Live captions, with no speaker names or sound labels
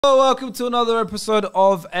Welcome to another episode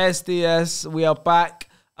of SDS. We are back.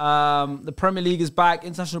 The Premier League is back.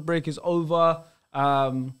 International break is over.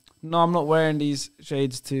 No, I'm not wearing these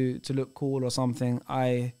shades to look cool or something.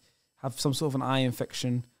 I have some sort of an eye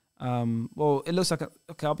infection. Well, it looks like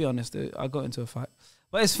okay, I'll be honest. I got into a fight,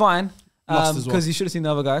 but it's fine because you should have seen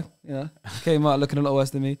the other guy. You know, came out looking a lot worse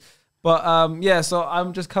than me. But yeah, so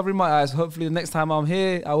I'm just covering my eyes. Hopefully, the next time I'm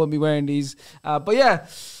here, I won't be wearing these. But yeah.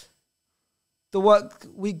 The work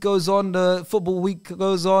week goes on, the football week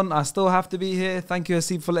goes on. I still have to be here. Thank you,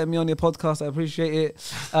 Asib, for letting me on your podcast. I appreciate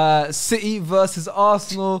it. City versus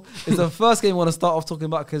Arsenal is the first game I want to start off talking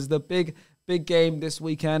about because the big game this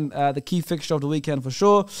weekend, the key fixture of the weekend for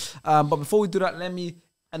sure. But before we do that, let me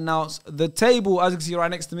announce the table. As you can see right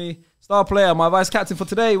next to me, star player, my vice captain for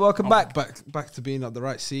today. Welcome back. Back to being at the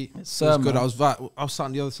right seat. Yes, it was good. I was sat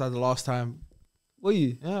on the other side the last time. Were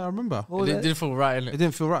you? Yeah, I remember. It didn't feel right, innit? It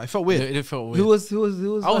didn't feel right. It felt weird. It didn't feel weird. Who was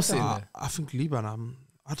I was sitting there. I think Liban.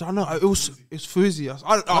 I don't know. It was Fuzi.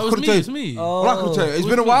 I It couldn't tell you. was me. Well, I couldn't tell you. It's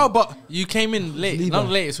been a while, but You came in late. Liban. Not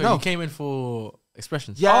late, so No. you came in for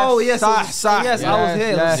expressions. Yes, Oh yes, Sah. yes, I was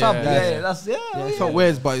here. Yeah, Sub. yeah, Yeah. it felt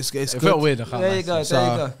weird, but it's It good. felt weird. I can't There lie. you go. So,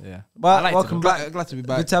 There you go. Yeah. But I liked welcome it. back. Glad to be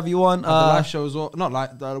back. Good to have you on. The live show as well. Not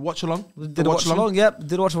like the watch along. Did watch along. Yep.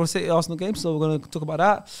 Did watch one City Arsenal game. So we're going to talk about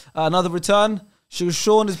that. Another return. Sugar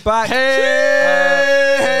Sean is back. Sugar.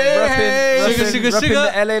 Repping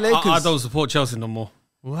the LA Lakers. I don't support Chelsea no more.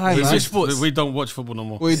 Why? We switch sports. We don't watch football no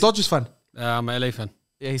more. Were you Dodgers fan? I'm an LA fan.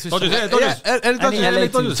 Yeah, he switched. Dodgers, sports. yeah, Dodgers. And the Any LA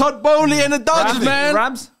Dodgers. team. Todd Bowley and the Dodgers, man.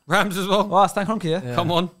 Rams. Rams as well. Wow, Stan Kroenke, yeah?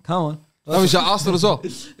 Come on. Come on. That was your Arsenal as well.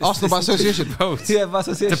 Arsenal by association. Bro, Yeah, by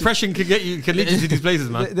association. depression can lead you to these places,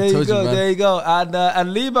 man. There you Told you, go. man. There you go.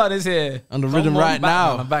 And Liban is here. On the rhythm Come on, right back,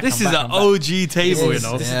 now. man, I'm back, This I'm is back, an I'm back. OG table, you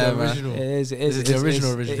know. This is Yeah, the man. original. It is. This is the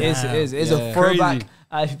original. It is. It's a Yeah. throwback. Crazy.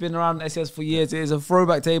 If you've been around SDS for years, it is a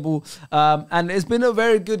throwback table. And it's been a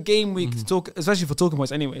very good game week to talk, especially for talking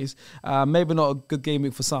points anyways. Maybe not a good game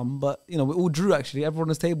week for some, but, you know, we all drew actually. Everyone on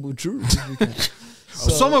this table drew this weekend. So,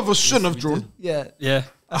 Some of us shouldn't have drawn. yeah. Yeah.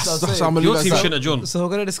 That's what I'm That's saying. how Your I'm team shouldn't have drawn. So we're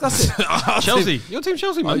going to discuss it. Chelsea. Your team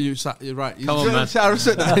Chelsea, Oh, man. you're right. Come on, man. I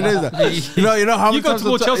respect that. I know that. You know how many You got times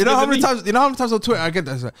to watch Chelsea you know how than many me. times you know how many times on Twitter I get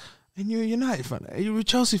that. It's like, and you're a United fan. Are you a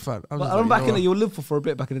Chelsea fan? But I remember back in the, you were Liverpool for a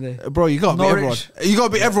bit back in the day. Bro, you gotta beat everyone. Norwich. You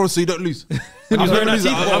gotta beat everyone so you don't lose. He was wearing that Lose it.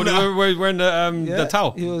 team. Wearing the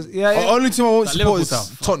towel. He was, The only team I won't That support Liverpool is towel.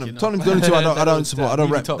 Tottenham. Tottenham's the only team I don't support. I don't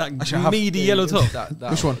rep. That Actually, I have. meaty yellow top.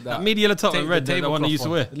 Which one? That meaty yellow top Take and the red. The one that you used to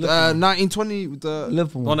wear. 1920 with the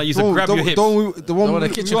Liverpool. The one that used to grab your hips. The one with the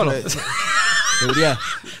we kitchen won cloth. it. Yeah.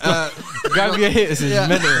 Grab your hips is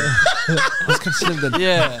mental. I was considering them.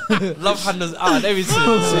 Yeah. Love handles out. Everything.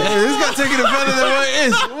 Hey, this guy taking it further than what it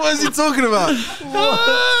is. What is he talking about?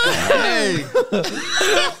 Hey.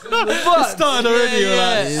 But Started already.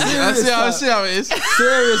 I see how it is.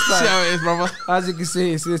 serious See time. how it is, brother. As you can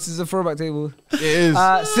see, this is a throwback table. It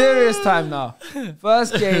is. Serious time now.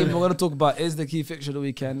 First game we're going to talk about is the key fixture of the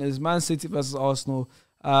weekend. Is Man City versus Arsenal.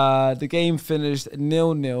 The game finished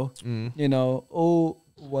 0-0. You know, all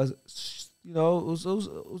was, you know, it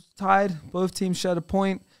was tied. Both teams shared a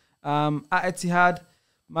point. At Etihad,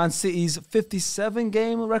 Man City's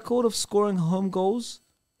 57-game record of scoring home goals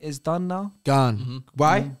is done now. Gone.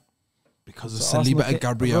 Why? Because of So Arsenal Saliba and Real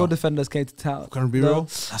Gabriel. defenders came to town. Gonna be real.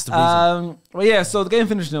 That's the reason. Well, yeah, so the game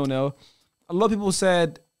finished 0-0. A lot of people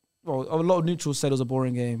said, well, a lot of neutrals said it was a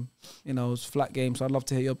boring game. You know, it was a flat game. So I'd love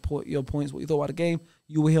to hear your points, what you thought about the game.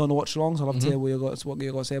 You were here on the watch along, so I'd love to hear what you're going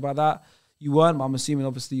to say about that. You weren't, but I'm assuming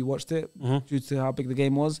obviously you watched it due to how big the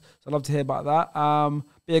game was. So I'd love to hear about that. But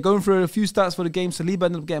yeah, going through a few stats for the game. Saliba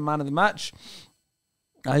ended up getting man of the match.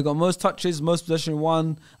 He got most touches, most possession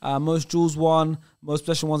won, most duels won, most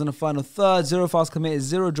possession ones in the final third, 0 fouls committed,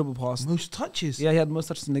 0 dribble pass. Most touches. Yeah, he had most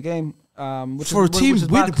touches in the game. For a team,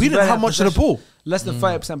 we didn't have much of the ball. Less than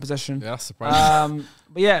 30% possession. Yeah, that's surprising.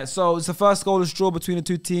 But yeah, so it's the first goalless draw between the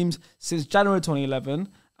two teams since January 2011,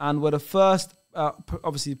 and we're the first,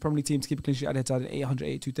 obviously, Premier League team to keep a clean sheet at Etihad in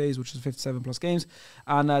 882 days, which is 57 plus games.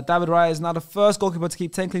 And David Raya is now the first goalkeeper to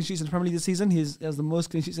keep 10 clean sheets in the Premier League this season. He has the most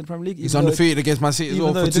clean sheets in the Premier League. He's undefeated against Man City as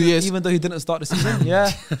well for 2 years. Even though he didn't start the season,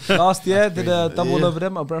 yeah. Last year, did a double over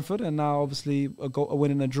them at Brentford, and now obviously a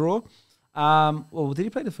win and a draw. Well, did he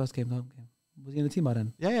play the first game? No, was he in the team by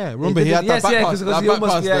then? Yeah. Remember, he had that back pass. That back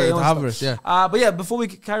pass to Havertz, yeah. But yeah, before we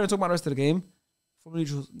carry on talking about the rest of the game, from a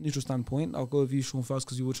neutral standpoint, I'll go with you, Sean, first,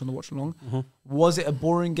 because you were trying to watch along. Was it a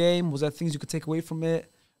boring game? Was there things you could take away from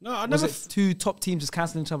it? No, I Was never. it two top teams just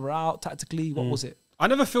cancelling each other out tactically? What was it? I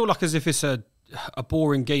never feel like as if it's a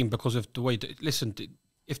boring game because of the way. Listen,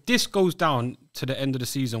 if this goes down to the end of the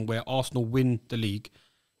season where Arsenal win the league,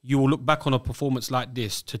 you will look back on a performance like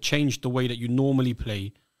this to change the way that you normally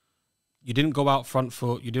play. You didn't go out front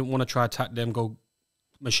foot. You didn't want to try attack them, go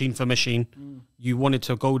machine for machine. You wanted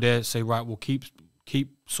to go there, say, right, we'll keep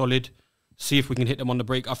solid, see if we can hit them on the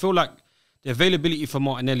break. I feel like the availability for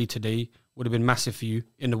Martinelli today would have been massive for you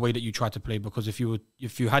in the way that you tried to play, because if you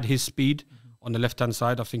had his speed on the left-hand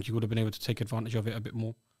side, I think you would have been able to take advantage of it a bit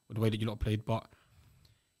more with the way that you lot played. But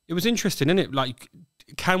it was interesting, isn't it? Like,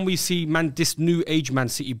 can we see this new age Man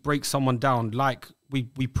City break someone down? Like, we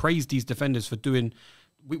praise these defenders for doing...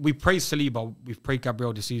 We praise Saliba, we've praised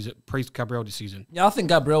Gabriel this season. Yeah, I think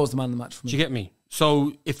Gabriel was the man of the match for me. Do you get me?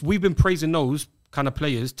 So if we've been praising those kind of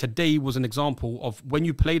players, today was an example of when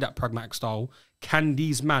you play that pragmatic style, can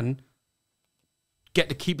these men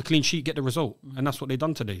keep the clean sheet, get the result? And that's what they've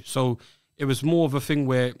done today. So it was more of a thing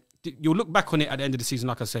where you'll look back on it at the end of the season,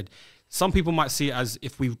 like I said. Some people might see it as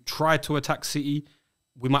if we tried to attack City,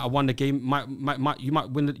 we might have won the game. You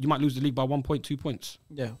might lose the league by 1 point, 2 points.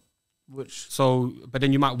 Yeah. But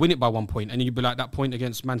then you might win it by 1 point, and then you'd be like, that point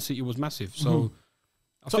against Man City was massive. So,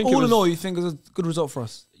 I think all in all, you think it was a good result for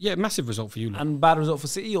us? Yeah, massive result for you. Like. And bad result for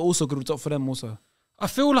City, or also good result for them also? I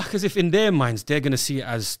feel like as if in their minds, they're going to see it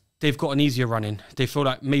as they've got an easier run in. They feel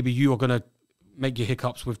like maybe you are going to make your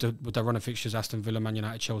hiccups with the run of fixtures, Aston Villa, Man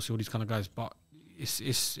United, Chelsea, all these kind of guys. But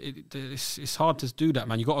it's hard to do that,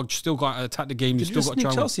 man. Still got to attack the game. Did you still got to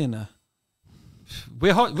try. Chelsea in there?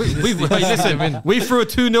 We're hard. Listen, we threw a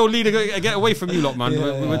 2-0 lead to get away from you lot, man.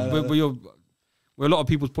 We're a lot of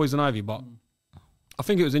people's poison ivy, but I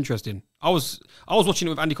think it was interesting. I was watching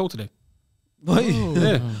it with Andy Cole today.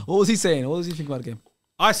 Yeah. What was he saying? What was he thinking about the game?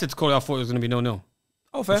 I said to Cole, I thought it was going to be 0-0.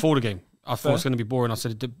 Oh, fair. Before the game. I thought it was going to be boring. I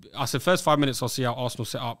said, first 5 minutes, I'll see how Arsenal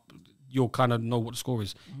set up. You'll kind of know what the score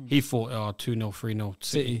is. He thought 2-0, 3-0.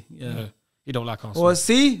 City. Yeah. He don't like Arsenal. Well,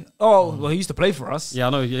 see? Oh, well, he used to play for us. Yeah, I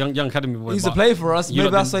know, young academy boy. He used to play for us. You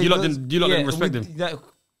Maybe that's lot didn't respect him.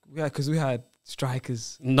 Yeah, because we had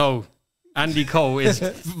strikers. No. Andy Cole is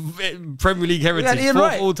Premier League heritage. Yeah, Ian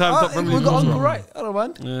Wright. All-time top Premier League. We got Uncle Wright. I don't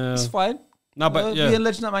mind. Yeah. It's fine. No, but yeah. Being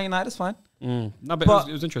legend at Man United, it's fine. No, but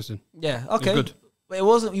it was interesting. Yeah, okay. It was good. But it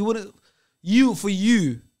wasn't, you wouldn't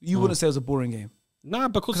say it was a boring game. Nah,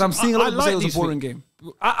 because I'm seeing a lot of people say it was a boring game.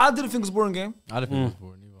 I didn't think it was a boring game. I didn't think it was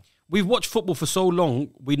boring either. We've watched football for so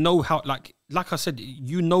long. We know how, like I said,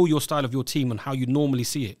 you know your style of your team and how you normally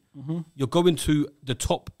see it. You're going to the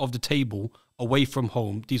top of the table away from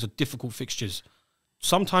home. These are difficult fixtures.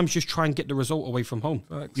 Sometimes just try and get the result away from home.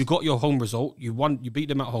 Facts. You got your home result. You won. You beat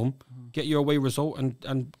them at home. Get your away result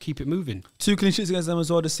and keep it moving. 2 clean sheets against them as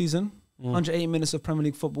well this season. 108 minutes of Premier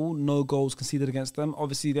League football. No goals conceded against them.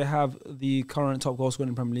 Obviously, they have the current top goal scorer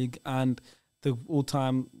in Premier League and the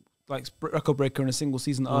all-time record breaker in a single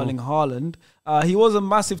season, Erling Haaland. He was a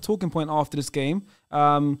massive talking point after this game.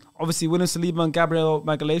 Obviously, William Saliba and Gabriel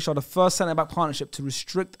Magalhaes are the first centre-back partnership to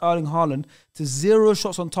restrict Erling Haaland to 0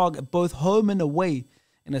 shots on target, both home and away,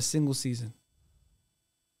 in a single season.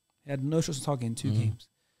 He had no shots on target in 2 games.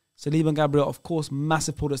 Saliba and Gabriel, of course,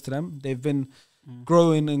 massive plaudits to them. They've been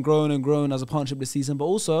growing and growing and growing as a partnership this season. But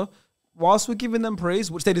also, whilst we're giving them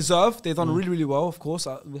praise, which they deserve, they've done really, really well, of course.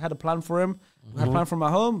 We had a plan for him. We had a plan for him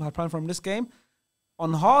at home. We had a plan for him this game.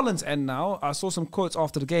 On Haaland's end now, I saw some quotes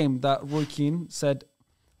after the game that Roy Keane said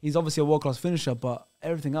he's obviously a world-class finisher, but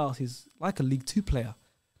everything else, he's like a League 2 player.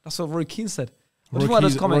 That's what Roy Keane said. Roy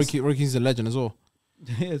Keane's a legend as well.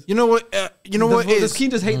 Yes. You know what? Does Keane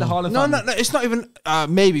just hate the Haaland No, family? no, it's not even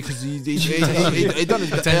maybe because he done his he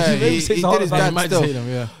did his dad still.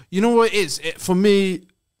 Yeah. You know what it is? For me,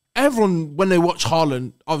 everyone when they watch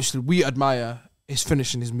Haaland, obviously we admire his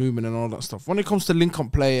finishing, his movement, and all that stuff. When it comes to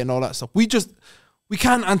link-up play and all that stuff, we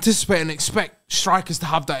can't anticipate and expect strikers to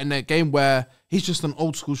have that in their game where he's just an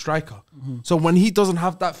old school striker. So when he doesn't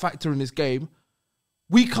have that factor in his game,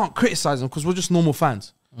 we can't criticize him because we're just normal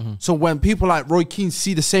fans. So when people like Roy Keane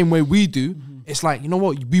see the same way we do, it's like, you know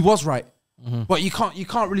what, we was right. But you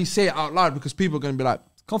can't really say it out loud because people are going to be like,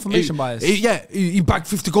 confirmation bias. He bagged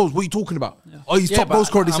 50 goals. What are you talking about? Oh, he's top goal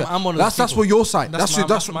scorer. That's what your side.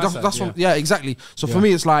 That's what. Yeah, exactly. So for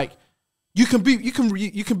me, it's like you can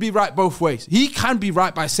be right both ways. He can be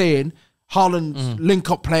right by saying Haaland's link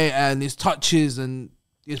up play and his touches and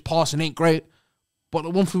his passing ain't great. But the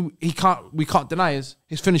one thing we can't deny is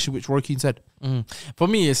his finishing, which Roy Keane said. For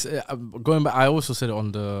me, it's going back. I also said it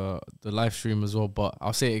on the live stream as well, but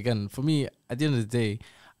I'll say it again. For me, at the end of the day,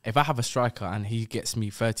 if I have a striker and he gets me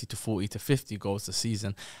 30 to 40 to 50 goals a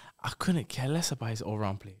season, I couldn't care less about his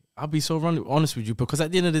all-round play. I'll be so honest with you, because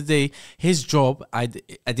at the end of the day, his job, at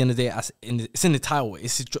the end of the day, it's in the title.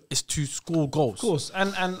 It's to score goals. Of course,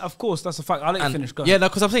 and of course that's a fact. I'll let you finish. Go Yeah, ahead. no,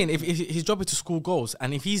 because I'm saying if his job is to score goals,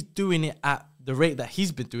 and if he's doing it at the rate that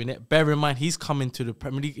he's been doing it, bear in mind he's coming to the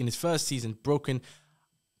Premier League in his first season, broken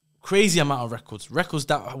crazy amount of records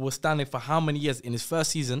that were standing for how many years in his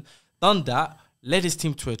first season, done that, led his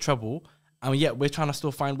team to a treble, and yet we're trying to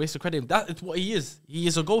still find ways to credit him. That is what he is. He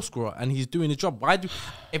is a goal scorer, and he's doing the job.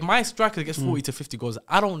 If my striker gets 40 to 50 goals,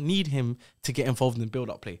 I don't need him to get involved in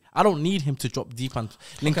build-up play. I don't need him to drop deep and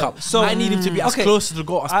link up. So I need him to be as close to the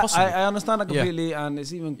goal as possible. I understand that completely, and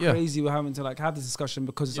it's even crazy we're having to like have this discussion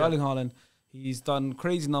because it's Erling Haaland. He's done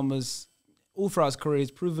crazy numbers all throughout his career.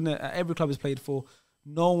 He's proven it at every club he's played for.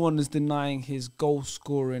 No one is denying his goal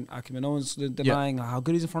scoring acumen. No one's denying how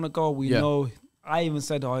good he's in front of goal. We know. I even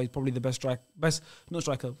said, he's probably the best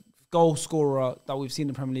goal scorer that we've seen in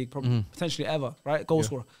the Premier League, probably potentially ever, right? Goal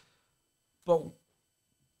scorer. But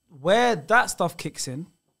where that stuff kicks in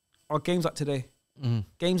are games like today,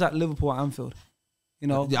 games like Liverpool at Anfield. You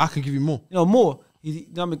know, I can give you more. You know, more. He's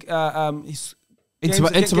Inter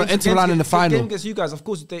Milan in the final. Game against you guys, of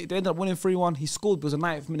course, they ended up winning 3-1. He scored. It was a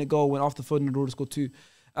 90th minute goal when after Foden had already scored 2.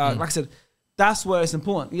 Like I said, that's where it's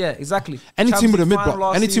important. Yeah, exactly. Any team with a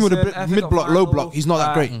mid-block, any team with a mid-block, low block, he's not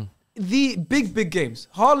that great. The big games.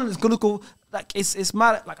 Haaland is going to go, like, it's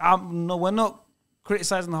mad. Like, we're not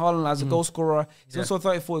criticizing Haaland as a goal scorer. He's going to score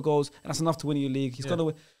 34 goals, and that's enough to win your league. He's going to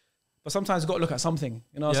win. But sometimes you've got to look at something.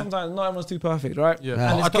 You know, sometimes not everyone's too perfect, right?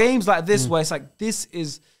 Yeah. And it's games like this where it's like, this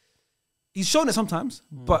is... He's shown it sometimes,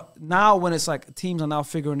 but now when it's like teams are now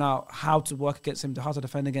figuring out how to work against him, how to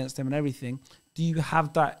defend against him and everything, do you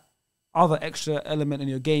have that other extra element in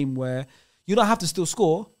your game where you don't have to still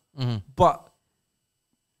score, but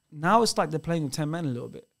now it's like they're playing with 10 men a little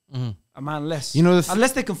bit, a man less. You know,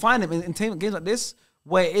 unless they can find him in games like this,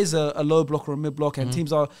 where it is a low block or a mid block and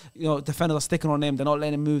teams are, defenders are sticking on him, they're not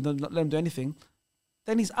letting him move, they're not letting him do anything.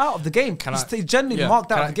 Then he's out of the game. He's generally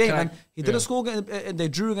marked out of the game. And he didn't score, and they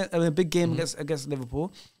drew in a big game against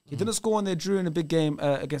Liverpool. He didn't score, and they drew in a big game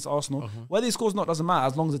against Arsenal. Whether he scores or not doesn't matter,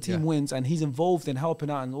 as long as the team wins and he's involved in helping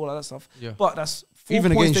out and all of that stuff. But that's 4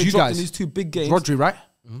 even points against they you dropped guys. in these 2 big games. Rodri, right?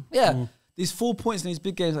 Yeah. These 4 points in these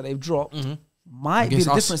big games that they've dropped might be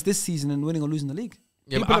the difference this season in winning or losing the league.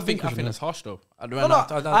 Yeah, but I think that's harsh though.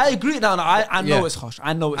 I agree. I know it's harsh.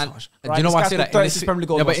 I know it's harsh. Right? Do you know why I say that?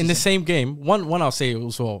 But in the same game, one I'll say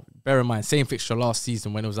also, bear in mind, same fixture last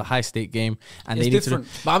season when it was a high stake game and it's they different.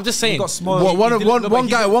 But I'm just saying, one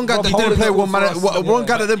guy that didn't play one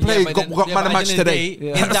guy that didn't play got man of match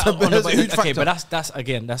today. Okay, but that's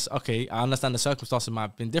okay. I understand the circumstances might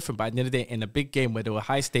have been different, but at the end of the day, in a big game where there were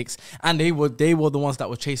high stakes and they were the ones that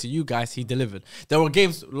were chasing you guys, he delivered. There were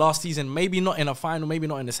games last season, maybe not in a final, maybe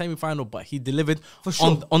not in the semi-final, but he delivered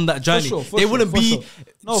on that journey. They wouldn't be.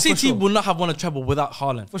 City would not have won a treble without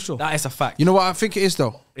Haaland. For sure, that is a fact. You know what I think it is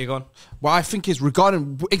though? You're gone. What I think is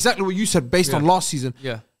regarding exactly what you said based on last season.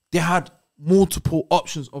 Yeah, they had multiple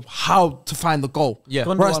options of how to find the goal. Yeah,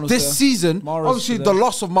 whereas this season, obviously the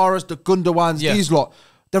loss of Mahrez, the Gundogan, these lot,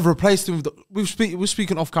 they've replaced him with we're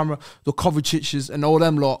speaking off camera, the Kovacic's and all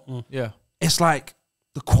them lot. Yeah, it's like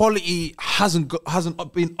the quality hasn't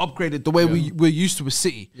been upgraded the way we're used to with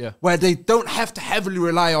City. Yeah, where they don't have to heavily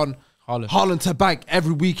rely on Haaland to bank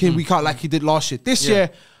every week in, week out like he did last year. This year,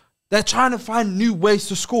 they're trying to find new ways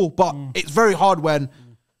to score, but it's very hard when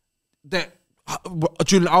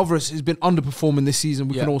Julian Alvarez has been underperforming this season.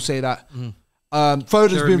 We can all say that.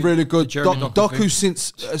 Foden's been really good. Doku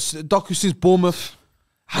since Bournemouth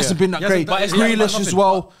hasn't been that great. Grealish as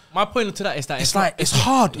well. My point to that is that it's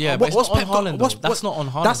hard. Yeah, but it's not on Haaland. That's not on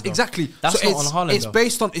Haaland. That's exactly. That's not on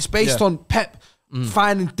Haaland. It's based on Pep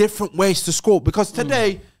finding different ways to score. Because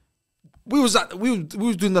today we was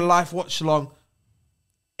doing the live watch along.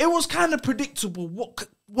 It was kind of predictable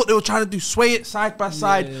what they were trying to do. Sway it side by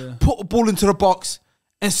side, put a ball into the box,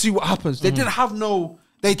 and see what happens. They didn't have no.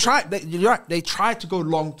 They tried. You're right. They tried to go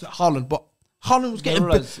long to Haaland, but Haaland was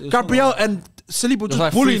getting Gabriel and Saliba just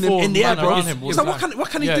like bullying him in the air, bro. So what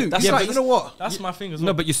can he do? That's like, you know what? That's my thing as well.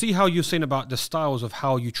 No, but you see how you're saying about the styles of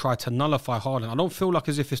how you try to nullify Haaland. I don't feel like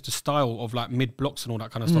as if it's the style of like mid blocks and all that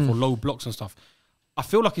kind of stuff or low blocks and stuff. I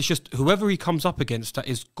feel like it's just whoever he comes up against that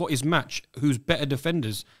has got his match, who's better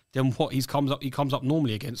defenders than what he comes up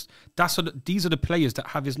normally against. These are the players that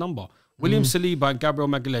have his number. William Saliba and Gabriel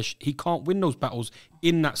Magalhaes, he can't win those battles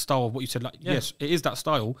in that style of what you said. Like, yes, it is that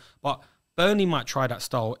style, but Burnley might try that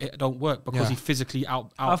style. It don't work because he physically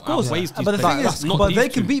Of course, outweighs these but the thing players. is, Not but these they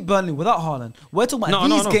can two. beat Burnley without Haaland. We're talking about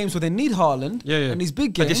these games where they need Haaland. And these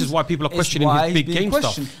big games. And this is why people are is questioning why his he's big being game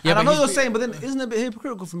questioned. stuff. And I but know he's you're been- saying, but then isn't it a bit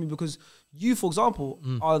hypocritical for me because you, for example,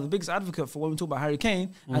 are the biggest advocate for when we talk about Harry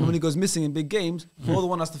Kane, and when he goes missing in big games, you're the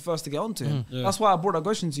one that's the first to get onto him. That's why I brought that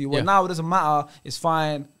question to you. Where now it doesn't matter, it's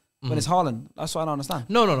fine when it's Haaland. That's what I don't understand.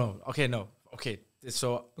 No. Okay.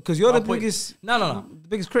 So Because you're our the point- biggest, No. the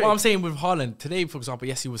biggest critic. What I'm saying with Haaland today, for example,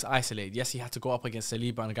 yes, he was isolated. Yes, he had to go up against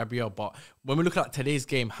Saliba and Gabriel. But when we look at today's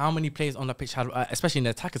game, how many players on the pitch had, especially in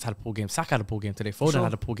the attackers, had a poor game? Saka had a poor game today. Foden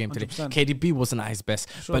had a poor game today. 100%. KDB wasn't at his best.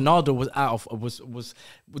 Bernardo was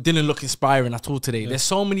didn't look inspiring at all today. There's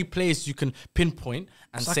so many players you can pinpoint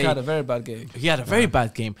and Saka say had a very bad game. he had a very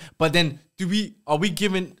bad game. But then, are we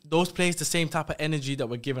giving those players the same type of energy that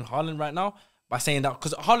we're giving Haaland right now? By saying that,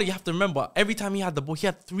 because Haaland, you have to remember, every time he had the ball, he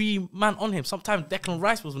had 3 man on him. Sometimes Declan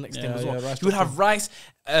Rice was next to him as well. Rice He would have Rice,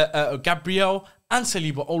 Gabriel, and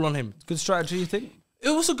Saliba all on him. Good strategy, you think? It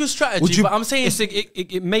was a good strategy, but I'm saying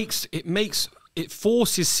it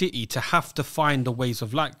forces City to have to find the ways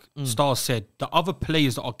of, like Star said, the other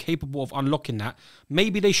players that are capable of unlocking that.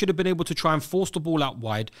 Maybe they should have been able to try and force the ball out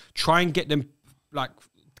wide, try and get them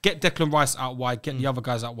get Declan Rice out wide, get the other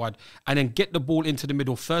guys out wide, and then get the ball into the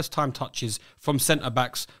middle, first time touches from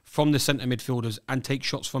centre-backs, from the centre midfielders, and take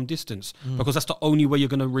shots from distance. Because that's the only way you're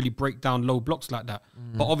going to really break down low blocks like that.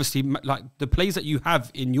 But obviously, like the players that you have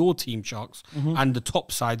in your team, Sharks, and the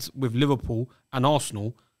top sides with Liverpool and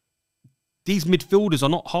Arsenal, these midfielders are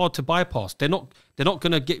not hard to bypass. They're not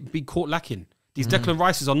going to be caught lacking. These Declan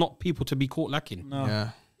Rices are not people to be caught lacking. No. Yeah.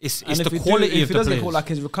 It's And the if quality if of he the doesn't players. call, like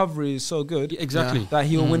his recovery is so good Exactly. that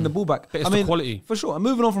he'll win the ball back. But it's the quality. For sure. And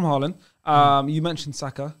moving on from Haaland, you mentioned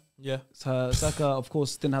Saka. yeah. Saka, of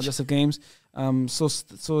course, didn't have lots of games. So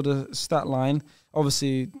the stat line,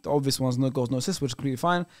 obviously, the obvious ones, no goals, no assists, which is completely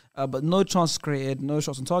fine. But no chances created, no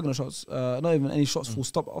shots on target, no shots, not even any shots full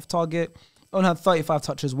stop off target. Only had 35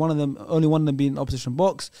 touches, only one of them being opposition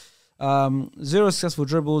box. 0 successful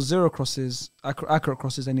dribbles, 0 crosses, accurate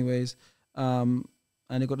crosses anyways.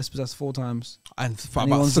 And he got dispossessed 4 times. And And he about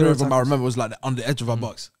won 3 0 of them, I tackles. remember, was like on the edge of our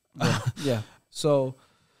box. Yeah. So,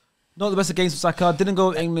 not the best of games for Saka. Didn't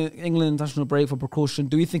go England international break for precaution.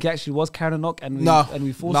 Do you think he actually was carrying a knock and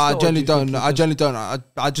we forced it? I or generally do you think don't. he I just- generally don't.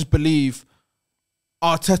 I just believe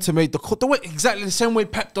Arteta made the way exactly the same way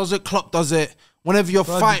Pep does it, Klopp does it. Whenever you're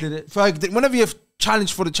whenever you're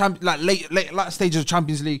challenged for the late stages of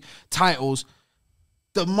Champions League titles,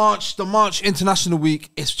 the March international week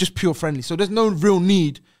is just pure friendly. So there's no real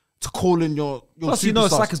need to call in your Plus, superstars. you know,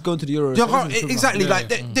 Saka's going to the Euros. Yeah, so it doesn't exactly.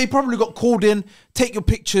 matter. Like they probably got called in, take your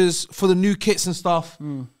pictures for the new kits and stuff.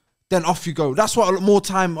 Then off you go. That's what a lot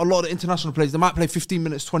of the international players, they might play 15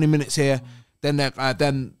 minutes, 20 minutes here,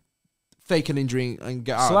 then fake an injury and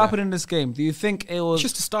get out. So what happened in this game? Do you think it was It's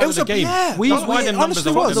just the start of the game. Yeah, That's why them numbers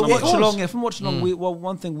honestly are what was. them It numbers was. are. From watching along,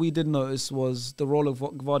 one thing we did notice was the role of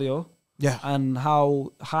Gvardiol Yeah. and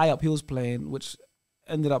how high up he was playing, which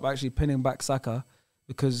ended up actually pinning back Saka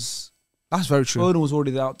because That's very true. Foden was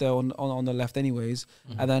already out there on the left anyways,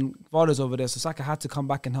 and then Gvardiol's over there, so Saka had to come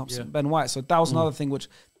back and help Ben White. So that was another thing which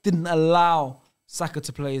didn't allow Saka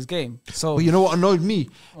to play his game. So But you know what annoyed me?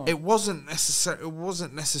 It wasn't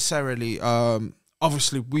necessarily.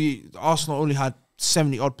 Obviously, Arsenal only had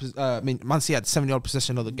 70 odd. Man City had 70 odd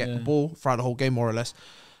possession of the ball throughout the whole game, more or less.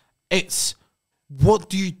 It's what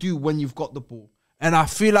do you do when you've got the ball? And I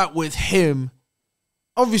feel like with him,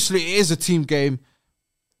 obviously it is a team game.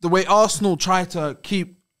 The way Arsenal try to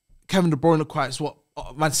keep Kevin De Bruyne quiet is what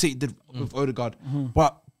Man City did with Odegaard,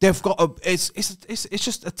 but. They've got it's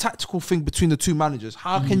just a tactical thing between the two managers.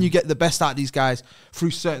 How can you get the best out of these guys through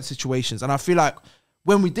certain situations? And I feel like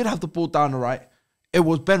when we did have the ball down the right, it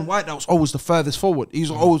was Ben White that was always the furthest forward. He was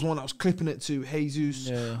always one that was clipping it to Jesus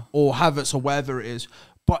or Havertz or wherever it is.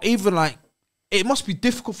 But even like, it must be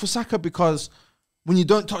difficult for Saka because when you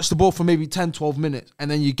don't touch the ball for maybe 10, 12 minutes and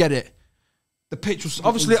then you get it, the pitch was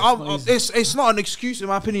obviously it's not an excuse in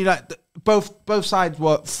my opinion. Like both sides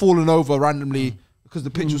were falling over randomly. Because the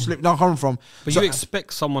pitch was slipped down coming from. But So you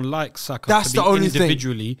expect someone like Saka that's to be the only thing.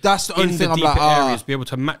 individually That's the only in thing the I'm deeper like, areas, be able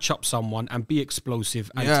to match up someone and be explosive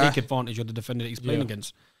and take advantage of the defender that he's playing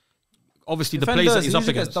against. Obviously, the players that he's up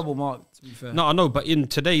against. double marked, to be fair. No, I know, but in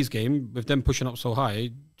today's game, with them pushing up so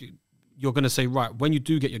high, you're going to say, right, when you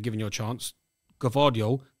do get given your chance,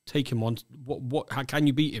 Gvardiol, take him on. How can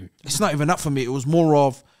you beat him? It's not even that for me. It was more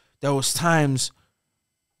of, there was times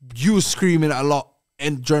you were screaming a lot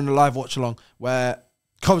during the live watch along where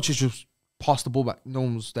Kovacic just passed the ball back. No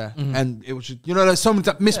one was there. And it was just, there's so many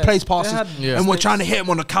misplaced passes had and we're trying to hit him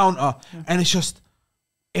on the counter. And it's just,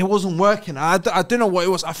 it wasn't working. I don't know what it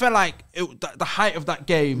was. I felt like the height of that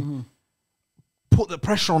game put the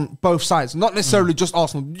pressure on both sides, not necessarily just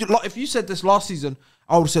Arsenal. If you said this last season,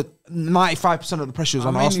 I would have said 95% of the pressure was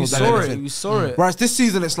on Arsenal. We saw it. Whereas this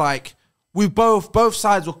season, it's like we both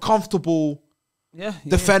sides were comfortable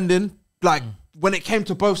defending. Like when it came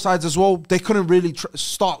to both sides as well, they couldn't really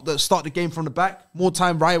start the game from the back. More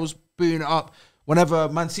time, Raya was booting it up. Whenever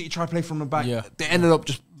Man City tried to play from the back, they ended up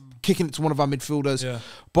just kicking it to one of our midfielders. Yeah.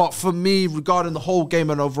 But for me, regarding the whole game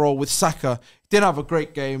and overall with Saka, didn't have a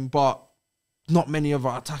great game, but not many of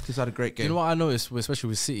our attackers had a great game. You know what I noticed, especially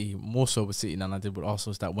with City, more so with City than I did with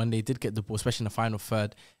Arsenal, is that when they did get the ball, especially in the final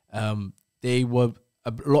third, they were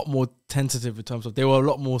a lot more tentative in terms of they were a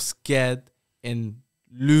lot more scared in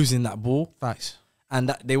losing that ball. Facts. And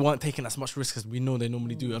that they weren't taking as much risk as we know they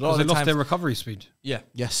normally do. A lot Because of they the lost times, their recovery speed. Yeah.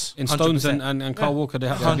 Yes. In Stones and Kyle Walker, they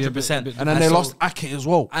had to be a bit. 100%. And then they lost Ake as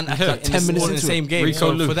well. And yeah. 10 minutes in the same game. Rico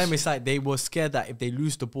So Lewis. for them, it's like they were scared that if they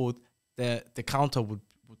lose the ball, the counter would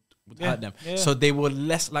hurt them. Yeah. So they were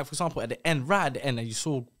less, like for example, at the end, right at the end, and you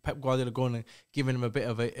saw Pep Guardiola going and giving him a bit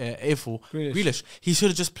of a earful. Grealish. He should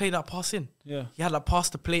have just played that pass in. Yeah. He had that pass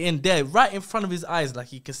to play in there, right in front of his eyes, like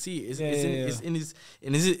he could see it. It's in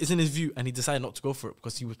his view, and he decided not to go for it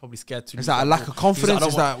because he was probably scared to. Is that a lack of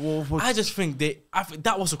confidence? I just think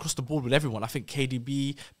that was across the board with everyone. I think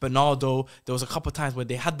KDB, Bernardo, there was a couple of times where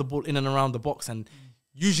they had the ball in and around the box and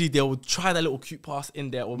usually they would try that little cute pass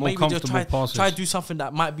in there, or maybe they'll try to do something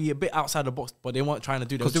that might be a bit outside the box, but they weren't trying to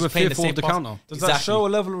do that because they were fearful of the counter. Does that show a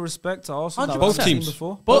level of respect to Arsenal? Both teams.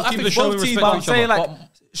 Both teams are showing respect. I'm saying like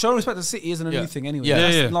showing respect to City isn't a new thing anyway.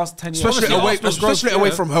 Yeah. Last 10 years, especially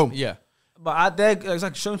away from home. Yeah. But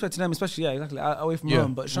exactly showing respect to them, especially away from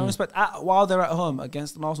home. But showing respect while they're at home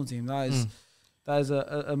against an Arsenal team, that is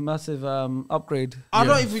a massive upgrade. I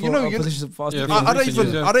don't even.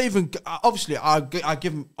 Obviously, I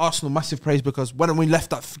give Arsenal massive praise because when we left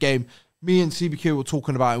that game, me and CBQ were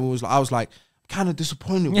talking about it. And I was like, kind of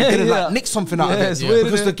disappointed. We didn't nick something out of it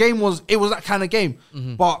because the game was that kind of game.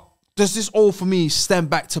 But does this all for me stem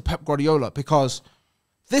back to Pep Guardiola? Because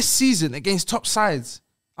this season against top sides,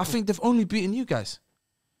 I think they've only beaten you guys.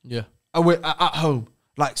 Yeah, at home.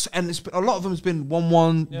 Like, and a lot of them has been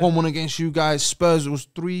 1-1, 1-1 against you guys. Spurs, it was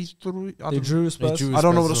 3-3. They drew Spurs. I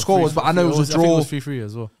don't know what the score was, but I know it was a draw. It was 3-3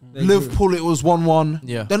 as well. Liverpool, it was 1-1.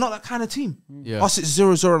 Yeah. They're not that kind of team. Yeah. Us, it's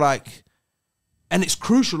 0-0, like, and it's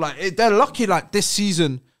crucial. Like, they're lucky, like, this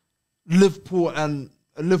season, Liverpool and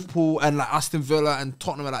like Aston Villa and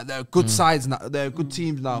Tottenham are like, they're good sides now. They're good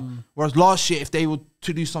teams now. Whereas last year, if they were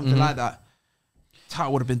to do something like that,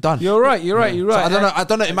 title would have been done. You're right. So I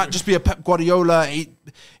don't know. It might just be a Pep Guardiola. I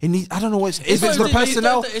don't know what it's the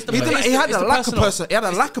personnel. He had a lack of person. He had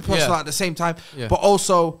a lack of personnel at the same time. Yeah. But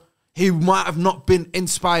also he might have not been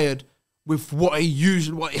inspired with what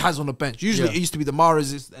he has on the bench. Usually it used to be the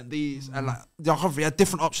Mahrez and these and like he had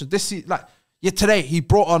different options. Today he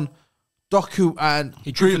brought on Doku and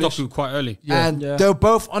he drew Doku quite early. And they're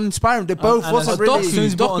both uninspiring. They both wasn't really.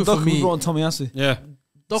 Doku for me. Brought on Tomiyasu. Yeah.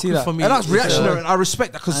 Doku for me, and that's reactionary, and I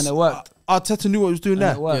respect that because it worked. Arteta knew what he was doing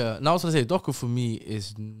there. Yeah, now I was gonna say Doku for me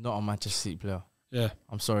is not a Manchester City player. Yeah,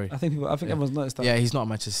 I'm sorry. I think everyone's noticed that. Yeah, he's not a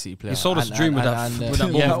Manchester City player. He sold us a dream with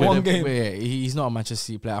that one game. Yeah, he's not a Manchester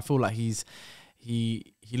City player. I feel like he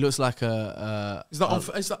looks like a. Is that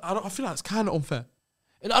unfair? I feel like it's kind of unfair.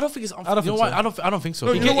 I don't think it's unfair. You know what? I don't think so.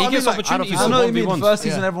 No, he gets opportunities. I know what you mean. First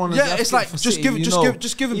season, everyone. Yeah, it's like just give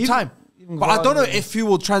him time. But I don't know if he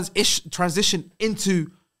will transition into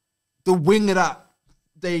the winger that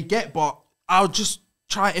they get, but I'll just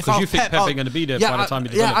try. Because you think Pep ain't going to be there by the time he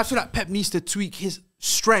develops. Yeah, I feel like Pep needs to tweak his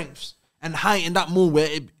strengths and heighten that more where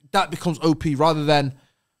that becomes OP rather than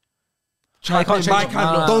try to play my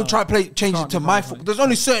kind. Don't try to change it to my football. There's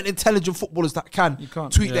only certain intelligent footballers that can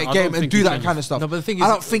tweak their game and do that kind of stuff. No, but the thing is, I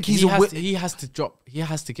don't think he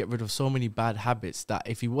has to get rid of so many bad habits that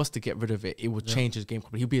if he was to get rid of it, it would change his game.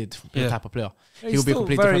 He'll be a different type of player. He'll be a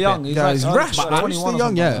completely very young. He's rash, but he's still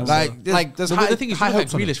young. Yeah, like the thing is,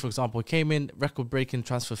 Grealish, for example, came in record-breaking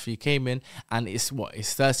transfer fee, came in, and it's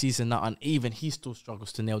his third season now, and even he still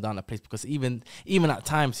struggles to nail down a place because even at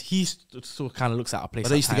times he still kind of looks at a place. But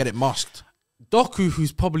they used to get it masked. Doku,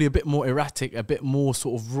 who's probably a bit more erratic, a bit more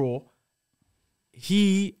sort of raw,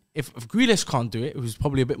 if Grealish can't do it, who's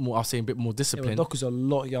probably a bit more, I'll say a bit more disciplined. Yeah, Doku's a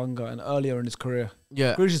lot younger and earlier in his career.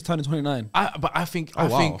 Yeah. Grealish is turning 29. I think people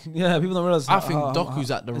don't realize. I think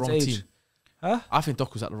Doku's at the wrong team. Huh? I think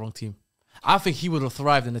Doku's at the wrong team. I think he would have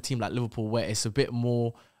thrived in a team like Liverpool where it's a bit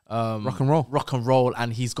more rock and roll,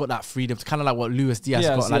 and he's got that freedom. It's kind of like what Luis Diaz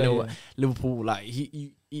got. Liverpool, like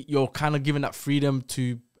you're kind of given that freedom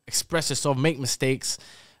to express yourself, make mistakes,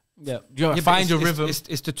 Yeah. You but find your it's- rhythm.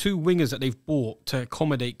 It's the two wingers that they've bought to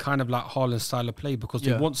accommodate kind of like Haaland's style of play because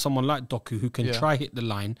they want someone like Doku who can try hit the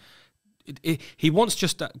line. He wants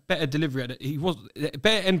just that better delivery. He wants a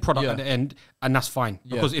better end product at the end, and that's fine.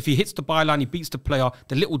 Because if he hits the byline, he beats the player,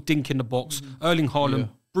 the little dink in the box, Erling Haaland,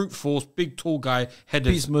 brute force, big tall guy,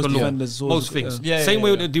 headers, Beats most galore, defenders, most things. Same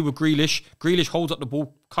way they do with Grealish. Grealish holds up the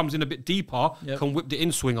ball, comes in a bit deeper, can whip the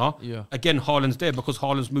in swinger. Again, Haaland's there because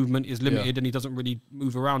Haaland's movement is limited and he doesn't really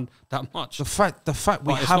move around that much. The fact we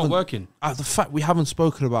But it's haven't not working. The fact we haven't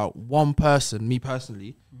spoken about one person, me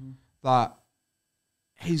personally, that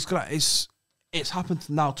he's got. It's happened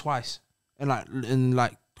now twice in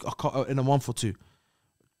a month or two.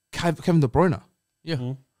 Kevin De Bruyne.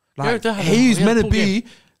 Yeah. Like, Yeah, he's yeah, meant to full be. game.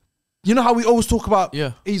 You know how we always talk about.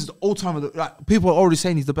 Yeah. He's the all-time. Like people are already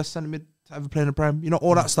saying he's the best centre mid to ever play in the Prem. You know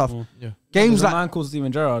all that stuff. Yeah. Games There's like a man called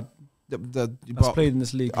Steven Gerrard that's but played in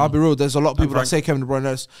this league. I'll be real. There's a lot of people that Frank. say Kevin De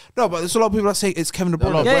Bruyne. No, but there's a lot of people that say it's Kevin De A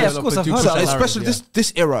lot Bruyne. Yeah, players of course, I've do heard push that. narrative, Especially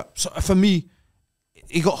this era. So for me,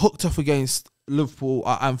 he got hooked off against Liverpool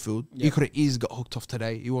at Anfield. He could have easily got hooked off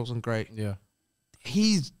today. He wasn't great. Yeah.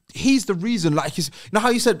 He's the reason. Like you know how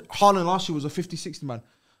you said Haaland last year was a 50-60 man.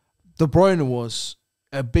 De Bruyne was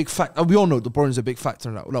a big factor. We all know De Bruyne is a big factor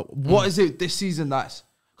in that. Like, what is it this season that's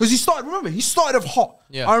because he started off hot.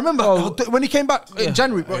 Yeah. I remember when he came back in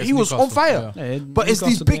January, bro, he was on fire. Yeah, But it's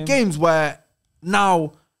these Newcastle big game. games where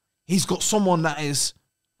now he's got someone that is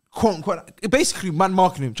quote unquote basically man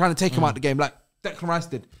marking him, trying to take him out of the game, like Declan Rice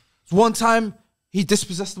did. So one time he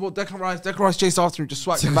dispossessed the ball. Declan Rice chased after him, just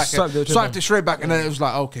swiped it back, swiped it straight back, and then it was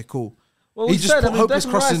like, okay, cool. Well, He we just said, put hopeless Declan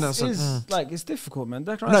cross in Rice there, is like it's difficult, man.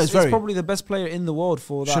 Declan No, Rice it's is very- probably the best player in the world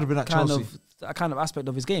for Should have been that at kind Chelsea. of that kind of aspect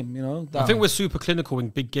of his game. You know, I think we're super clinical in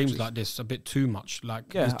big games like this, a bit too much.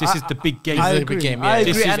 Like Yeah, this is the big game. I the agree. big game, I yeah.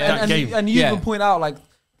 agree. This is And, that and, game. and you Yeah. even point out like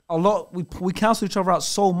a lot. We cancel each other out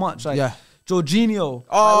so much. Like Yeah. Jorginho.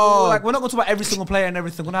 Oh. Like we're not going to talk about every single player and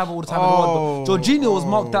everything. We're going to have all the time in the world. But Jorginho was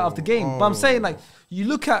marked out of the game. But I'm saying like you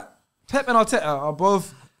look at Pep and Arteta are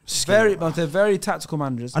both. They're very tactical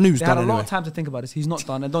managers. I knew he was they had done a lot anyway. of time to think about this. He's not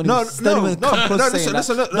done. And don't No, even, no, don't even no, come close no, to saying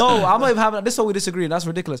listen, that. listen, No, I'm not even having. This is what we disagree. That's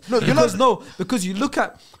ridiculous. No, you're because not- because you look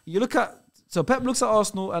at. So Pep looks at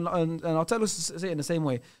Arsenal and Arteta looks at it in the same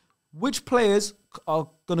way. Which players are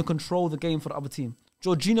going to control the game for the other team?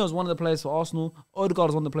 Jorginho is one of the players for Arsenal. Odegaard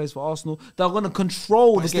is one of the players for Arsenal. They're going to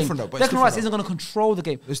control the it's game. different though, but it's Declan Rice different isn't going to control the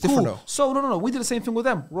game. It's different though. So no. We did the same thing with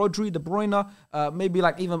them. Rodri, De Bruyne, maybe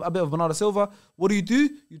like even a bit of Bernardo Silva. What do?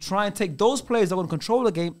 You try and take those players that are going to control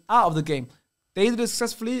the game out of the game. They did it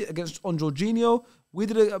successfully on Jorginho. We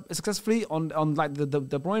did it successfully on like the De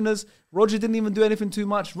Bruyne's. Rodri didn't even do anything too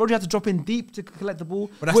much. Rodri had to drop in deep to collect the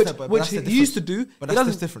ball, But that's which, the- but which that's the he used to difference. do. But He that's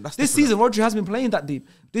doesn't- different. That's this different. season, Rodri hasn't been playing that deep.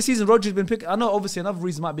 This season, Rodri's been picking. I know, obviously, another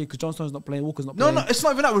reason might be because John Stones not playing, Walker's not No, playing. no, it's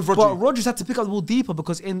not even that with Rodri. But Rodri's had to pick up the ball deeper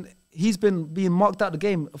because he's been being marked out the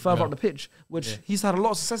game further up the pitch, which he's had a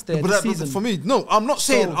lot of success there But this that, season. for me, no, I'm not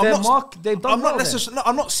saying. So I'm they're not. they've done I'm well not there. necessarily. No,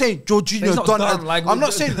 I'm not saying He's Jorginho's not done. done, like, I'm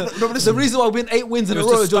not saying. No, but the listen. reason why we win 8 wins in a It's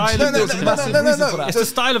row the is style- Jorginho is a massive reason for that. It's the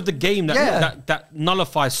style of the game that that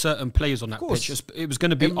nullifies certain players on that course. pitch. It was going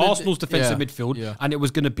to be Arsenal's defensive midfield, and it was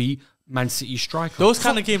going to be Man City's striker. Those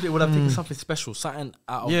kind of games, it would have taken something special, something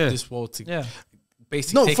out of this world to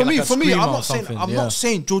basically No, take for it me, like a I'm screamer not or saying. something, I'm not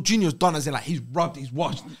saying Jorginho's done as in like he's rubbed, he's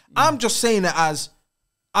washed. I'm just saying it as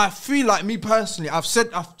I feel like me personally. I've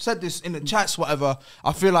said this in the chats, whatever.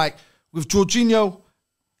 I feel like with Jorginho,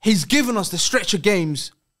 he's given us the stretch of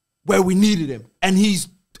games where we needed him, and he's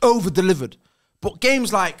over delivered. But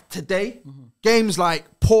games like today, games like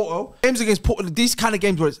Porto, games against Porto, these kind of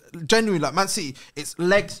games where it's genuinely like Man City, it's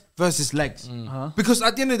legs versus legs. Because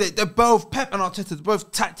at the end of the day, they're both Pep and Arteta, they're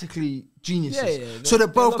both tactically geniuses. Yeah, so they're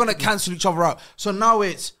both going to love cancel each other out. So now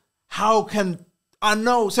it's how can I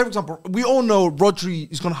know? Say for example, we all know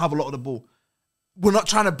Rodri is going to have a lot of the ball. We're not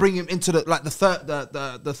trying to bring him into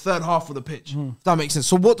the third half of the pitch. If that makes sense.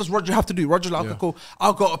 So what does Rodri have to do? Rodri's like, okay, cool.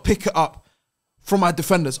 I've got to pick it up from my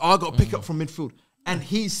defenders. I got to pick it up from midfield. And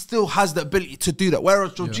he still has the ability to do that.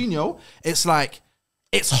 Whereas Jorginho, it's like,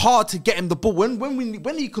 it's hard to get him the ball.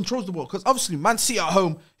 When he controls the ball, because obviously Man City at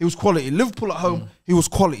home, he was quality. Liverpool at home, he was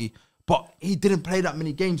quality. But he didn't play that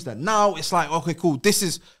many games then. Now it's like, okay, cool. This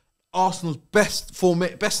is Arsenal's best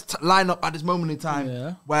lineup at this moment in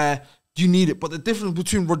time where you need it. But the difference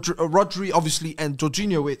between Rodri obviously and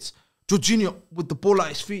Jorginho, it's Jorginho with the ball at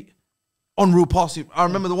his feet. Unreal pass. I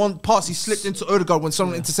remember the one pass he slipped into Odegaard when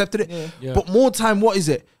someone intercepted it. Yeah. But more time, what is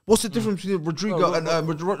it? What's the difference between Rodri and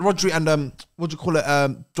what do you call it?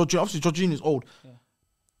 Jorginho. Obviously, Jorginho is old.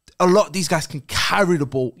 a lot of these guys can carry the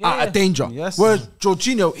ball out of danger. Yes. Whereas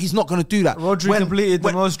Jorginho, he's not going to do that. Rodri completed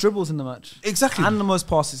the most dribbles in the match. Exactly. And the most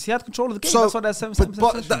passes. He had control of the game. So, that's why there's 7%.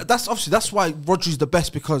 but that's obviously that's why Rodri's the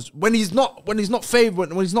best, because when he's not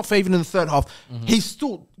favored in the third half, he's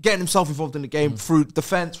still getting himself involved in the game through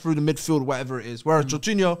defense, through the midfield, whatever it is. Whereas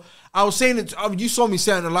Jorginho, I was saying it. You saw me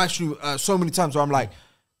saying in the live stream so many times where I'm like,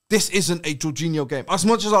 this isn't a Jorginho game. As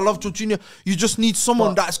much as I love Jorginho, you just need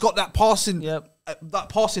someone that's got that passing. That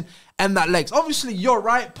passing and that legs. Obviously, you're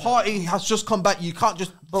right. Partey has just come back. You can't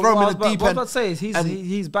just throw him in the deep end. What I was about to say is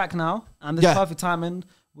he's back now, and there's perfect timing.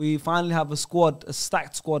 We finally have a squad, a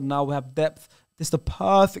stacked squad now. We have depth. This is the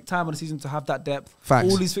perfect time of the season to have that depth. Facts.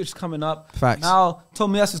 All these fixtures coming up. Facts. Now,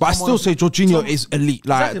 Tomiyasu. But I still say Jorginho is elite.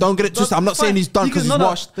 Like, Exactly. don't get it twisted. I'm not saying he's done because he's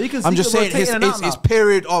washed. I'm just saying his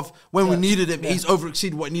period of when we needed him, he's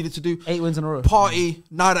over-exceeded what he needed to do. 8 wins in a row. Partey,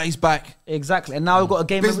 now that he's back. Exactly. And now we've got a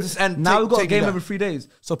game. Business end. Now we've got a game every 3 days.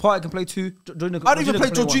 So Partey can play 2. I'd even play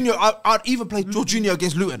Jorginho. I'd even play Jorginho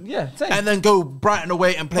against Luton. Yeah, same. And then go Brighton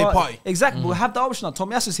away and play Partey. Exactly. We have the option now.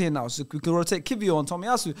 Tomiyasu's here now. So we can rotate Kivio on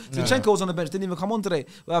Tomiyasu. Zinchenko was on the bench. Didn't even come on today.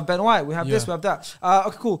 We have Ben White. We have this. We have that.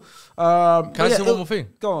 Okay, cool. Can I say one more thing?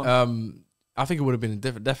 Go on. I think it would have been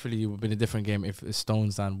definitely would have been a different game if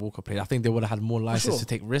Stones and Walker played. I think they would have had more license to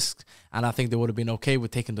take risks, and I think they would have been okay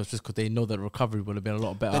with taking those risks because they know that recovery would have been a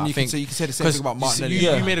lot better. Then you can say the same thing about Martinelli.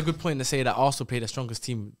 You made a good point to say that Arsenal played the strongest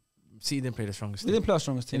team. City didn't play the strongest team. They didn't play our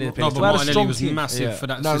strongest team. No, but Martinelli was massive for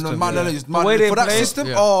that system. No, Martinelli is The way they for that played- system.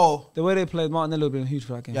 Oh, The way they played, Martinelli would have been huge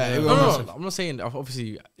for that game. yeah, No, I'm not saying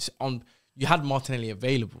obviously you had Martinelli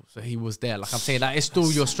available, so he was there. Like I'm saying, that is still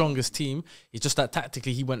your strongest team. It's just that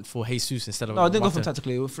tactically he went for Jesus instead of. No, I didn't go for Martin.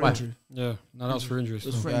 tactically. It was for injury. Yeah, no, that was for injuries.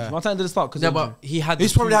 It was for Yeah. injury. Martin didn't start because Yeah, but he had.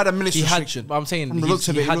 He's probably had a minute's he had- restriction. But I'm saying From the looks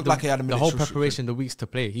of it, he looked like he had a the minute's whole restriction. preparation, the weeks to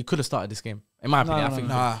play. He could have started this game. In my opinion, I think.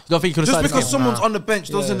 Nah. I don't think he could have Just started because this game. someone's on the bench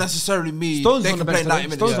doesn't necessarily mean Stones they on the can play bench 90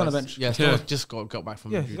 today. minutes. Stones on the bench. Yeah, Stones just got back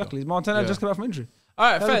from Yeah, injury. exactly. Martinelli just came back from injury. All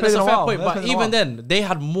right, They fair. haven't That's played a in a fair while. point. They But haven't played in a even then, they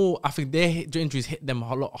had more. I think their injuries hit them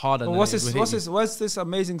a lot harder. But than what's it would hit you. where's this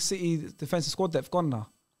amazing City defensive squad depth gone now?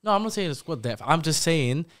 No, I'm not saying the squad depth. I'm just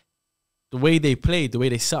saying the way they played, the way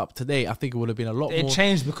they set up today. I think it would have been a lot It more.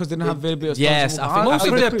 changed because they didn't have availability. of Yes, Stones. I think- Most of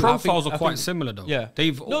agree. their I think- profiles are I quite think- similar though. Yeah.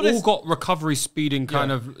 They've No, all there's- got recovery speeding But I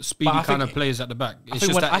kind think- of players at the back. It's think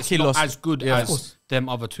just when that it's Ake not lost- as good Yeah. Of as course. them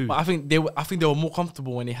other two. But I think they were more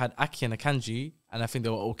comfortable when they had Ake and Akanji, and I think they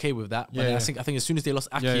were okay with that. But Yeah, then yeah. I think as soon as they lost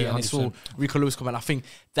Ake Yeah, yeah, and they saw 100%. Rico Lewis come in, I think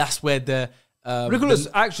that's where the Nicholas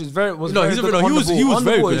actually is very was No, very he's good no, he on was- the he ball. was On the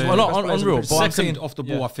very ball, good. he's Well, one of the not best players in unreal, the but Premier I'm League. Second saying- off the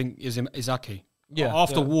ball, yeah. I think is Ake. Yeah.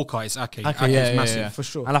 After Yeah. Walker, it's Ake. Ake, Ake yeah, is massive. yeah. for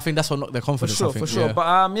sure. And I think that's what knocked their For confidence. sure, I think. for sure. Yeah.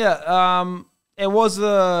 But it was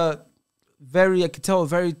a very, I could tell, a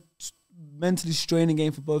very mentally straining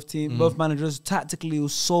game for both teams, both managers. Tactically, it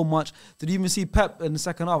was so much. Did you even see Pep in the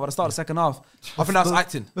second half? At the start of the second half, I think that's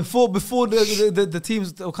acting. Before the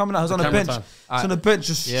teams that were coming out, he was on the camera bench. time. He was on the bench,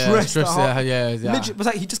 just Yeah, stressed. stressed, at half. yeah. Literally, it was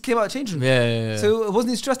like he just came out of the change room. Yeah. So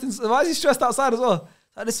wasn't he stressed? Why is he stressed outside as well?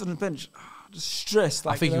 Like this on the bench, just stressed.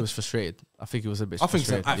 Like, I think you he know? was frustrated. I I think he was a bit I think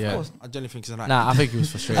so. frustrated. I Yeah. genuinely think it's an act. Nah, I think he was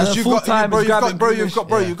frustrated. As a full-time, he's grabbing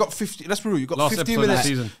Grealish. You've got 50. Let's be real. You've got Last 15 episode of the minutes.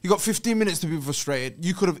 season. You got 15 minutes to be frustrated.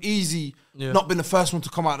 You could have easily Yeah. not been the first one to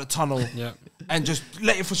come out of the tunnel Yeah. and just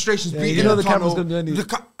let your frustrations Yeah, beat you in know the the camera's tunnel. gonna do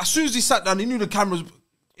anything. As soon as he sat down, he knew the cameras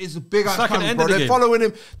is a big ass like at the camera, end bro. of the They're game. following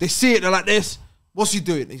him. They see it. They're like this. What's he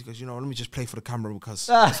doing? He goes, let me just play for the camera because. It's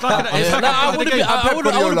like I would have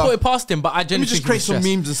Guardiola. put it past him, but I genuinely just think he create was some stressed.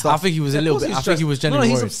 memes and stuff. I think he was a little bit. I think he was genuinely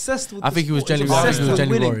he's worried. obsessed with I the think he was sport. He's genuinely obsessed with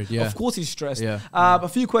genuinely winning. worried. Yeah. Of course he's stressed. Yeah. A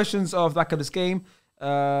few questions of back of this game.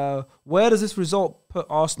 Where does this result put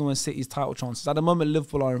Arsenal and City's title chances? At the moment,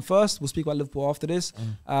 Liverpool are in first. We'll speak about Liverpool after this.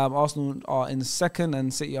 Arsenal are in second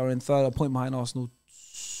and City are in third. A point behind Arsenal.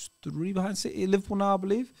 3 behind City. Liverpool now, I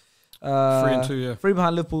believe. 3 and 2, yeah. 3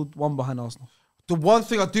 behind Liverpool, 1 behind Arsenal. The one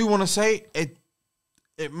thing I do want to say,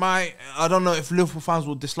 it might, I don't know if Liverpool fans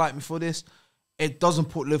will dislike me for this, it doesn't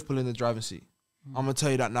put Liverpool in the driving seat. I'm going to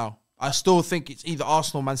tell you that now. I still think it's either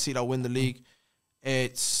Arsenal or Man City that win the league.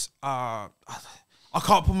 It's, I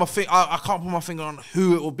can't put my finger on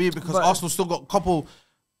who it will be because But- Arsenal still got a couple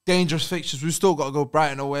dangerous fixtures. We've still got to go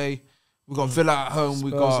Brighton away. We've got Villa at home.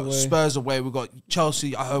 We've got away. Spurs away. We've got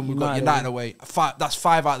Chelsea at home. We've got United United away. That's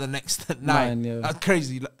 5 out of the next 9. Yeah. That's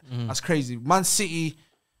crazy. That's crazy. Man City,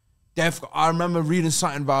 I remember reading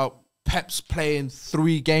something about Pep's playing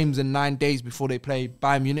 3 games in 9 days before they play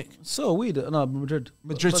Bayern Munich. So we do. No, Madrid.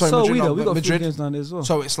 Madrid, But sorry, so Madrid, we no, do. We but got Madrid. 3 games now as well.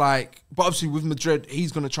 So it's like, but obviously with Madrid,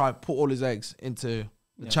 he's going to try and put all his eggs into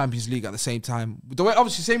the Champions League at the same time. The way,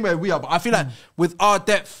 obviously, same way we are, but I feel like with our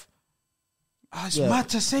depth, It's mad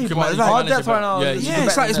to say, can but manage like, our depth right now. Yeah, is yeah, it's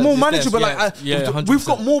better like it's than more theirs. manageable. yeah, Like yeah, we've 100%.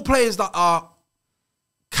 got more players that are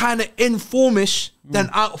kind of in formish than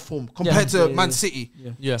out of form compared to Man City.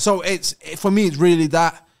 Yeah. So for me, it's really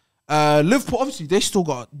that. Liverpool, obviously, they still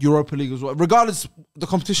got Europa League as well. Regardless the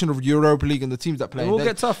competition of Europa League and the teams that play, It will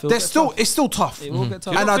get tough. It's still tough. It will get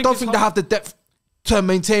tough. And I don't think they have the depth to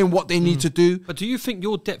maintain what they need to do. But do you think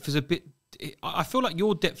your depth is a bit? I feel like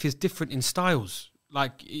your depth is different in styles.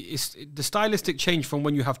 Like it's the stylistic change from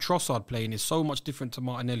when you have Trossard playing is so much different to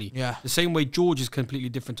Martinelli. Yeah. The same way George is completely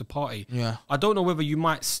different to Partey. Yeah. I don't know whether you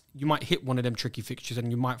might hit one of them tricky fixtures and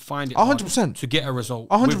you might find it 100% hard to get a result.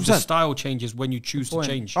 100%. With the style changes when you choose to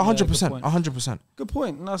change. 100%. 100%. Good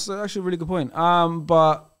point. That's actually a really good point.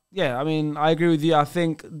 But yeah, I mean, I agree with you. I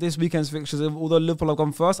think this weekend's fixtures, although Liverpool have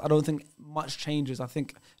gone first, I don't think much changes. I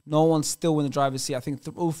think no one's still in the driver's seat. I think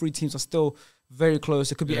all three teams are still very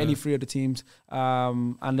close. It could be any three of the teams.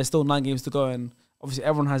 And there's still 9 games to go. And obviously,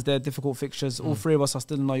 everyone has their difficult fixtures. All three of us are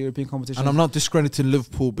still in our European competition. And I'm not discrediting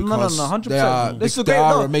Liverpool because no, 100%. they are, This is a they great,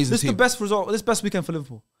 are an amazing This team. is the best result. This is the best weekend for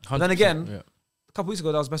Liverpool. But then again, yeah. a couple weeks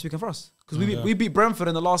ago, that was the best weekend for us because we beat Brentford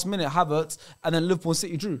in the last minute, Havertz, and then Liverpool and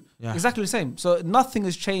City drew. Yeah. Exactly the same. So nothing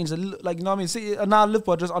has changed. Like, you know what I mean? City, and now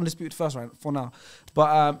Liverpool are just undisputed first right for now.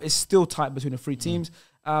 But it's still tight between the three teams.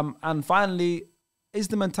 And finally, is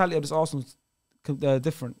the mentality of this Arsenal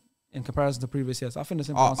different in comparison to previous years? I think the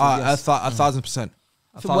simple answer is yes. 1,000%.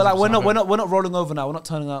 We're not rolling over now. We're not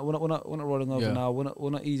turning out. We're not rolling over now. We're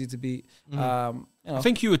not easy to beat. I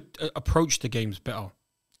think you would approach the games better.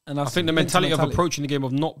 And I think the mentality of approaching the game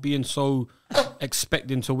of not being so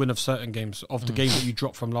expecting to win of certain games of the games that you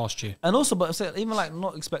dropped from last year. And also, but even like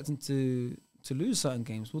not expecting to lose certain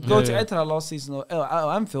games. We'll go to Etihad last season or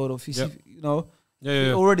at Anfield, or if you see, you know,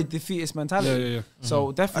 already defeatist mentality.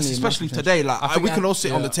 So definitely, especially today, like we can all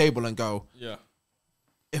sit on the table and go. Yeah.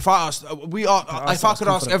 If I asked, if I could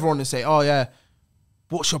ask everyone and say, "Oh yeah,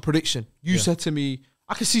 what's your prediction?" You said to me,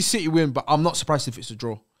 "I can see City win, but I'm not surprised if it's a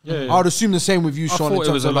draw." I would assume the same with you, Sean. I thought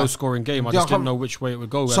it was a low-scoring game. I just didn't know which way it would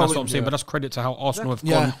go. So that's what I'm saying. But that's credit to how Arsenal have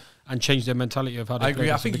gone and changed their mentality of how they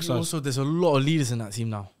play. I think also there's a lot of leaders in that team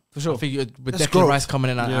now. For sure. I think with Declan Rice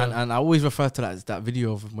coming in, and I always refer to that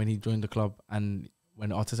video of when he joined the club and when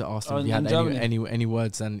Arteta asked him if he had any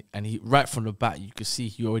words, and he right from the bat you could see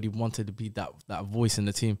he already wanted to be that voice in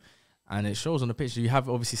the team. And it shows on the pitch. You have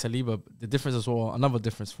obviously Saliba. The difference as well, another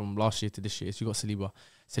difference from last year to this year is you got Saliba.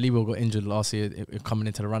 Saliba got injured last year coming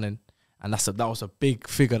into the running. And that was a big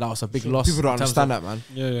figure. That was a big loss. People don't understand that, man.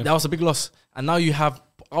 That was a big loss. And now you have,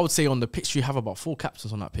 I would say on the pitch, you have about 4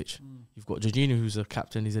 captains on that pitch. You've got Jorginho, who's a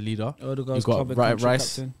captain. He's a leader. Odegaard's You've got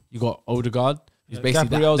Rice. Captain. You got Odegaard. He's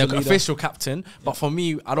basically the official captain. But for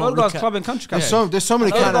me, I don't Odegaard's look at... club and country captain. There's so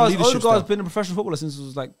many kind of leadership. Odegaard's been a professional footballer since he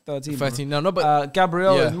was like 13. 13. No, but...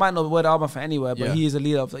 Gabriel might not wear the armband for anywhere, but he is a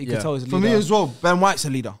leader. You can tell he's a leader. For me as well, Ben White's a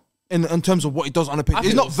leader. In terms of what he does on the pitch.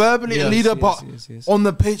 He's not verbally a leader, but on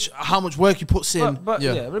the pitch, how much work he puts in. But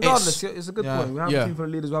regardless, it's a good point. We have a team for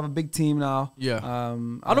the leaders. We have a big team now.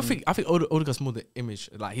 I think Odegaard's more the image.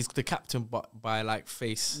 Like, he's the captain, but by like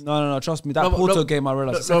face. No. Trust me. That Porto game, I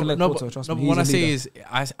realised. Porto, trust me. What I say is,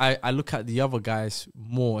 I look at the other guys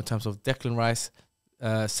more in terms of Declan Rice,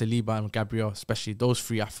 Saliba, and Gabriel, especially those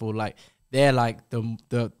 3. I feel like they're like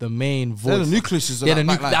the main voice. They're the nucleus.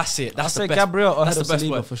 That's it. That's the best. Gabriel ahead of best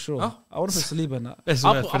Saliba word. for sure. Huh? I want to put Saliba in that. Best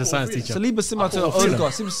word for the science teacher. Saliba similar to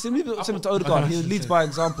Odegaard. Similar to Odegaard. He leads by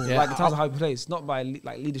example, like in terms of how he plays, not by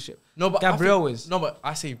like leadership. No, but Gabriel is. No, but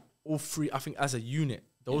I say all 3. I think as a unit,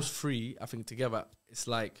 those 3, I think together, it's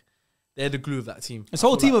like they're the glue of that team. It's a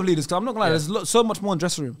whole team of leaders. Because I'm not gonna lie, there's so much more in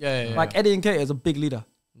dressing room. Like Eddie Nketiah is a big leader.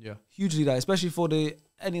 Huge leader, especially for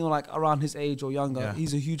anyone like around his age or younger.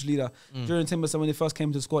 He's a huge leader. During Timberson, when he first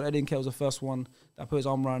came to the squad, Eddie Nketiah was the first one that put his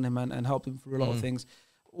arm around him and helped him through a lot of things.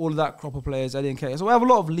 All of that crop of players, Eddie Nketiah. So we have a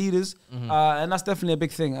lot of leaders, and that's definitely a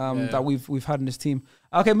big thing that we've had in this team.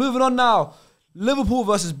 Okay, moving on now. Liverpool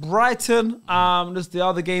versus Brighton. This is the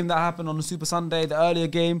other game that happened on the Super Sunday, the earlier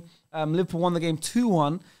game. Liverpool won the game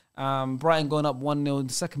 2-1. Brighton going up 1-0 in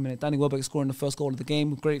the second minute. Danny Welbeck scoring the first goal of the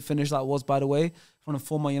game. Great finish that was, by the way, from a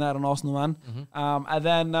former United and Arsenal man. And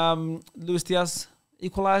then Luis Diaz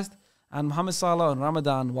equalised. And Mohamed Salah and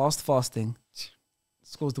Ramadan, whilst fasting,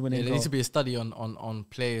 scores the winning goal. There needs to be a study on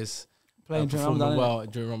players playing during performing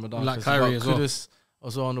Ramadan. during Ramadan. Like Kyrie as well.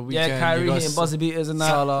 Also on the weekend. Yeah, Kyrie hitting buzzer beaters and that.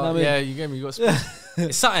 Salah, you get me. You got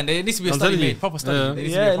it's something. There needs to be a study made, proper study.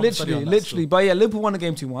 Literally. But yeah, Liverpool won the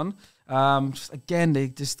game 2-1. Just again, they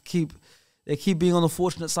just keep they keep being on the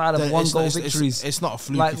fortunate side of one goal victories. It's not a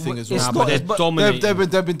fluky thing as well. but they're dominating.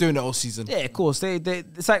 They've been doing it all season. Yeah, of course.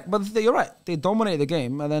 It's like, but you're right. They dominate the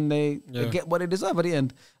game, and then they get what they deserve at the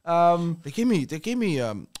end. They gave me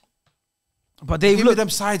But they give me them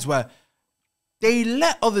sides where they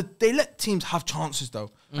let teams have chances though.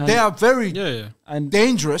 They are very and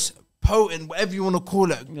dangerous, potent, whatever you want to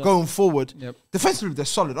call it, going forward. Yep. Defensively, they're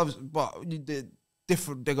solid, obviously, but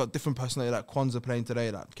they got different personality. Like Kwanzaa playing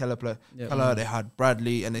today, like Keller they had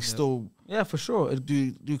Bradley, and they still for sure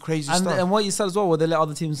do crazy stuff. And what you said as well, where they let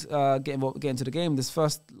other teams get into the game. This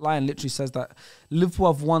first line literally says that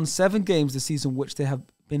Liverpool have won 7 games this season, which they have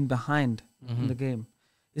been behind in the game.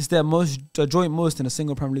 It's their joint most in a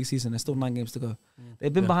single Premier League season. There's still 9 games to go.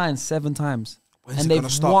 They've been behind 7 times, and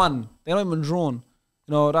they've won. They don't even drawn.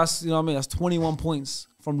 That's what I mean. That's 21 points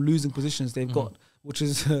from losing positions they've got, which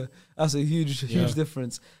is that's a huge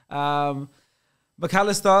difference. McAllister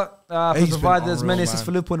has provided as many assists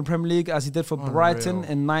for Liverpool in the Premier League as he did for Brighton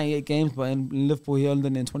in 98 games, but in Liverpool he earned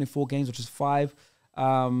it in 24 games, which is 5.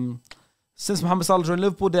 Since Mohamed Salah joined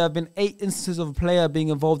Liverpool, there have been 8 instances of a player being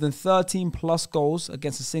involved in 13 plus goals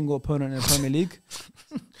against a single opponent in the Premier League.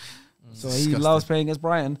 So he loves playing against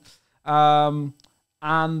Brighton. And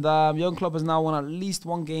Jurgen Klopp has now won at least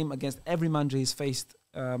 1 game against every manager he's faced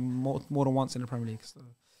more than once in the Premier League. So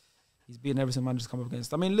he's beaten every single manager he's come up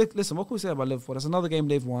against. I mean, listen, what can we say about Liverpool? There's another game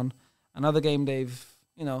they've won, another game they've,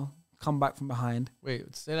 come back from behind.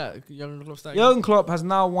 Wait, say that. Jurgen Klopp has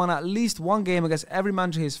now won at least 1 game against every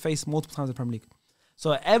manager he's faced multiple times in the Premier League.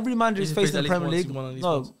 So every manager he's faced in the Premier League, more than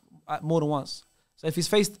once. So if he's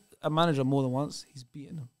faced a manager more than once, he's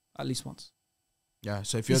beaten him at least once. Yeah,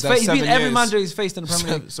 so if you're he's beaten every manager he's faced in the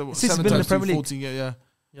Premier League. So since he's been in the Premier League. 14, yeah.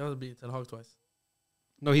 You have to beat Ten Hag twice.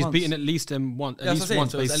 No, he's beaten at least them once. At least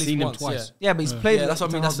once, but he's seen him twice. Yeah, but he's played. Yeah, that's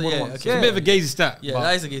what I mean. That's It's a bit of a gazy stat. Yeah,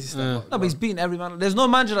 that is a gazy stat. No, but he's beaten every man. There's no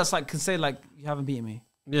manager that's like can say like you haven't beaten me.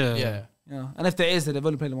 Yeah. And if there is, they've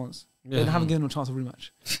only played him once. They haven't given him a chance of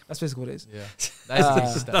rematch. That's basically what it is. Yeah, that is a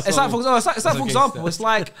gazy stat. It's like for example, it's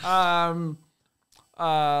like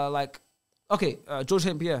George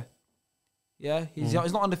St. Pierre. Yeah, he's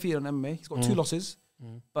not undefeated on MMA. He's got 2 losses,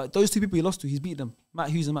 but those 2 people he lost to, he's beat them. Matt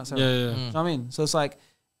Hughes and Matt Sarah. You know what I mean? So it's like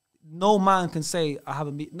no man can say I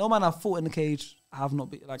haven't beat. No man I've fought in the cage, I have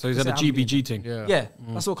not beat. Like so he's had a GBG thing. Yeah,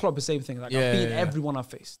 that's what Klopp is saying. Thing like I've beaten everyone I've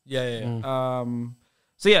faced. Yeah.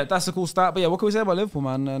 So yeah, that's a cool start. But yeah, what can we say about Liverpool,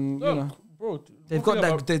 man? And bro, they've got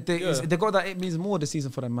that. They've got that. It means more this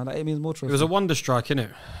season for them, man. That it means more. It was a wonder strike,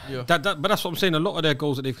 innit? Yeah. But that's what I'm saying. A lot of their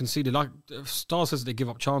goals that they've conceded, like Star says, they give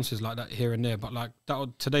up chances like that here and there. But like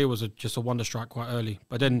today was just a wonder strike quite early.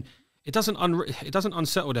 But then it doesn't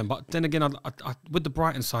unsettle them. But then again, with the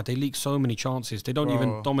Brighton side, they leak so many chances. They don't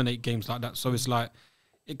even dominate games like that. So it's like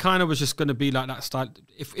it kind of was just going to be like that style.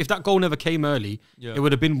 If that goal never came early, it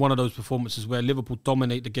would have been one of those performances where Liverpool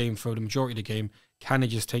dominate the game for the majority of the game. Can they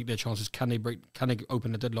just take their chances? Can they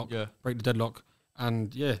open the deadlock? Break the deadlock?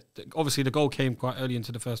 And obviously the goal came quite early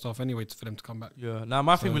into the first half anyway for them to come back. Yeah. Now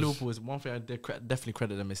my thing with Liverpool is one thing I definitely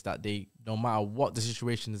credit them is that they, no matter what the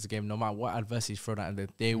situation is the game, no matter what adversity is thrown at them,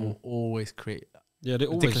 they will always create they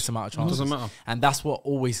ridiculous amount of chances. Doesn't matter. And that's what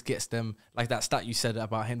always gets them, like that stat you said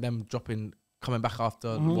about them coming back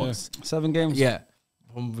after 7 games. Yeah.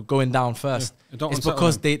 From going down first, it's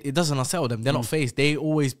because it doesn't unsettle them. They're not phased. They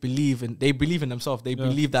always believe in themselves. They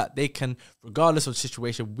believe that they can, regardless of the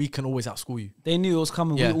situation, we can always outscore you. They knew it was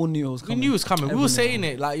coming. We all knew it was coming. We knew it was coming. We were saying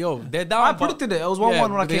it like, yo, they're down. I predicted it. It was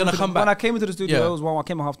 1-1 when I came into the studio. It was 1-1. I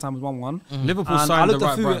came at half time. It was 1-1. Liverpool signed the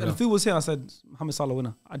right back. And the food was here. I said, Mohamed Salah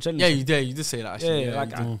winner. I genuinely. You did say that.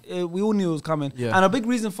 Actually. We all knew it was coming. And a big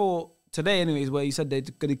reason for today, anyways, where you said they're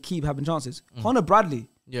going to keep having chances. Conor Bradley.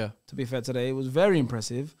 Yeah. To be fair, today it was very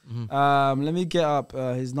impressive. Let me get up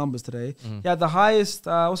his numbers today. He had the highest.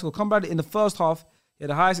 Conor Bradley in the first half. He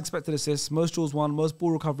had the highest expected assists, most duels won, most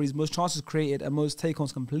ball recoveries, most chances created, and most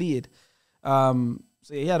take-ons completed. So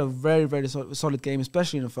he had a very, very solid game,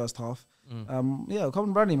 especially in the first half.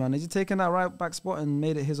 Conor Bradley, man, is he taking that right back spot and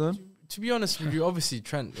made it his own? To be honest with you, obviously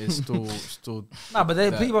Trent is still. Nah,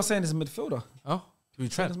 but people are saying he's a midfielder. Oh,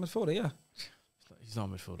 Trent is a midfielder, yeah. He's not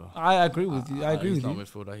a midfielder. I agree with you. I agree with you. He's not a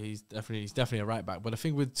midfielder. He's definitely a right back. But the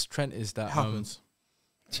thing with Trent is that happens.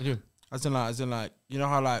 As in like you know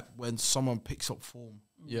how like when someone picks up form,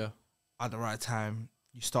 at the right time,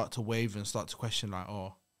 you start to wave and start to question like,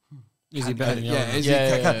 is he better?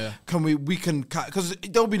 Can we because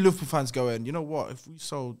there'll be Liverpool fans going, you know what? If we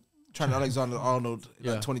sold Trent Alexander-Arnold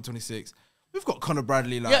in 2026, We've got Conor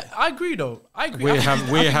Bradley. Like, Yeah, I agree though. I agree. We're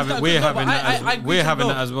having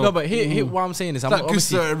that as well. No, but here what I'm saying is, I'm like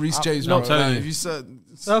obviously Gusto and Reece James. no, bro. telling Like, you. if you said,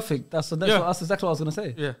 Perfect. That's exactly what I was going to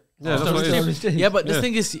say. Yeah, that's what it is. Yeah, but the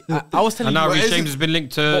thing is, I was telling And now you. Reece is James it- has been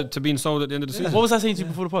linked to being sold at the end of the season. What was I saying to you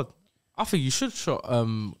before the pod? I think you should shot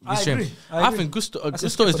Reece agree. James. I I agree. think Gusto That's a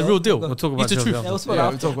is the skip real it. deal. We'll talk about He's the Chelsea truth. after. Yeah, we'll speak yeah,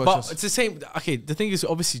 about we talk about But Chelsea. it's the same. Okay, the thing is,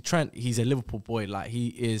 obviously Trent, he's a Liverpool boy. Like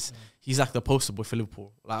he's like the poster boy for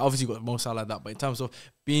Liverpool. Like obviously got Mo Salah like that, but in terms of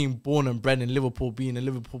being born and bred in Liverpool, being a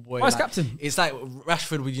Liverpool boy, Vice like, captain. it's like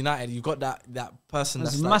Rashford with United. You got that person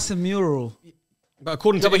There's that's a like, massive mural. But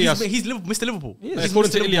according yeah, to but Ilias, he's Mr. Liverpool. He is. He's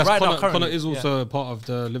according Mr. to Liverpool Ilias, right now, Connor currently. is also part of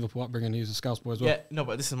the Liverpool upbringing. He's a Scouse boy as well. Yeah, no,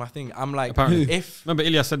 but this is my thing. I'm like, Apparently. if Remember,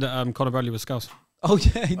 Ilias said that Conor Bradley was Scouse. Oh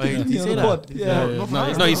yeah, he Oh, he did. did on say the that? pod. Yeah. Yeah. Northern No,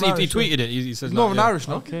 Irish, no, he Northern Irish, tweeted it. He says Northern like, Irish,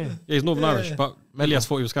 no? okay, Yeah, he's Northern Irish, but Ilias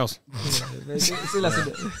thought he was Scouse.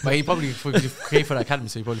 but he probably came for the academy,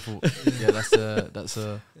 so he probably thought, yeah, that's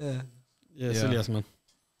a. Yeah. Yeah, it's Yeah. Ilias, man.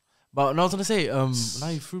 But no, I was gonna say, now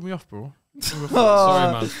you threw me off, bro. Sorry,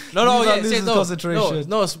 man. No, He's yeah, like losing no, concentration.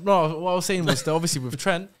 no. What I was saying was that obviously with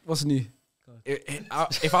Trent, What's new?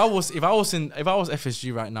 if I was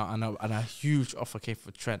FSG right now and a huge offer came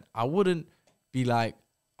for Trent, I wouldn't be like,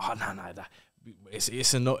 oh no, it's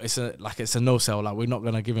a no sell. Like we're not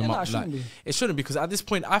gonna give him Yeah, up. it Like shouldn't be. it shouldn't, because at this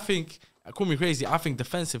point I think, call me crazy, I think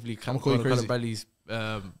defensively call you Conor crazy. Bradley's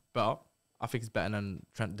better. I think he's better than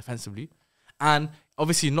Trent defensively, and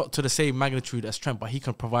obviously not to the same magnitude as Trent, but he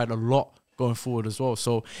can provide a lot going forward as well.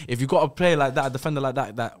 So if you got a player like that, a defender like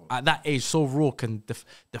that at that age so raw can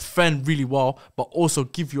defend really well, but also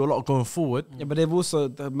give you a lot going forward. Yeah, but they've also,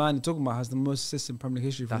 the man you're talking about has the most assists in Premier League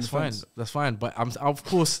history. From That's fine. defense. That's fine. But of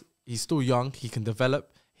course, he's still young. He can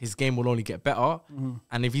develop. His game will only get better.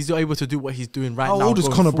 And if he's able to do what he's doing right now, How old is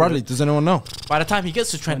going Conor forward, Bradley? Does anyone know? By the time he gets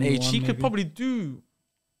to Trent age, 21 he could maybe. probably do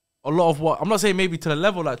a lot of what. I'm not saying maybe to the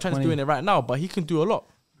level like Trent's 20. doing it right now, but he can do a lot.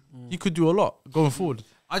 He could do a lot going forward.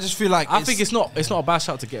 I just feel like I think it's not a bad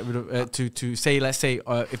shout to get rid of to say, let's say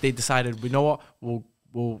if they decided, we know what,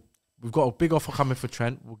 we've got a big offer coming for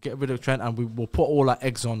Trent, we'll get rid of Trent and we'll put all our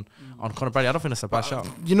eggs on Conor Bradley. I don't think that's a bad shout.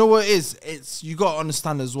 You know what it is? It's, you got to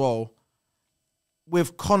understand as well,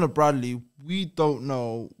 with Conor Bradley, we don't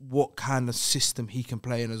know what kind of system he can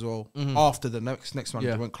play in as well after the next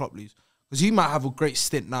manager when Klopp leaves. Because he might have a great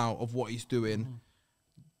stint now of what he's doing.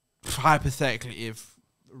 Hypothetically, if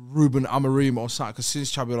Ruben Amorim or something, because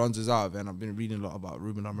since Xabi Alonso's out of it, and I've been reading a lot about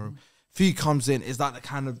Ruben Amorim, if he comes in, is that the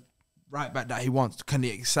kind of right back that he wants? Can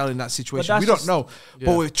he excel in that situation? We don't know.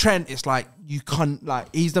 But with Trent, it's like you can't,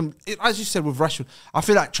 like, he's them, as you said with Rashford, I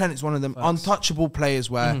feel like Trent is one of them untouchable players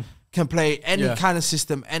where can play any kind of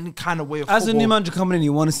system, any kind of way of As football. a new manager coming in,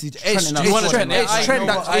 you want to see Trent in that It's squad, Trent. right?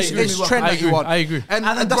 It's Trent that you want. I agree. And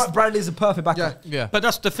And Bradley is a perfect backup. Yeah. But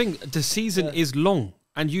that's the thing. The season is long,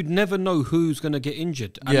 and you'd never know who's going to get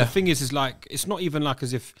injured. And Yeah. the thing is like, it's not even like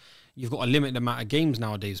as if you've got a limited amount of games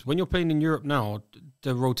nowadays. When you're playing in Europe now,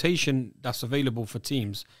 the rotation that's available for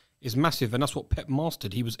teams is massive, and that's what Pep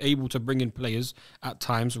mastered. He was able to bring in players at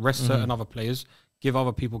times, rest certain other players, give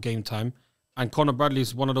other people game time. And Conor Bradley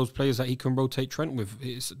is one of those players that he can rotate Trent with.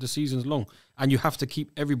 The season's long, and you have to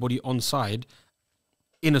keep everybody on side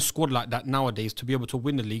in a squad like that nowadays to be able to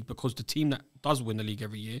win the league, because the team that does win the league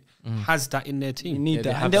every year has that in their team. You need they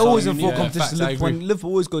that. have And they're some- always in you full need that. competition. Facts, I agree. Liverpool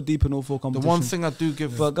always go deep in all four The competitions. one thing I do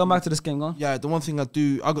give, But going back to this game, go on. yeah, the one thing I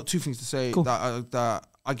do, I got two things to say Cool. that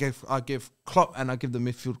I give Klopp and I give the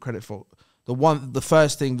midfield credit for. The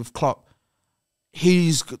first thing with Klopp,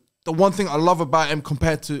 the one thing I love about him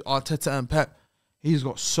compared to Arteta and Pep, he's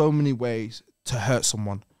got so many ways to hurt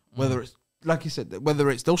someone. Whether it's, like you said,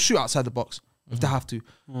 they'll shoot outside the box if they have to.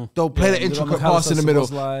 They'll play the they've got intricate pass in the middle.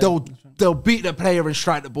 McAllister, They'll beat the player and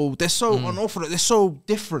strike the ball. They're so unorthodox. They're so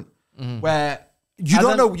different. Where you And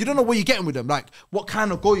don't then- know what you're getting with them. Like what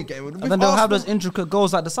kind of goal you're getting with them. And With then they'll have Arsenal- those intricate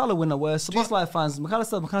goals like the Salah winner where Szoboszlai finds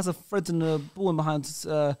McAllister threading the ball in behind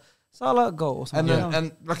Salah goal or something.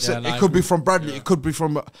 And like I said, no, it I could be agree. from Bradley, it could be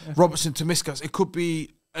from Robertson to Miskas, it could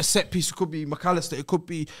be a set piece, it could be McAllister, it could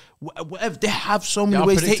be whatever. They have so many They're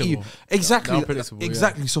ways to hit you. unpredictable. Exactly. They're unpredictable,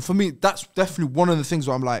 Exactly. So for me, that's definitely one of the things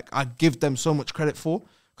where I'm like, I give them so much credit for,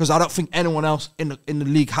 because I don't think anyone else in the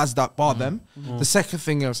league has that bar them. The second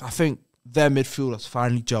thing is, I think their midfielders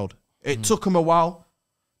finally gelled. It took them a while,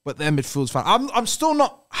 but their midfield's fine. I'm still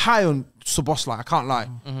not high on Szoboszlai, I can't lie.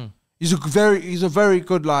 He's a very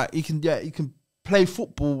good, like, he can play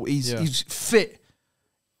football. He's fit.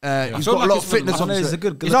 He's feel got like a lot of he's fitness. I know he's obviously.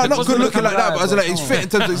 a good- He's not good good looking like that, but I was like, guy, he's but fit in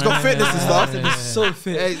terms of he's got fitness and stuff. He's so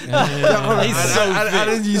fit. I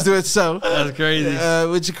didn't use the word so. That's crazy.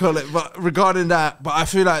 What you call it? But regarding that, but I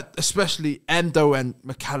feel like especially Endo and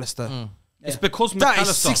McAllister, It's because That is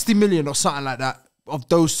McAllister. 60 million or something like that of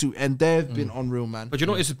those two, and they've been unreal, man. But you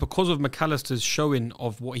know, it's because of McAllister's showing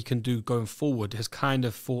of what he can do going forward has kind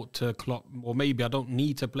of thought to Klopp, or maybe I don't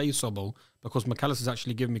need to play Sobol because McAllister's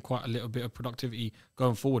actually given me quite a little bit of productivity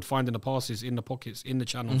going forward, finding the passes in the pockets, in the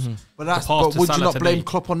channels. But The that's pass but to would you Salah not blame today.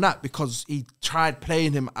 Klopp on that because he tried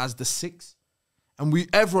playing him as the 6, and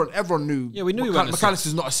everyone knew. Yeah, we knew he wasn't a six.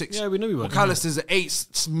 McAllister's not a 6. Yeah, we knew he wasn't. McAllister's an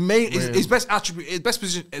 8. His best attribute, his best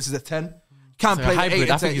position is a 10. Can It's play a hybrid. the 8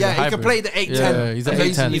 I and think 10. he's a Yeah, he can hybrid. play the 8-10. Yeah, he's an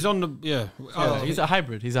amazingly. 8-10. He's on the He's a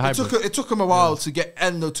hybrid. He's a It hybrid. took him a while to get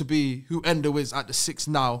Endo to be who Endo is at the 6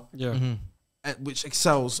 now, yeah. which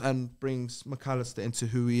excels and brings McAllister into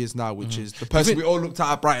who he is now, which is the person we all looked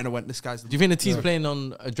at Brighton and went, this guy's the Do you think the team's playing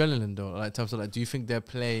on adrenaline though? Like in terms of like, do you think they're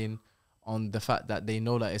playing on the fact that they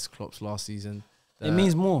know that it's Klopp's last season? It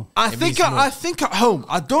means more. I It think means more. I think at home.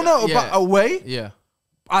 I don't know Yeah. about away. Yeah,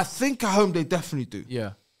 I think at home they definitely do.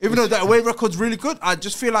 yeah. Even though the away record's really good, I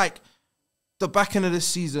just feel like the back end of this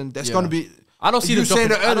season, there's Yeah. going to be. I don't see You them. saying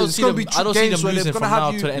Dropping, it I earlier, don't it's see gonna them. be I don't see games them where they're losing gonna from have now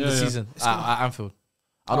you- to the end of the Yeah, yeah. season at Anfield.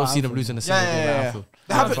 I don't see them Anfield. losing a single game at Anfield.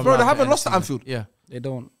 They haven't, From bro. now They to haven't the end lost of at the Anfield. season. Yeah. They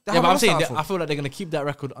don't. They Yeah, haven't but I'm lost at saying that Anfield. I feel like they're gonna keep that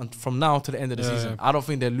record from now to the end of the Yeah, season. yeah. I don't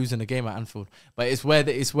think they're losing a game at Anfield, but it's where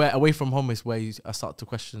away from home is where I start to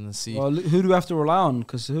question and see. Well, who do we have to rely on?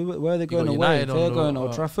 Because where are they going got away? United They're on going the-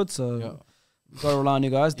 Old Trafford, so yeah. we've got to rely on you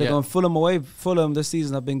guys. They're Yeah. going Fulham away. Fulham this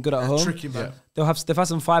season have been good at home. Tricky, man. They've had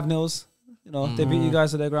some 5-0s. You know, they beat you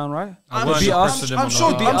guys to their ground, right? I I'm weren't sure- impressed with them I'm on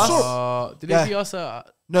sure- the- beat I'm us. sure. Did Yeah. they beat us?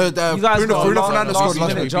 No, You guys Bruno got Fernandes last scored last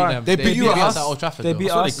minute week. giant. They beat you us us. at Old Trafford. They though.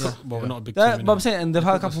 beat I us. saw they well, not a big That, team. but I'm saying, and they've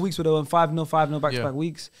had a Because- couple of weeks where they won 5-0 back-to-back Yeah.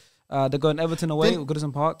 weeks. They're going Everton away Didn't- with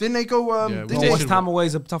Goodison Park. Didn't they go? Yeah, Didn't we they- West Ham away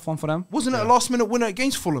is a tough one for them. wasn't it a last minute winner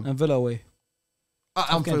against Fulham And Villa away.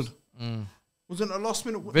 at Anfield? Mm. Wasn't it a last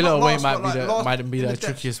minute? Villa not away last, might but be like last- the in the depth.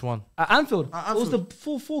 trickiest one. At Anfield. At It was the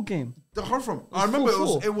Anfield. 4-4 game. The whole from. I remember it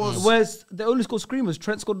was. It was. Whereas they only scored screamers.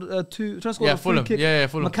 Trent scored Trent scored Yeah, a free Fulham. kick. Yeah,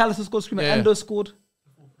 Fulham. McAllister scored screamer. Yeah. Endo scored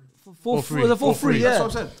 4-3. 4-3, That's yeah. what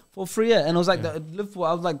I'm saying. 4-3, yeah. And it was like the Liverpool.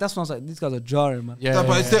 I was like, that's when I was like, these guys are jarring, man. Yeah, No,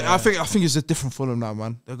 but it's yeah, I think it's a different Fulham now,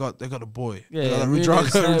 man. They got a boy. Yeah, They got yeah, a really Rodrigo-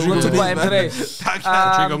 is. We're going to Rodrigo talk about him man. today. That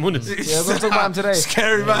guy- Rodrigo Muniz. Yeah, we're going to talk about him today.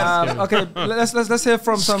 Scary man. Okay,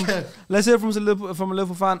 let's hear from a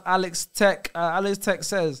Liverpool fan. Alex Tech. Alex Tech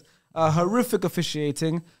says horrific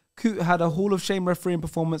officiating. Coot had a Hall of Shame refereeing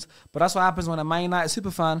performance, but that's what happens when a Man United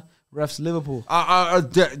super fan refs Liverpool.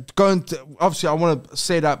 Obviously, I want to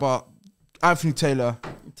say that, but Anthony Taylor,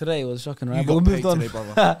 Today was shocking, you right? got But we paid moved on. today,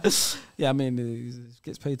 brother. Yeah, I mean, he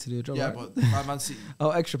gets paid to do a job. Yeah, right? but by Man City.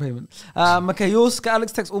 Oh, extra payment. Okay,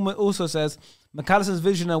 Alex Tex also says McAllister's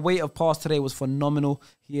vision and weight of pass today was phenomenal.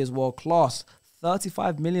 He is world class.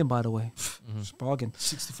 35 million, by the way. It's a bargain.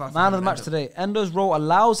 65. Man of the match today. Endo's role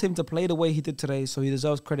allows him to play the way he did today, so he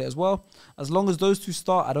deserves credit as well. As long as those two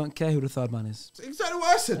start, I don't care who the third man is. Exactly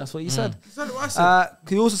what I said. That's what he said. Exactly what I said.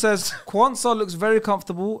 He also says Kwanzaa looks very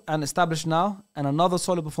comfortable and established now, and another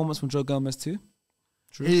solid performance from Joe Gomez too.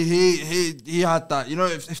 He had that. You know,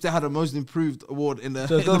 if they had a most improved award in the,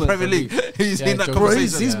 Joe in the Gomez. Premier League, he's Yeah, in that Joe Bro,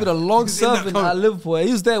 conversation. he's been a long He's in that servant con- at Liverpool.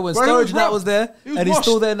 He was there when Bro, he was Sturridge that rough. was there, He was and he's washed.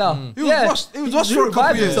 still there now. He was washed. He was washed for a couple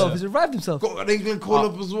revived years. himself. He's revived himself. Got an England call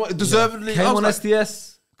up as well, deservedly. Came I was on like,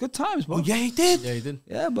 SDS. Good times, bro. oh, yeah, he did. Yeah, he did.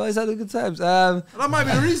 Yeah, but he's had good times. That might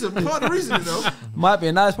be the reason. Part of the reason, you know. Might be.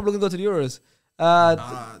 And now he's probably going to go to the Euros.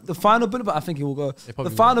 The final bullet point, I think he will go. The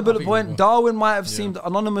probably final will. I bullet think he will point, go. Darwin might have seemed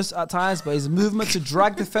anonymous at times, but his movement to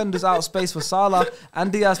drag defenders out of space for Salah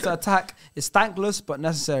and Diaz to attack is thankless but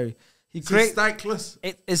necessary. He's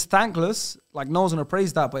It is thankless. Like, no one's going to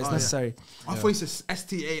praise that, but it's necessary. I thought he said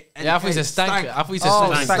STA. Yeah, I thought he said stank. I thought he said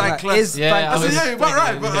Oh, stank. thankless. Is Yeah, I I thankless. said, was- yeah, you're about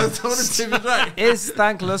right, but I wanted to be right. Is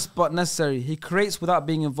thankless but necessary. He creates without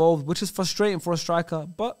being involved, which is frustrating for a striker,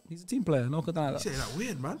 but he's a team player. No can deny You that. say that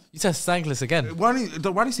weird, man. You said stankless again. Why do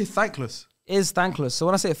you say thankless? Is thankless. So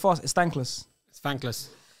when I say it fast, it's thankless. It's thankless.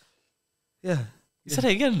 Yeah. You said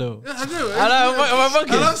it again though. Yeah, I do. I know. Am I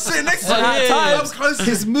bugging? And I'm sitting next to him. Yeah, yeah, I'm close to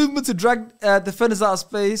His movement to drag defenders out of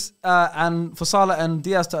space and for Salah and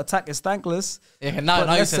Diaz to attack is thankless. Yeah, now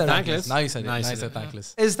But you said necessary. thankless. Now you said it. Now Now you you said said it.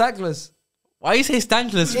 thankless. Is thankless. Why you say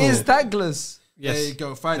stankless for? Is thankless. Yes. There you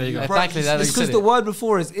go. Fine. There you go. Yeah, thankless, that It's you because said the it. word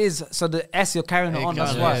before is, so the S you're carrying it on.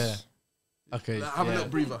 That's Yeah, why. yeah. Okay. Have a yeah. little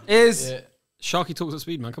breather. Is Yeah. Sharky talks at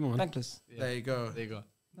speed, man. Come on. thankless. There you go. There you go.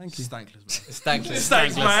 Thank you. Stankless, man. It's stankless.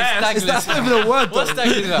 Stankless, my ass. It's not even a word. What's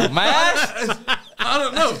stankless about? My ass? I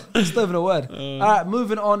don't know. It's not even a word. All right,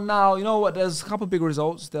 moving on now. You know what? There's a couple of big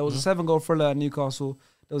results. There was a 7-goal thriller at Newcastle.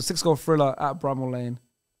 There was a 6-goal thriller at Bramall Lane.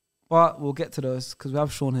 But we'll get to those because we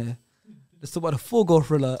have Sean here. Let's talk about the 4-goal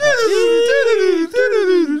thriller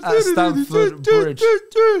at Stamford Bridge.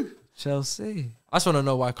 Chelsea. I just want to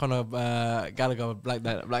know why Conor Gallagher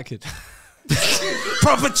black kid.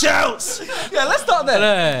 Proper Chelsea. Yeah, let's start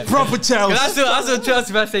there. Proper Chelsea. That's what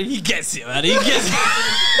Chelsea man saying. He gets it, man. He gets it.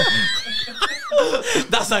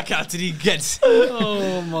 That's our captain. He gets it.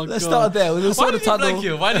 Oh my god. Let's start there. We'll Why did you blank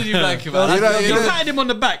him? Why did you blank him? Man? You patted him on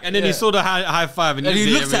the back and then he saw the high five and he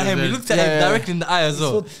looked at him. He looked at him directly in the eye as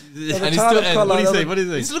well. And he still ended. What did he say? What did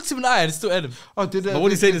he He say? just looked him in the eye and still ended. Oh, did But what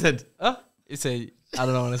did he say in his head? Huh? He said, I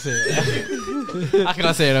don't know what to say. How can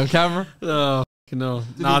I say it on camera? Oh, no.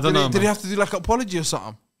 Nah, I don't know. Did he have to do like an apology or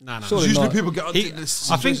something? Nah. Usually not. people get onto He, this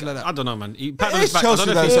I think, situation like that. I don't know, man. He patted on It's his back. I Chelsea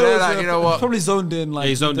don't know though, if so he- they're like, you know what? Probably zoned in. Like Yeah,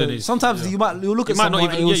 he zoned in. Sometimes you'll look at You might not someone even-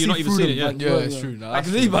 and you'll yeah, you're not see even through seeing them, it, like, Yeah, it's true. I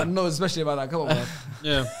can leave, but no, especially about that. Come on, man.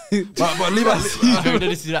 Yeah. But leave it. We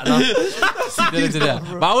didn't see that now. We didn't do that.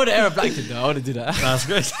 But I would have ever blacked it though. I would have do that. That's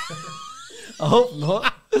good. I hope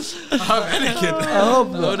not. I hope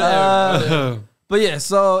not. But yeah,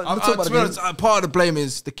 so let's talk about To the be game. honest, part of the blame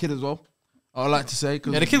is the kid as well. I would like to say,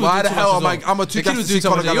 because Yeah, the kid was why doing the too hell much am as I? I'm a too The kid was doing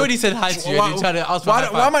something. You already said hi to you. And you tried to ask for a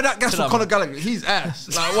high Why am I that gas Chill for out, Conor man. Gallagher? He's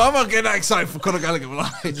ass. Like, why am I getting that excited for Conor Gallagher?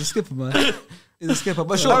 Like, He's a skipper, man. He's a skipper.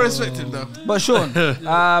 But I Sean, respect him though. but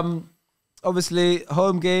Sean, obviously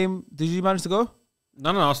home game. Did you manage to go? No,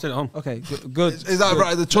 I'll stay at home. Okay, good. Is that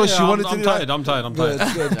right? The choice you wanted to I'm do? tired. I'm tired. Good.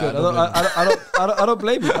 I don't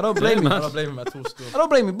blame you. I don't blame you. I don't blame him at all still. I don't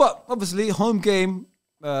blame you. But obviously, home game,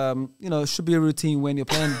 should be a routine when you're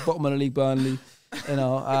playing bottom of the league, Burnley. They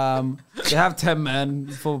have 10 men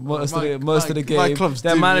for most of the my game. club's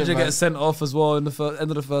Their doing manager it, man. gets sent off as well in the end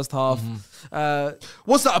of the first half.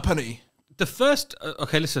 What's that a penalty? The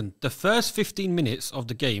first 15 minutes of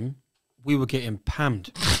the game, we were getting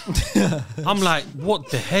pammed. I'm like, what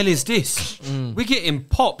the hell is this? We're getting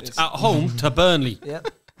popped at home to Burnley. Yep.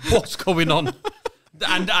 What's going on?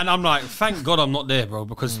 And I'm like, thank God I'm not there, bro,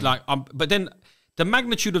 because but then the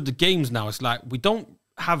magnitude of the games now, it's like we don't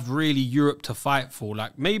have really Europe to fight for.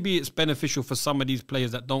 Like maybe it's beneficial for some of these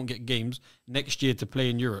players that don't get games next year to play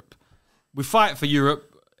in Europe. We fight for Europe,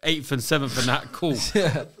 8th and 7th and that, cool.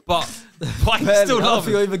 Yeah. But why Barely. still I don't love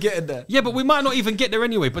think you're even getting there. Yeah, but we might not even get there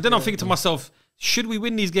anyway. But then I'm thinking to myself, should we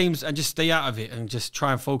win these games and just stay out of it and just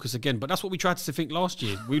try and focus again? But that's what we tried to think last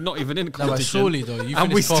year. We're not even in the No, but competition. surely though, you And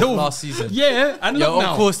we finished fourth still- last season. Yeah, and You're look on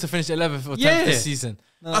now. course to finish 11th or 10th Yeah. this season.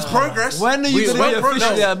 That's progress. When are you going to be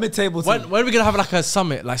officially a mid-table team? When are we gonna have like a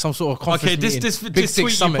summit, like some sort of conference Okay, meeting? this Big tweet Six you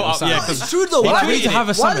summit put or up, something. yeah, 'cause It's true though. He Why tweeted does- to have a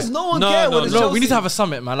Why summit. does no one No, care no, when it's No, we Chelsea? need to have a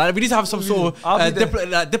summit, man. Like we need to have some sort of I'll be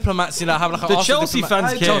there. diplomats, you know, have like The Arsenal Chelsea diplomat-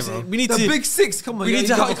 fans care, Chelsea, bro. we need The to. Big Six, come on. We need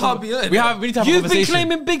to have a can't be earned. We need to have a You've been conversation.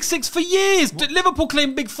 claiming Big Six for years. Liverpool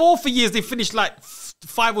claimed Big Four for years. They finished like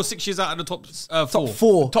 5 or 6 years out of the top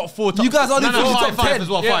four. Top four. Top You guys only No, finished five, top 10 five as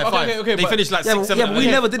well. Yeah, Five. okay, They but- finished like Yeah, 6, 7. but we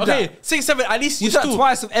never did Okay, that. 6, 7. At least We you did that still.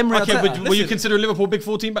 twice with Emery. Okay, Arteta. were you consider Liverpool Big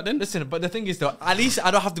 4 team back then? Listen, but the thing is though, at least I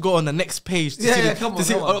don't have to go on the next page to Yeah, see, yeah, the, come on, to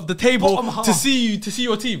see come on. of the table Bottom half. to see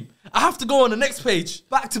your team. I have to go on the next page.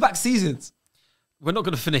 Back-to-back seasons. We're not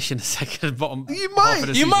going to finish in the second bottom. You half might. of the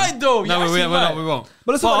You season. might though. No, You we're actually not. might. We won't.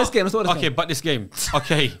 But let's talk about this game. Let's talk about this Okay, game. but this game.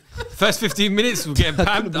 Okay, first 15 minutes we're getting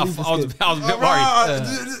pammed. I believe this was a game. bit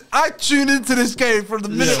worried. I tuned into this game from the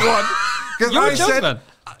minute one. Because You're a I Chelsea said,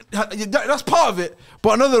 fan. that's part of it.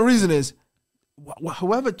 But another reason is,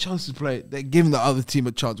 whoever Chelsea play, they're giving the other team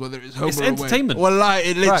a chance, whether it's home It's or away. entertainment. Well, like,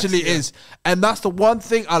 it literally Facts, yeah. is. And that's the one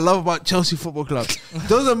thing I love about Chelsea Football Club.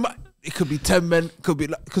 Doesn't matter. It could be 10 men, could be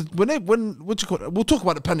like, because what you call it? We'll talk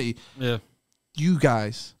about the penalty. Yeah, You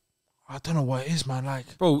guys, I don't know what it is, man.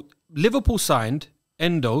 Like, bro. Liverpool signed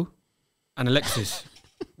Endo and Alexis.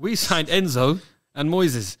 We signed Enzo and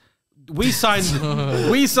Moises. We signed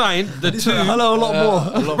the two. Hello, a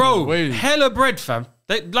lot more. Bro, Wait. hella bread, fam.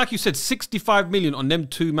 They, like you said, 65 million on them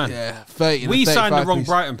two man. yeah, 30. We signed the wrong piece.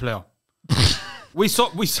 Brighton player. we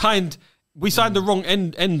signed the wrong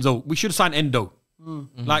Enzo. We should have signed Endo.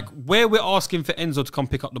 Like where we're asking for Enzo to come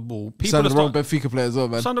pick up the ball. People Signed are the wrong starting, Benfica player as well,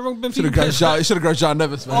 man. signed the wrong Should have Benfica. grabbed Jean. Should have grabbed Jean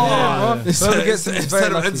Neves, man. bro. Instead Whoever gets it is very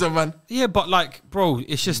of lucky. Enzo, man. Yeah, but like, bro,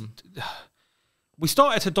 it's just we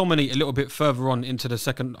started to dominate a little bit further on into the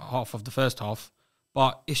second half of the first half,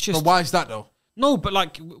 but it's just But why is that though? no. But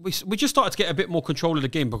like, we just started to get a bit more control of the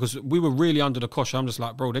game because we were really under the cosh. I'm just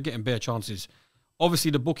like, bro, they're getting bare chances.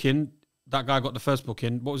 Obviously, the booking. That guy got the first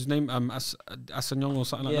booking. What was his name? Assignon or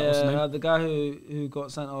something like that. What's his name? The guy who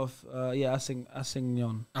got sent off.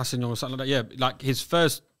 Assignon. Assignon or something like that. Yeah, like his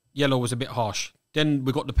first yellow was a bit harsh. Then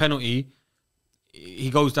we got the penalty. He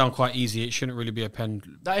goes down quite easy. It shouldn't really be a pen.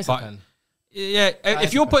 That is but a pen. Yeah,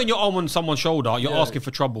 if you're putting your arm on someone's shoulder, you're asking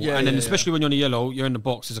for trouble. Yeah, and then yeah, especially when you're on the yellow, you're in the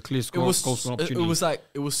box. There's a clear goal scoring opportunity. It was like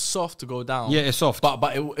it was soft to go down. Yeah, it's soft.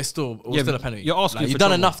 But it was still a penalty. you're asking Like, for you've done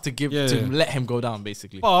trouble. enough to give Yeah, to yeah. let him go down,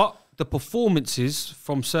 basically. But the performances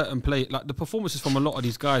from certain like the performances from a lot of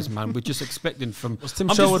these guys, man, we're just expecting from. Was Tim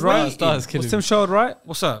Sherwood right? Was Tim Sherwood right?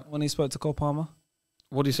 What's that? When he spoke to Cole Palmer?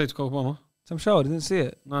 What did he say to Cole Palmer? Tim Sherwood didn't see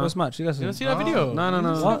it. No. Post match, you guys didn't see that video?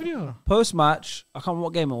 No. Post match, I can't remember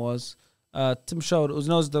what game it was. Tim Sherwood, it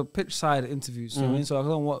was the pitch side interviews. You know what I mean? So I don't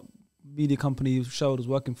know what media company Sherwood was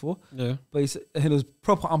working for. Yeah. But it was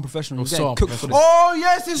proper unprofessional. He was so getting cooked for this. Oh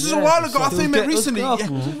yes, this is a while ago. I thought you meant recently.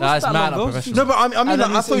 That's mad unprofessional. No, but I mean,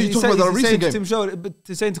 I thought you were talking about the recent game. Tim Sherwood, but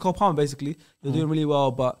he's saying to Cole Palmer, basically, you're doing really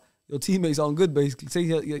well, but your teammates aren't good, basically. Saying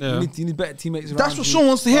you need better teammates around. That's what Sean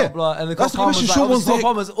wants to hear. Blah, blah. And That's the question Sean wants to hear.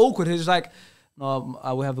 Cole Palmer's awkward. He's just like, no,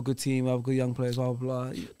 we have a good team, we have good young players, blah,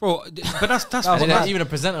 blah, blah. Bro, but that's And then even a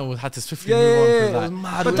presenter had to swiftly Yeah, move on. yeah, for it that. was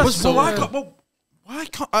mad. But It that's was so why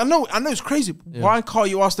can't I know it's crazy. Why can't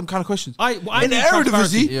you ask them kind of questions? I In the need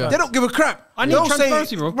transparency. Eredivisie, they don't give a crap. I need They'll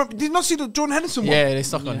transparency, bro. Did you not see the Jordan Henderson one? Yeah, they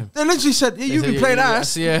stuck on him. They literally said, yeah, you've said, been playing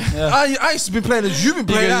ass. Yeah. I used to be playing as you've been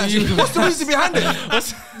playing ass. What's the reason behind it?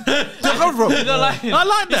 Where's it come from? I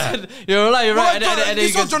like that. You're right. And you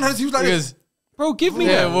saw Jordan Henderson, he was like this. Bro, give me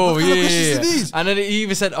Yeah, that. whoa, What kind of questions yeah. are these? And then he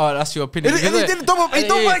even said, "Oh, that's your opinion." And he didn't double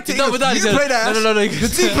like it. He goes, you played ass. No. The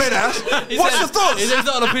team played ass. What's your thoughts? He said, "It's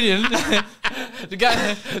not an opinion." The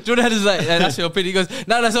guy, Jordan Henderson's like, "That's your opinion." He goes,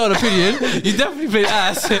 "No, that's not an opinion. You definitely played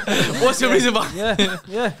ass. What's your reason behind?"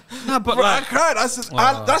 Yeah. Nah, but Bro, I like, cried. I said,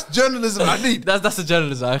 that's journalism I need. That's the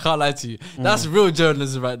journalism. I can't lie to you. That's real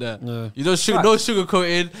journalism right there. Yeah. You don't no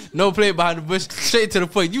sugarcoating, no playing behind the bush, straight to the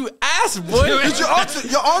point. You ass boy.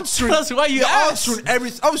 You're answering. That's why you're answering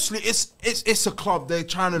everything. Obviously, it's a club. They're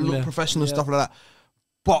trying to look professional and stuff like that.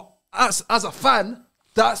 But as a fan,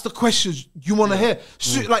 that's the questions you want to hear.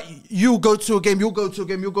 So, like, you'll go to a game.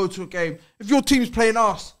 If your team's playing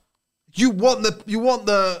us, you want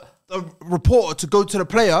the reporter to go to the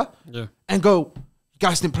player and go, "You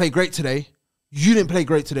guys didn't play great today. You didn't play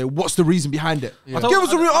great today. What's the reason behind it?" Give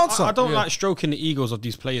us a real answer. I don't like stroking the egos of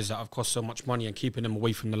these players that have cost so much money and keeping them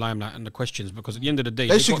away from the limelight and the questions, because at the end of the day,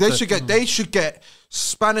 They should get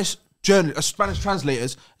Spanish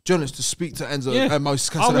translators, journalists to speak to Enzo and Moses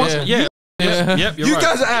Cancelo. Yep, you're You right.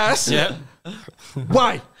 guys are ass. Yeah.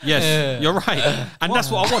 Why? Yes, you're right, and that's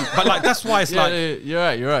what I want. But like, that's why it's like You're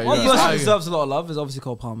right. One person who deserves a lot of love is obviously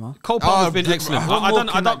Cole Palmer. Cole Palmer's been excellent. What more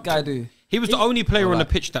can that guy do? He was the only player on the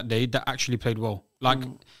pitch that day that actually played well. Like,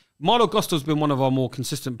 Marlo Gusto's been one of our more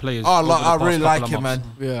consistent players. I over the past really like couple him, of man.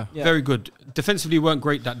 months. Yeah. Very good. Defensively weren't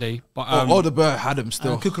great that day, but Odegaard had him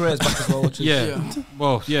still. Cucurella's back as well. Which is,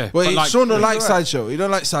 well, yeah. Well, But like, Sean don't like sideshow. He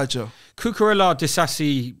don't like sideshow. Cucurella,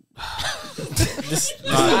 Disassi,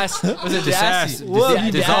 Was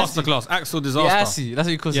it disaster class, Axel disaster. That's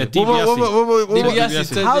what you call Yeah, it.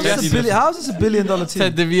 DiBiase. How's this $1 billion team?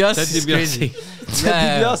 Ted DiBiase Ted is crazy.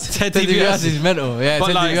 DiBiase. Ted DiBiase is mental. Yeah, But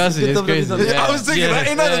Ted like- DiBiase is crazy. I was thinking that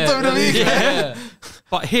ain't that the WWE. Yeah.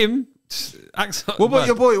 But him, Axel. What about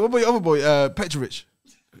your boy? What about your other boy, Petrovic?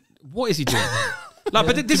 What is he doing? Like,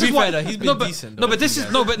 but this To is be what fair, though, he's been decent, Oh, No, but this is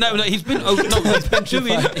no, he's been he's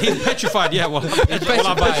petrified. He's petrified. Yeah, well,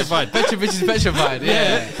 I'm petrified. Petrovic is petrified.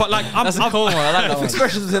 Yeah. But like, That's a cool one. I like that one.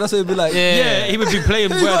 Expressions, that's what it'd be like. yeah, he would be playing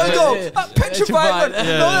well. Petrified, man.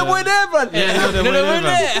 No, that boy there, man. Yeah, No, we're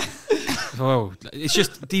there. Bro, it's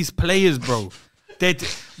just these players, bro.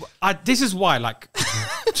 This is why, like,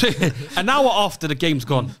 an hour after the game's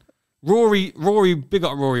gone, Rory, big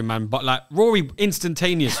up Rory, man. But like, Rory,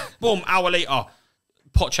 instantaneous, boom, hour later,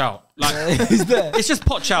 Poch out. Like, He's there. it's just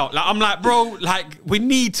Poch out. Like, I'm like, bro, like, we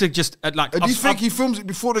need to just like. Do you think he films it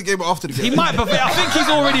before the game or after the game? He might, but I think he's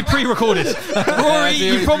already pre-recorded. Rory,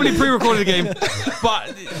 you probably pre-recorded the game, but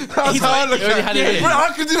he's how I look at it. Bro,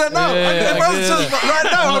 I can do that now. If I was just right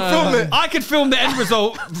now, I'll film it. I could film the end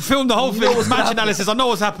result, film the whole thing, match analysis. I know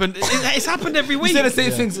what's happened. It's happened every He week. said the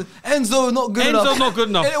same things. Enzo not good enough. Enzo's not good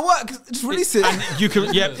enough. And it works. Just release it. You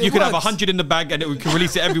could, you could have works. 100 in the bag, and we can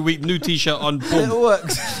release it every week. New T-shirt on. It Boom.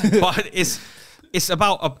 works. But it's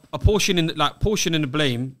about a portioning the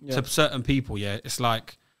blame to certain people. Yeah, it's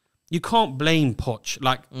like you can't blame Poch.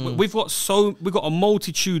 Like we've got a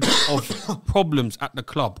multitude of problems at the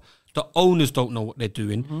club. The owners don't know what they're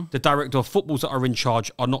doing. The director of footballs that are in charge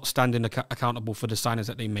are not standing accountable for the signings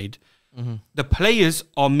that they made. The players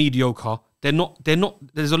are mediocre. They're not.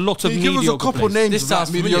 There's a lot of mediocre Give us a couple players. names This of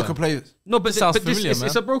sounds mediocre familiar. players. No, but sounds this familiar, man.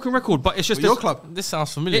 it's a broken record. But it's just Your this- club. This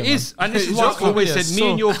sounds familiar. It is, and this is It's what your I've club, always yeah,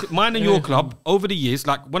 said. Mine and your club over the years.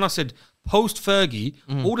 Like when I said post Fergie,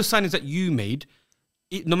 all the signings that you made,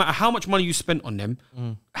 no matter how much money you spent on them,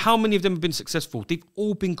 how many of them have been successful? They've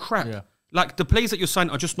all been crap. Yeah. Like the players that you're signing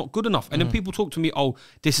are just not good enough. And then people talk to me, oh,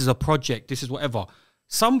 this is a project, this is whatever.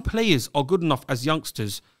 Some players are good enough as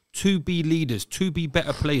youngsters to be leaders, to be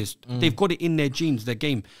better players. They've got it in their genes, their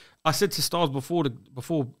game. I said to Stars before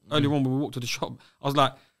earlier on when we walked to the shop, I was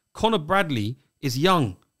like, Connor Bradley is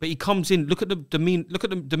young, but he comes in. Look at the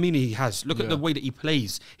demeanor he has. Look at the way that he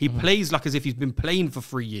plays. He plays like as if he's been playing for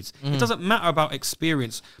 3 years. It doesn't matter about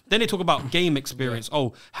experience. Then they talk about game experience.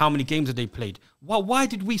 Oh, how many games have they played? Well, why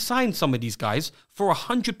did we sign some of these guys for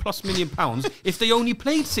 £100+ million if they only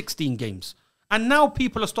played 16 games? And now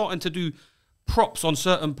people are starting to do props on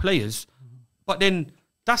certain players, but then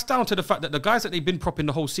that's down to the fact that the guys that they've been propping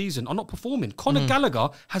the whole season are not performing. Conor Gallagher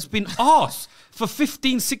has been arse for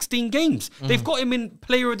 15, 16 games. They've got him in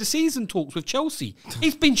player of the season talks with Chelsea.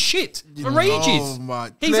 He's been shit for ages.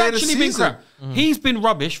 He's actually been crap. He's been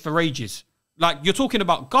rubbish for ages. Like, you're talking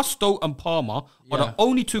about Gusto and Palmer are the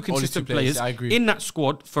only two consistent players in that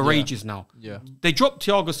squad for ages now. Yeah. They dropped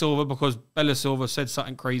Thiago Silva because Bella Silva said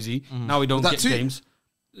something crazy. Now we don't get games.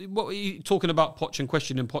 What are you talking about? Poch and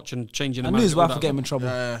questioning Poch and changing. I knew his wife would get him in trouble.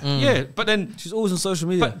 Yeah, but then she's always on social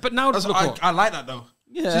media. But now I like that though.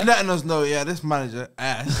 Yeah, she's letting us know. Yeah, this manager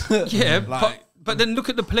ass. Yeah, but then look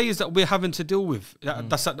at the players that we're having to deal with.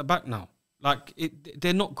 That's at the back now. Like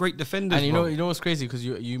they're not great defenders. And you know what's crazy, because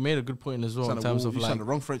you made a good point as well in terms of like the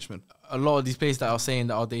wrong Frenchman. A lot of these players that are saying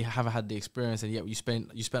that they haven't had the experience, and yet you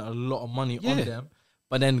spent a lot of money on them.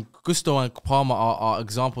 But then Gusto and Palmer are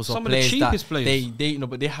examples of players the cheapest that they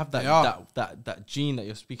but they have that gene that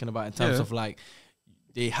you're speaking about in terms of like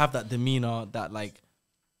they have that demeanor that like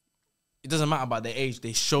it doesn't matter about their age,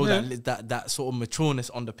 they show that sort of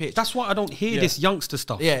matureness on the pitch. That's why I don't hear this youngster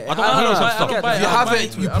stuff. Yeah, I don't hear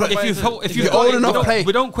some stuff. If you're old enough,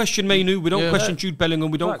 we don't question Mainu, we don't question Jude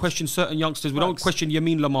Bellingham, we don't question certain youngsters, we don't question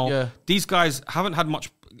Yamin Lamar. These guys haven't had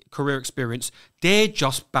much career experience. They're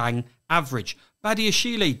just bang average.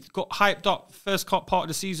 Badiashile got hyped up first part of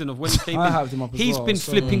the season of when he came in. He's been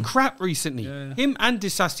flipping crap recently. Him and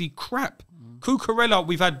Disasi crap. Cucurella,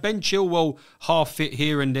 we've had Ben Chilwell half fit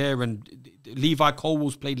here and there, and Levi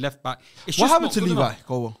Colwell's played left back. What happened to Levi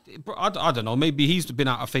Colwell? I don't know. Maybe he's been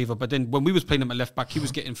out of favour. But then when we was playing him at left back, he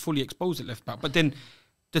was getting fully exposed at left back. But then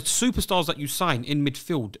the superstars that you sign in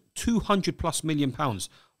midfield, £200+ million.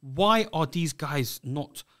 Why are these guys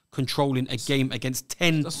not controlling a game against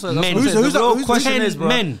 10 men? Who's the question 10 is, bro,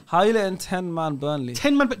 men. how are you letting 10-man Burnley?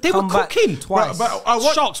 10 men, but they were cooking twice.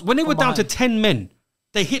 Sharks, when they were down to 10 men,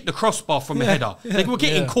 they hit the crossbar from a header. They were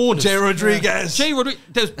getting corners. Jay Rodriguez.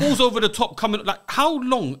 There's balls over the top coming. Like, how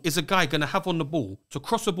long is a guy going to have on the ball to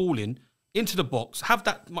cross a ball into the box, have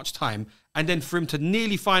that much time, and then for him to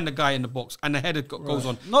nearly find the guy in the box and the header goes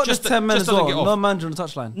on? Not just 10 men as well. No manager on the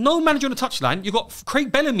touchline. No manager on the touchline. You got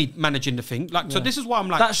Craig Bellamy managing the thing. So this is why I'm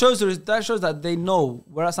like, that shows that they know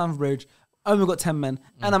we're at Stamford Bridge. Only got 10 men,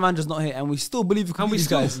 and our manager's not here, and we still believe we can beat these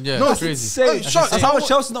guys. Yeah, no, that's crazy. That's how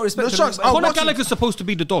Chelsea's not respected. Conor Gallagher's supposed to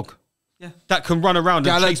be the dog. That can run around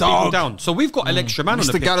and chase people down. So we've got an extra man on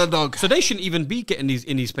the pitch. Gallagher. So they shouldn't even be getting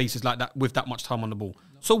in these spaces like that with that much time on the ball.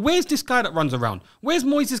 So where's this guy that runs around? Where's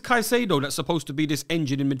Moises Caicedo that's supposed to be this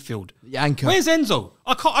engine in midfield? Anchor. Where's Enzo?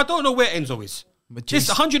 I don't know where Enzo is.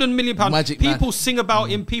 This £100 million. People sing about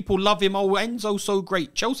him. People love him. Oh, Enzo's so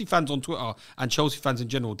great. Chelsea fans on Twitter and Chelsea fans in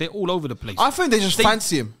general, they're all over the place. I think they just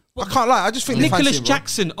fancy him. I can't lie. I just think Nicholas they fancy him,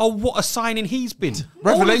 Jackson. Oh, what a signing he's been.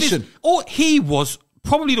 Revelation. He was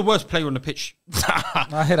probably the worst player on the pitch.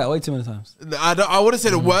 I hear that way too many times. I wouldn't say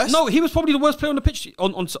the worst. No, he was probably the worst player on the pitch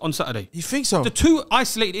on Saturday. You think so? The two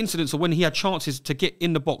isolated incidents of when he had chances to get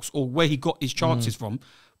in the box or where he got his chances from,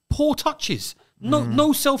 poor touches.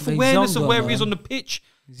 No self-awareness of where he is on the pitch.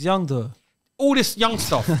 He's young though. All this young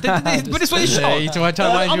stuff. But this way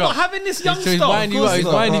I'm not having this young stuff. He's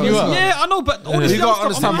winding you up. Yeah, I know, but all this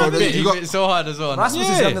young stuff. You got so hard as well. Rasmus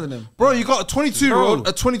is younger than him. Bro, you got a 22-year-old,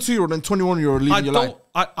 a 22-year-old, and 21-year-old leading your line.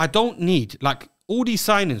 I don't need, like, all these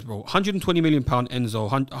signings, bro. £120 million Enzo,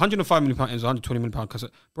 £105 million Enzo, £120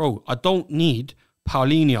 million. Bro, I don't need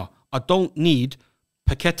Paulinho. I don't need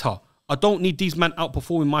Paqueta. I don't need these men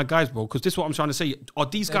outperforming my guys, bro, because this is what I'm trying to say. Are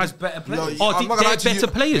these guys better players? They're better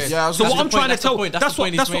players. Yeah, so what I'm trying to tell, that's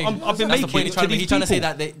what I've been making. He's trying to say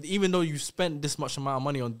that even though you spent this much amount of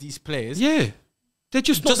money on these players, they're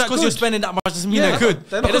just not that good. Just because you're spending that much doesn't mean they're good.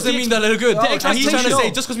 It doesn't mean that they're good. And he's trying to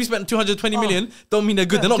say, just because we spent 220 million, don't mean they're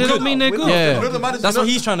good. They're not good. Don't mean they're good. Yeah. That's what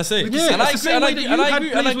he's trying to say. Yeah, and I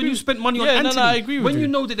agree. When you spent money on Anthony, I agree with when you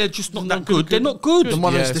know that they're just not that good, they're not good. The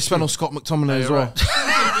money they spent on Scott McTominay as well.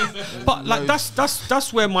 But like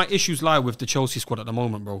that's where my issues lie with the Chelsea squad at the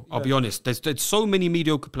moment, bro. I'll be honest. There's so many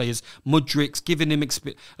mediocre players. Mudrik's giving him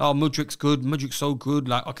Mudrik's good. Mudrik's so good.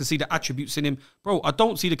 Like, I can see the attributes in him, bro. I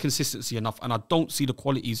don't see the consistency enough, and I don't see the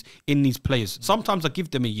qualities in these players. Sometimes I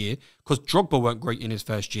give them a year because Drogba weren't great in his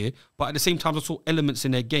first year, but at the same time, I saw elements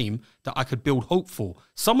in their game that I could build hope for.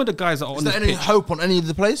 Some of the guys that are on there this any pitch, hope on any of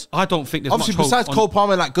the players? I don't think there's Obviously, much besides hope Cole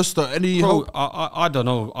Palmer, like Gusto, any Bro, hope? I don't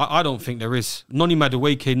know. I don't think there is. Noni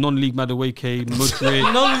Madueke, non-league Madueke,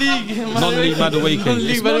 Mudrik. Non-league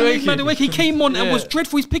Non-league Madueke. He came on and Yeah. was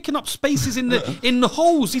dreadful. He's picking up spaces in the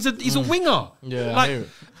holes. He's a winger. Yeah, I like hear it.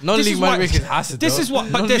 Non-league Madueke is acid, This though. is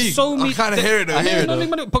what. But there's so many. I kinda hear it, though. I hear it, non-league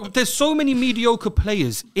Madueke, but there's so many mediocre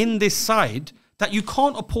players in this side that you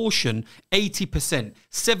can't apportion 80%,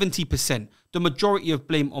 70%, the majority of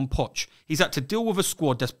blame on Poch. He's had to deal with a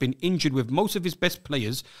squad that's been injured with most of his best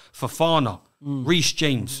players, Fofana, Reece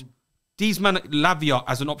James. These men, Lavia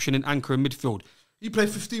as an option in anchor in midfield. He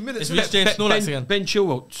played 15 minutes. It's Reece James Snorlax again. Ben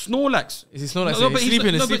Chilwell. Snorlax. Is he Snorlax? No, He's but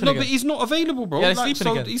sleeping, he's sleeping but again. he's not available, bro. Yeah, he's sleeping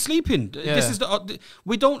again. He's sleeping. Yeah. This is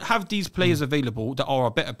we don't have these players available that are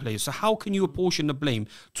our better players. So how can you apportion the blame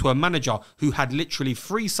to a manager who had literally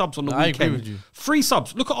 3 subs on the I weekend? agree with you. 3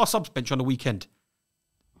 subs. Look at our subs bench on the weekend.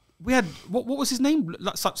 We had what was his name?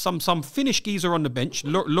 Like some Finnish geezer on the bench,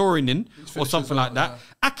 Lorinen or something like that.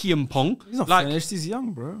 Akiampong. He's not like, finished. He's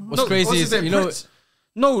young, bro. What's crazy is, you know,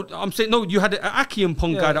 No, I'm saying no. You had an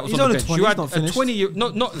Akiampong guy that was he's on the only bench. 20, You he's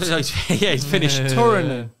had not a finished. 20-year. Yeah, he's finished.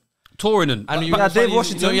 Torinen. and you Yeah, have Dave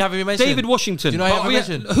Washington. You know, you haven't even mentioned David Washington. Do you know, I But haven't we had-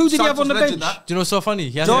 mentioned. who did he have on the Santos bench? legend, Do you know what's so funny?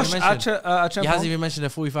 He hasn't Josh even mentioned. He hasn't Achempo. even mentioned the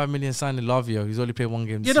 45 million signing Lavio. He's only played 1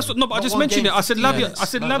 game. Yeah, that's what, no, but I just one mentioned game, it. I said 15 Lavia. minutes. I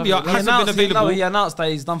said No, Lavia no, hasn't been available. He announced that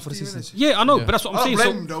he's done for the season. Yeah, I know, Yeah. but that's what I I'm don't saying.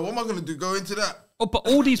 blame So, him, though. What am I going to do? Go into that? but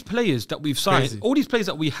all these players that we've signed, Crazy. all these players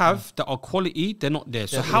that we have that are quality, they're not there.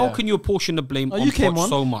 So how can you apportion the blame on you came Poch on.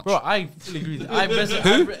 so much? Bro, I fully agree.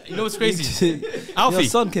 You know what's crazy? Alfie. Your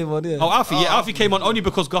son came on, yeah. Oh, Alfie came on only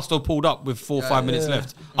because Gusto pulled up with 4 or 5 minutes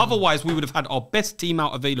left. Otherwise, we would have had our best team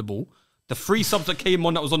out available. The 3 subs that came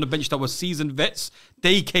on that was on the bench that were seasoned vets,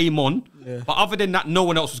 they came on. But other than that, no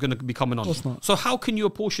one else was going to be coming on. not. So how can you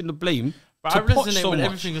apportion the blame But to I Poch resonate so with much?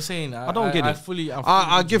 everything you're saying. I don't get it.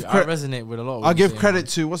 I give credit- resonate with a lot. Of what I you're give saying, credit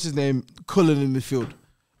to, what's his name? Cullen in midfield.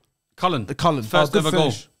 Cullen. First First ever goal.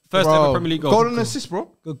 finish. First Bro, ever Premier League goal. Goal and assist,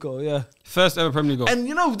 bro. Good goal, yeah. First ever Premier League goal. And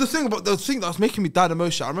you know, the thing that was making me die the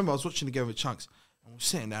most, I remember I was watching the game with Chunks. And I was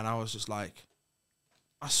sitting there and I was just like,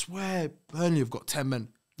 I swear Burnley have got 10 men.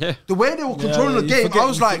 Yeah. The way they were controlling the you game, forget- I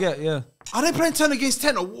was you like, forget, yeah. are they playing 10 against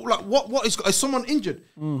 10? Or like, what is someone injured?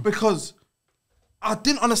 Because I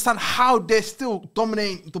didn't understand how they're still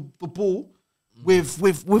dominating the ball with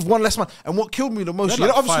one less man. And what killed me the most, They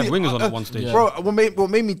had like 5 wingers on at one stage. bro. What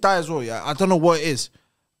made me die as well? Yeah, I don't know what it is.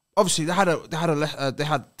 Obviously, they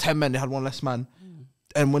had 10 men. They had 1 less man.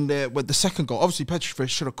 And when the second goal, obviously Petrific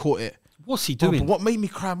should have caught it. What's he Bro, doing? but what made me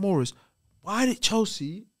cry more is why did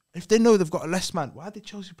Chelsea, if they know they've got a less man, why did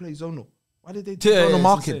Chelsea play zonal? Why did they do Yeah, zonal it's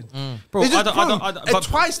marking? insane. Bro, They just, I don't- and but-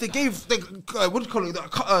 twice they gave what do you call it?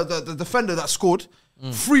 The defender that scored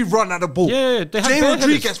free run at the ball. Yeah, they had Jay bare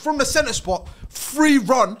Rodriguez headers. from the centre spot, free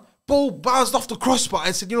run, ball bounced off the crossbar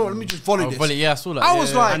and said, you know what, let me just volley this. Yeah, I saw that. I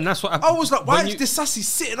was like, And that's what I was like, why when is you- Disassi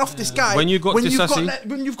sitting off this guy When you got Disassi-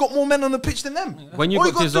 when you've got more men on the pitch than them? When you All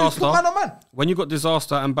got gotta do is put disaster, man on man. when you got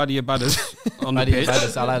disaster and Badia Badders on the pitch,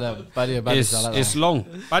 I like that. Badia Badders, I like it's that. long.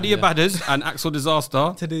 Badia Badders and Axel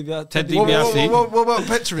Disaster, Teddy Ted What DiBiase, about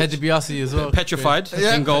Petrovic? Ted DiBiase as well. petrified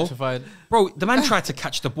Yeah. in goal. Petrified. Bro, the man tried to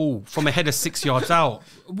catch the ball from a header 6 yards out.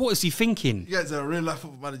 What is he thinking? Yeah, it's a real life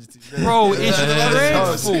football manager team. Bro, it's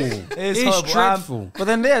dreadful. It's It's horrible. dreadful. But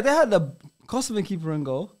then they had the Kosovan keeper in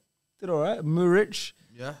goal. Did all right. Muric.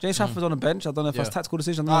 Yeah. James Trafford's on the bench. I don't know if that's Yeah. tactical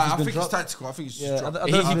decision. I don't know if I he's been think it's dropped. tactical. I think it's Yeah, just I dropped.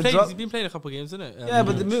 don't know if he's been dropped. He's been playing a couple of games, isn't it? Yeah,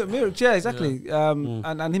 but the Muric, yeah, exactly.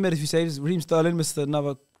 And he made a few saves. Raheem Sterling missed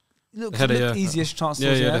another Header, yeah. easiest chance. Yeah,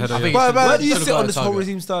 towards yeah, the the end. header, I yeah. think But- it's- but Where do you should've sit got on a this whole target.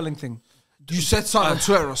 Raheem Sterling thing? You said something on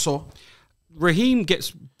Twitter, I saw. Raheem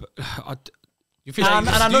gets. You feel And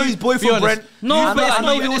I know his boy Be from honest. Brent. No, I but know- it's I know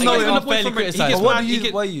not he even was not not even unfairly unfairly criticised. criticised.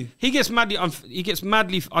 What are you? He gets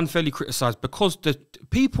madly unfairly criticised because the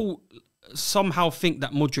people somehow think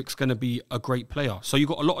that Mudrik's going to be a great player. So you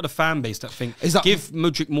got a lot of the fan base that think Is that- give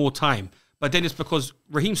Mudrik more time. But then it's because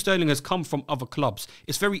Raheem Sterling has come from other clubs.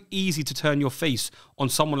 It's very easy to turn your face on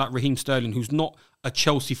someone like Raheem Sterling, who's not a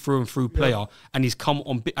Chelsea through and through player, and he's come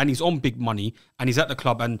on and he's on big money, and he's at the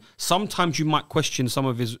club. And sometimes you might question some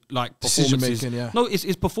of his like performances. Decision-making, yeah. No, it's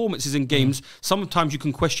his performances in games. Sometimes you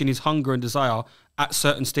can question his hunger and desire at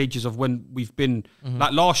certain stages of when we've been.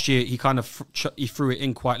 Like last year, he kind of he threw it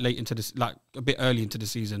in quite late into this, like a bit early into the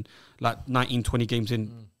season, like 19, 20 games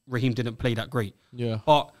in. Raheem didn't play that great. Yeah.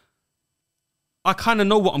 But I kind of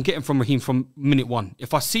know what I'm getting from Raheem from minute one.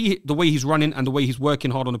 If I see the way he's running and the way he's working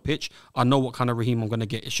hard on the pitch, I know what kind of Raheem I'm going to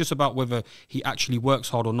get. It's just about whether he actually works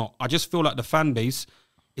hard or not. I just feel like the fan base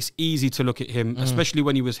it's easy to look at him, especially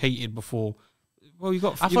when he was hated before. Well,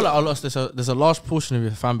 I feel like there's a large portion of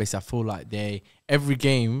your fan base. I feel like every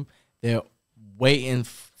game they're waiting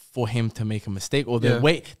for him to make a mistake, or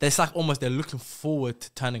There's like almost they're looking forward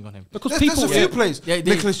to turning on him because there's a few plays.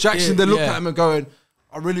 Nicholas Jackson, they look at him and going,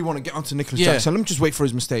 I really want to get onto Nicholas Jackson. Let me just wait for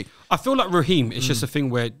his mistake. I feel like Raheem, it's just a thing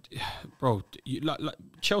where, bro, like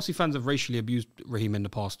Chelsea fans have racially abused Raheem in the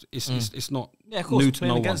past. It's not new to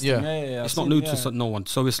no one. It's not new to no one.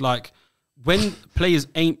 So it's like when players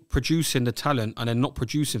ain't producing the talent and they're not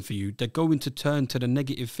producing for you, they're going to turn to the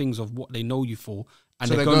negative things of what they know you for. And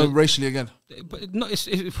so they're going racially again. But no,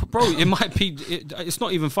 bro, it might be. It's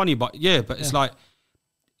not even funny, but it's like.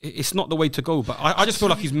 It's not the way to go, but I just feel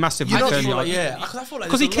like he's massively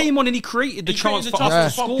because he came on and he created the chance for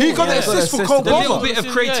us to score. He got the assist for Cole. The little bit of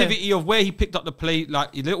creativity of where he picked up the play,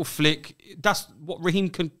 like a little flick. That's what Raheem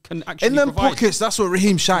can actually in them provide. Pockets. That's what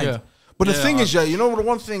Raheem shined. Yeah. But the thing is, you know the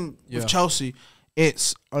one thing with Chelsea,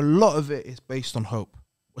 it's a lot of it is based on hope,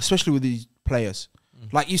 especially with these players.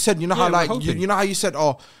 Like you said, you know how you know how you said,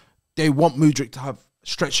 oh, they want Mudryk to have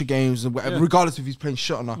stretcher games and whatever, regardless if he's playing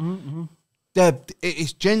shot or not.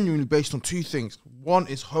 It's genuinely based on two things. One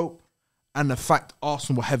is hope, and the fact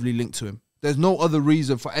Arsenal were heavily linked to him. There's no other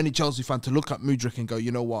reason for any Chelsea fan to look at Mudryk and go,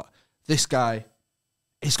 you know what, this guy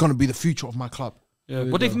is going to be the future of my club. Yeah,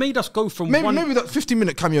 but they've made us go from maybe that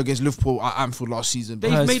 50-minute cameo against Liverpool at Anfield last season.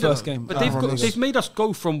 They've made us, but they've made us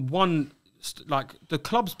go from one. Like the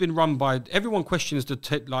club's been run by everyone questions the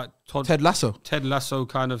Ted Lasso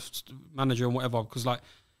kind of manager and whatever, because like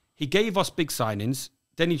he gave us big signings.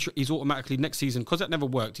 Then he's automatically next season, because that never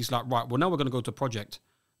worked. He's like, right, well now we're going to go to project.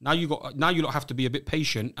 Now you lot have to be a bit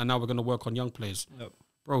patient, and now we're going to work on young players,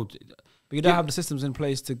 bro. But you don't have the systems in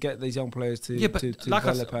place to get these young players to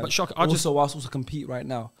develop. Also compete right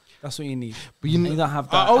now. That's what you need. But you don't have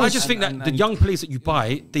that. I just think that the young players that you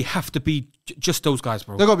buy, they have to be just those guys,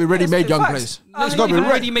 bro. They've got to be ready-made young players. There's got to be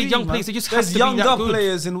ready-made young players. They just have to be that good. Young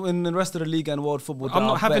players in the rest of the league and world football. I'm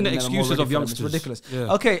not having the excuses of youngsters. It's ridiculous.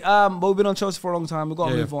 Yeah. Okay, but we've been on Chelsea for a long time. We've got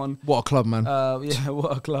to move on. What a club, man.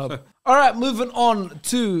 What a club. All right, moving on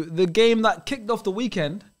to the game that kicked off the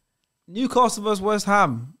weekend. Newcastle versus West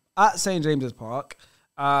Ham at St. James's Park.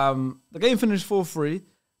 The game finished 4-3,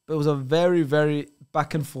 but it was a very, very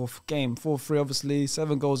back and forth game. 4-3, obviously.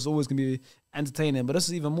 7 goals is always going to be entertaining, but this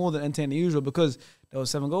is even more than entertaining than usual because there was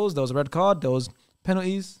 7 goals, there was a red card, there was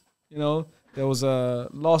penalties, there was a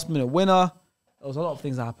last-minute winner. There was a lot of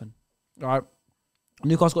things that happened. All right.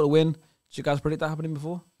 Newcastle got a win. Did you guys predict that happening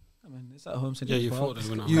before? I mean, it's at home. Yeah, you thought they'd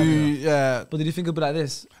win. Yeah. But did you think it'd be like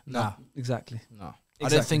this? Nah. Exactly. No. I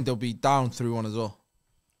didn't think they'll be down 3-1 as well.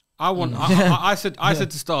 I said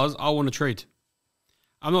to Stars, I want to trade.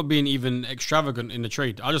 I'm not being even extravagant in the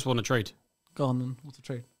trade. I just want to trade. Go on then. What's the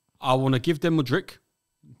trade? I want to give them Mudryk.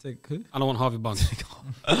 Take who? I don't want Harvey Barnes.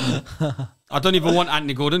 I don't even want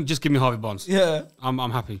Anthony Gordon. Just give me Harvey Barnes. Yeah. I'm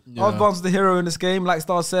happy. Yeah. Harvey Barnes is the hero in this game. Like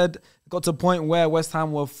Star said, got to a point where West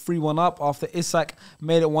Ham were 3-1 up after Isak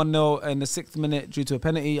made it 1-0 in the 6th minute due to a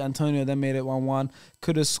penalty. Antonio then made it 1-1.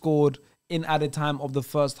 Could have scored in added time of the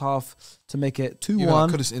first half to make it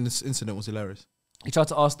 2-1. This incident was hilarious. He tried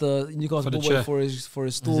to ask the Newcastle boy for his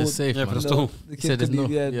stall. Safe, for the stall. The kid said no. I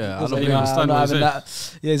don't really understand what he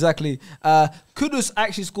that. Yeah, exactly. Kudus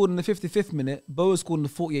actually scored in the 55th minute. Bowen scored in the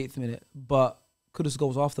 48th minute, but Kudus' goal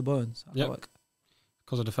was after Bowen's. Yeah,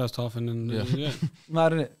 because of the first half and then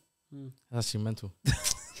mad, isn't it? That's actually mental.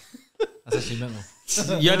 That's actually mental.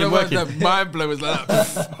 Yeah, didn't work. That mind blow was like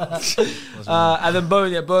that. And then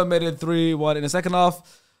Bowen made it 3-1 in the second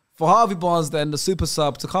half. For Harvey Barnes, then the super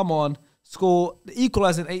sub to come on, score the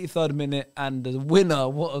equaliser in 83rd minute, and the winner.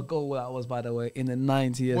 What a goal that was, by the way, in the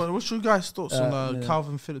 90th. What's your guys' thoughts on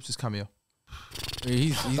Calvin Phillips' cameo?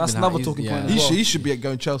 That's another talking point. He should be at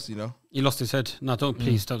going Chelsea, He lost his head. No,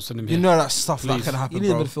 please don't send him here. You know that stuff that can happen,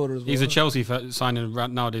 bro. Midfielder as well. He's a Chelsea signing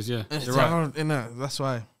nowadays, yeah. You're right. That's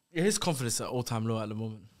why. Yeah, his confidence at all-time low at the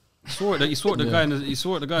moment. He saw it the guy. He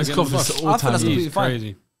saw it the guy. His confidence at all-time low. He's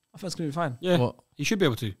crazy. I think it's going to be fine. Yeah, what? He should be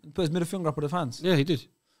able to. He put his middle finger up with the fans. Yeah, he did.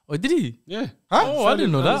 Oh, did he? Yeah. Huh? Oh, I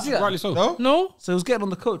didn't know that. Rightly so. No? So he was getting on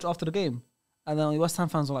the coach after the game. And then the West Ham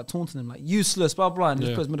fans were like taunting him, like useless, blah blah, and he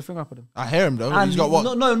just put his middle finger up at him. I hear him though. And he's got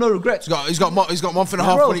what? No regrets. He's got month and a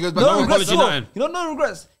half when he goes back. No regrets. No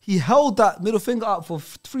regrets. He held that middle finger up for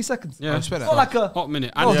 3 seconds. Yeah, I respect that. Not like a hot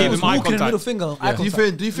minute. And give him eye contact. Middle finger. Eye Do you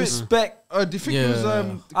contact. think? Respect? Do you think he was?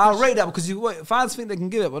 I rate that because fans think they can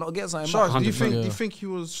give it, but not get something. Sharks, back. do you think he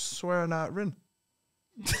was swearing at Rin?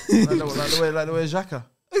 like the way Xhaka.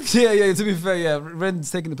 Yeah. To be fair,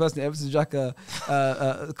 Ren's taking the personally ever since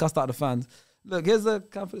Xhaka cussed out the fans. Look, here's the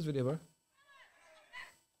confidence video, bro.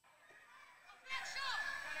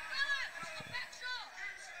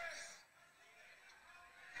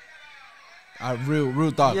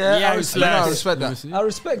 Real dark. Yeah, I I respect respect that. I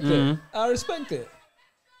respect it. I respect it.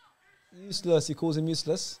 Useless. He calls him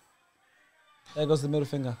useless. There goes the middle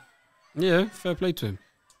finger. Yeah, fair play to him.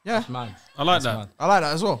 Yeah, Man, I like that's that. mad. I like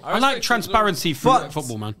that as well. I like transparency for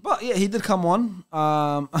football, man. But yeah, he did come on,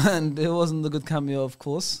 and it wasn't a good cameo, of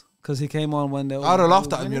course, because he came on when they were. I'd have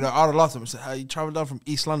laughed at him, I'd have laughed at him and said, "How you travelled down from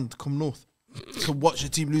East London to come north to watch your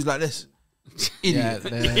team lose like this? Idiot."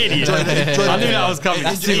 Idiot. I knew that was coming.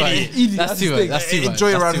 That's too much. That's too much. That's too much.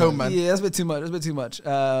 Enjoy That's around too home, much. man. Yeah, that's a bit too much. That's a bit too much.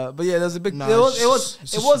 But yeah, there's a big. Nah, it it's was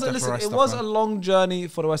just a long journey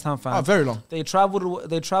for the West Ham fans. Very long. They travelled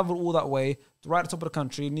all that way, right at the top of the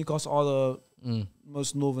country. Newcastle are the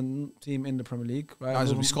most northern team in the Premier League, right? That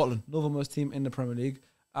would be Scotland. Northernmost team in the Premier League.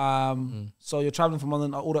 So you're travelling from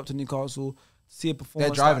London all up to Newcastle to see a performance.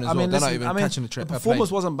 They're driving as well. They're not even catching the trip. The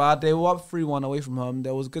performance wasn't bad. They were up 3-1 away from home.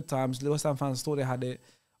 There was good times. The West Ham fans thought they had it.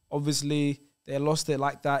 Obviously, they lost it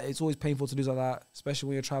like that. It's always painful to lose like that, especially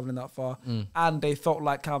when you're travelling that far. And they felt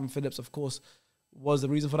like Calvin Phillips, of course, was the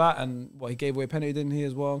reason for that. And he gave away a penalty, didn't he,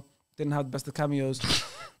 as well? Didn't have the best of cameos.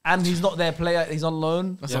 And he's not their player. He's on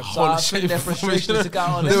loan. That's So a I think their frustration to get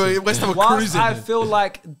on it. West Ham were Whilst cruising. I feel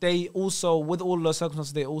like they also, with all the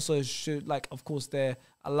circumstances, they also should, like, of course, they're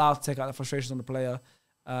allowed to take out the frustrations on the player.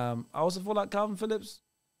 I also feel like Calvin Phillips,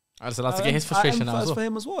 I was allowed to get his frustration out as well. for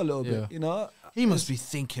him as well a little bit, you know. He must be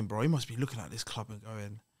thinking, bro. He must be looking at this club and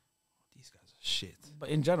going, "These guys are shit." But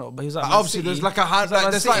in general, but he's like, Obviously, there's like a hand.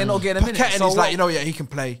 There's like not getting a minute. Paquette, and he's like, he can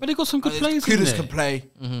play. But they got some good players in Kudus there. can play,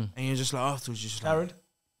 and you're just like afterwards, you're just like, Jared.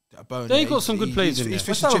 a bone. They got some good players in there. He's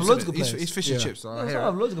fish West Ham and have chips. loads of good players. He's fish and chips. I There's hear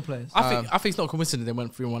it. loads of good players. I think it's not coincident they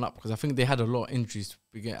went 3-1 up because I think they had a lot of injuries to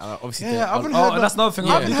begin. Obviously, Yeah, I haven't Oh, heard. that's another thing.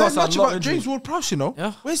 I haven't heard Newcastle much had a lot about of James injuries. Ward-Prowse. You know,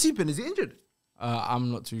 Yeah. where's he been? Is he injured?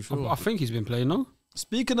 I'm not too sure. I think he's been playing, no?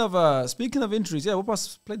 Speaking of injuries, yeah,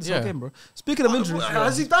 Ward-Prowse played this whole game, bro. Speaking of injuries,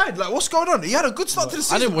 Has he died? Like, what's going on? He had a good start to the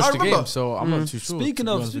season. I didn't watch the remember. game, so I'm not too sure. Speaking to be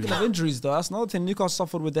of honest with you. injuries, though, that's another thing Newcastle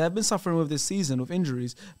suffered with. They have been suffering with this season with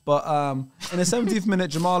injuries. But in the 70th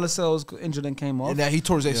minute, Jamal Lascelles got injured and came off. Yeah, he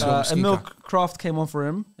tore his ACL. Emil Kraft came on for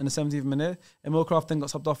him in the 70th minute. Emil Kraft then got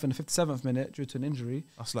subbed off in the 57th minute due to an injury.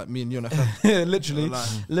 That's like me and you on FM. Literally.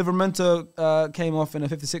 Livermento came off in the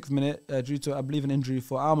 56th minute due to, I believe, an injury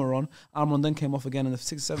for Almiron. Almiron then came off again in the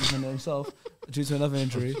 67th minute himself due to another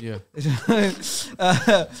injury. Yeah.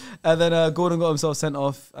 And then Gordon got himself sent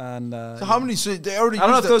off. And So how many? So they already. I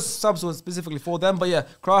don't know if used those subs were specifically for them, but yeah,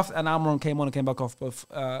 Kraft and Almiron came on and came back off both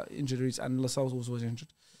injuries, and Lascelles also was injured.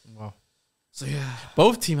 Wow. So yeah.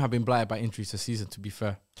 Both teams have been blighted by injuries this season, to be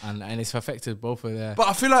fair, and it's affected both of their. But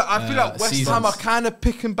I feel like West seasons. Ham are kind of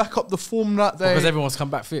picking back up the form that they. Because everyone's come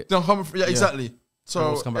back fit. Don't come. Yeah, exactly. So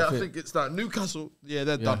Everyone's come back I fit. think it's that Newcastle. Yeah,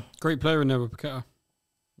 they're Yeah. done. Great player in there with Paqueta.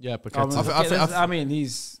 Yeah, because I mean,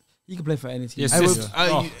 he can play for any team. Yes, Hey, yes. with,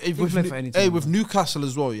 Oh. He can play for any team. with Newcastle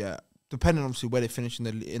as well, yeah. Depending obviously where they finish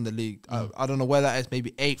in the league, I don't know where that is.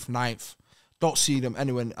 Maybe 8th, 9th. Don't see them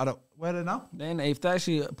anywhere. I don't. Where are they now? Then if they're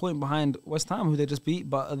actually a point behind West Ham, who they just beat,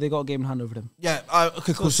 but they got a game in hand over them. Yeah.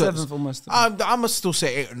 Okay. So Cool. So, 7th almost. I must still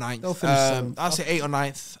say 8th or 9th. They'll finish 7th. I'll say 8th or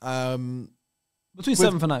 9th. Between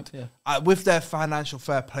with- 7th and 9th, yeah. With their financial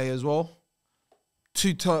fair play as well.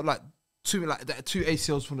 Two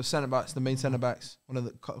ACLs from the centre backs, the main centre backs, one of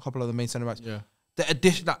the couple of the main centre backs. yeah. The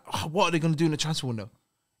addition, what are they going to do in the transfer window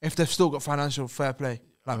if they've still got financial fair play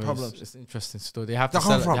problems? It's interesting still. They have to They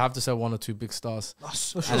come sell. from- They have to sell 1 or 2 big stars,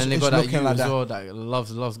 That's, and then they got that looking you like as that. well that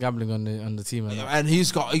loves gambling on the team, and, that. And he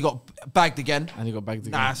got bagged again. And he got bagged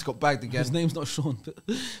again. Nah, it's got bagged again. His name's not Sean. But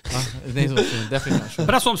His name's not Sean, definitely not Sean.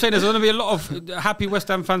 But that's what I'm saying. There's going to be a lot of happy West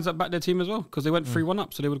Ham fans that back their team as well because they went 3-1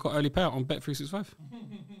 up, so they would have got early payout on Bet365.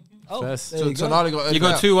 First. there you So go. now they got You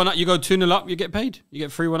go 2-1 up, you go 2-0 up, you get paid. You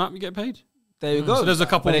get 3-1 up, you get paid. There you go. So there's a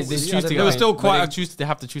couple. But they choose to there get was paid. still But quite. they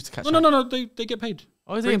have to choose to catch No, up. no. They get paid.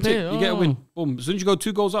 Oh, they Green get paid. tick, you get a win. Boom. As soon as you go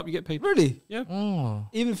 2 goals up, you get paid. Really? Yeah. Oh.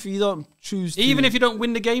 Even if you don't choose to. Even if you don't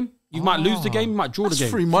win the game, you might lose the game, you might draw That's the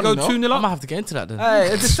game. free You money, go no? 2-0 I up. might have to get into that then. Hey,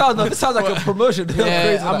 it sounds like a promotion. Yeah, I'm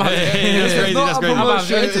Crazy, happy. like. That's crazy. Not That's a crazy.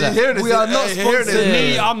 promotion. I'm into that. Here it is. We are not Here it is. sponsored.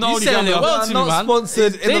 Me, I'm the You only selling it gambler. well We to are me, not man.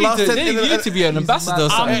 sponsored. In the last They 10 need you to be an ambassador.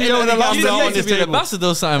 mad. son. I'm You the only need gambler you on to this be an table.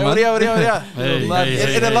 ambassador, son, man.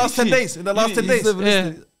 Hey, In the last 10 days. In the last 10 days.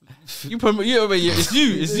 Yeah. You promote. It's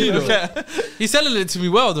you. Though. He's selling it to me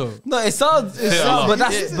well though. No, it sounds,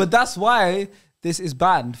 but that's why this is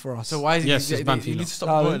banned for us. So why is Yes, it's banned for you you need lot. to stop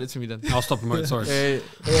promoting it to me then? I'll stop promoting. Sorry. Yeah,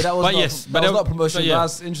 that was But not, yes, that but was they- not promotion. but yeah.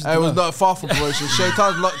 That's interesting. It was to know. not far from promotion.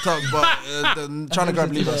 Shaitan's locked up, but trying to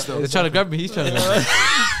grab Levi still. They're trying to grab me. He's trying to grab me.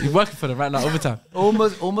 He's working for them right now overtime.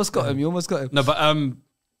 Almost got him. You almost got him. No, but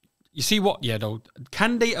you see what? Yeah, though,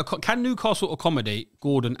 can Newcastle accommodate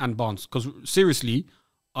Gordon and Barnes? Because seriously,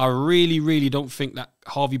 I really don't think that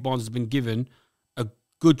Harvey Barnes has been given a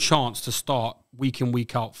good chance to start week in,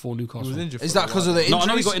 week out for Newcastle. He was injured. Is that because of the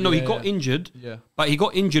injuries? No, he got injured. Yeah. But he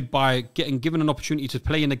got injured by getting given an opportunity to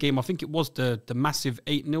play in the game. I think it was the massive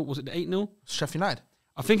 8-0. Was it the 8-0? Sheffield United.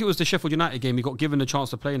 I think it was the Sheffield United game. He got given the chance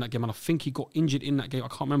to play in that game, and I think he got injured in that game. I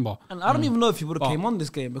can't remember. And I don't even know if he would have came on this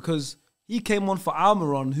game because he came on for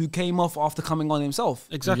Almiron, who came off after coming on himself.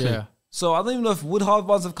 Exactly. Yeah. So I don't even know if would Harvey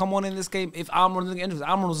Barnes have come on in this game if Almiron didn't get injured.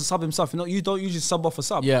 Almiron was a sub himself. You don't usually sub off a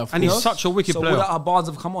sub. Yeah, And he's such a wicked so player. would Barnes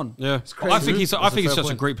have come on? Yeah, crazy. I think he's such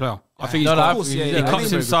a great player. I think No, he's no, got, of course, he yeah.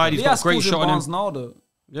 cuts inside. He's got a great shot on Barnes him. now, though.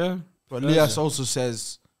 Yeah, But Lias also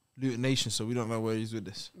says Luton Nation, so we don't know where he's with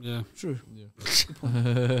this. yeah. True.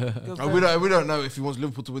 We don't know if he wants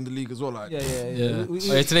Liverpool to win the league as well. Like, Yeah.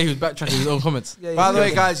 Today he was backtracking his own comments. by the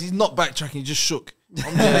way, guys, he's not backtracking. He just shook. I'm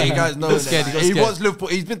just letting you guys know. He got scared, he got He scared. wants Liverpool.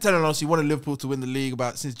 He's been telling us he wanted Liverpool to win the league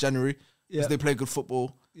since January because Yeah. they play good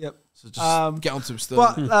football. Yep. So just get onto him still.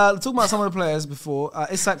 But talking about some of the players before,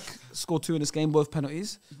 Isak scored 2 in this game, both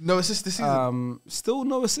penalties. No assist this season. Still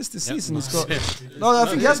no assist this season. He's got I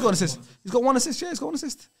think he has got an assist. He's got 1 assist. Yeah, he's got 1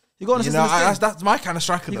 assist. He got an assist in this game. That's my kind of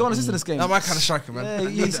striker. He got an assist in this game. That's my kind of striker, man.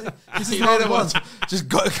 Yeah, he's You know the ones just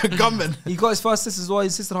got gunman. He got his first assist as well. He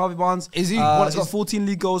assisted Harvey Barnes. Is he? He's got 14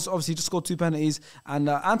 league goals. Obviously, he just scored 2 penalties. And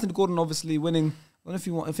Anthony Gordon obviously winning. I don't know if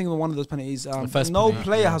you want to think of one of those penalties. first No penalty,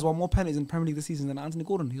 player has won more penalties in Premier League this season than Anthony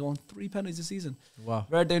Gordon. He's won 3 penalties this season. Wow.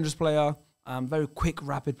 Very dangerous player. Very quick,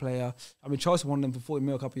 rapid player. I mean, Chelsea won them for 40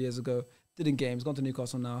 mil a couple of years ago. Did in games. Gone to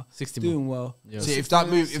Newcastle now. 60 Doing well. Yeah. See, if that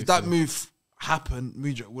move happened,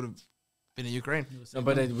 Mudryk would have been in Ukraine. No,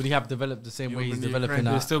 but would he have developed the same way he's been developing Would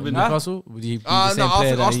at have still been Newcastle? Would he be the No, same I player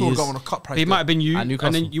think that Arsenal he would is? go on a cut price. He might have been you, At and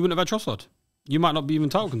Newcastle. then you wouldn't have had Trossard. You might not be even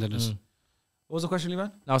title contenders. What was the question,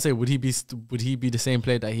 Levan? Now, I'll say, would he be the same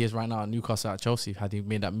player that he is right now at Newcastle at Chelsea had he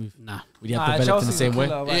made that move? Nah. Would he have developed in the same way?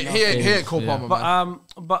 He ain't Cole Palmer, man.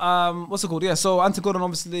 But what's it called? Yeah, so Anthony Gordon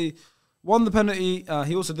obviously won the penalty.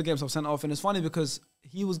 He also did get himself sent off, and it's funny because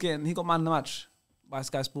he got man of the match by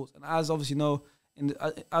Sky Sports, and as obviously know,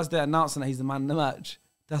 as they're announcing that he's the man of the match,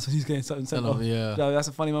 that's when he's getting something sent off. Yeah. So that's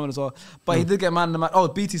a funny moment as well. But he did get man of the match. Oh,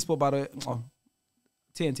 BT Sport, by the way. Oh,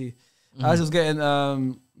 TNT. As he was getting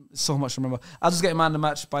so much to remember. As he was getting man of the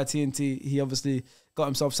match by TNT, he obviously got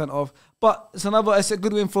himself sent off. But it's a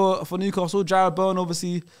good win for Newcastle. Jared Bowen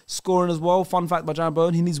obviously scoring as well. Fun fact about Jared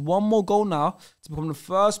Bowen, he needs 1 more goal now to become the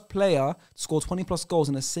first player to score 20 plus goals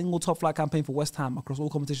in a single top flight campaign for West Ham across all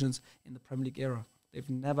competitions in the Premier League era. They've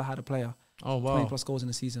never had a player 20 plus goals in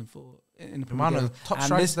a season in the Premier League era. Top And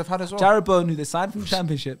strikers they've had as well. Jared Bowen, who they signed from the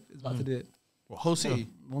Championship, is about to do it. Whole city.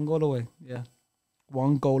 1 goal away. Yeah.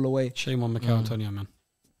 1 goal away. Shame on Mikel Antonio, man.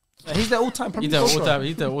 He's their all-time Premier League scorer.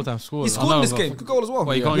 He's the all-time scorer. He scored in this game. Good goal as well.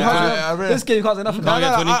 Well, you can't I read This game you can't say nothing.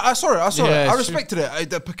 I saw it. Yeah, I it's respected it.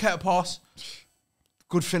 The Paqueta pass,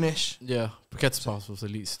 good finish. Yeah, Paqueta's pass was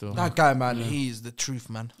elite still. That guy, man, he's the truth,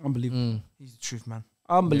 man. Unbelievable. He's the truth, man.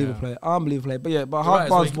 Unbelievable player. Unbelievable player. But yeah, but You're Hard right,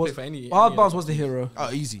 so he Barnes can play was for any Barnes was the hero.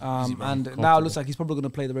 Oh, easy. Easy, man. And now it looks like he's probably going to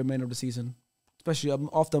play the remainder of the season, especially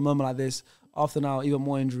after a moment like this. After now, even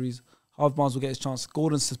more injuries, Harvey Barnes will get his chance.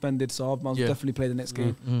 Gordon's suspended, so Harvey Barnes will definitely play the next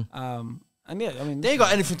game. And yeah, I mean, They ain't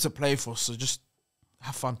got anything to play for, so just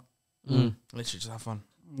have fun. Literally, just have fun.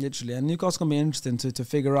 literally. And Newcastle's going to be interesting to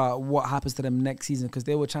figure out what happens to them next season because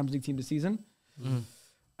they were a Champions League team this season.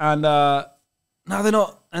 And now they're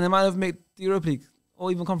not, and they might have made the Europa League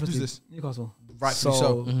or even Conference League. this? Newcastle. Rightfully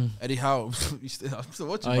so. Eddie Howe. I'm still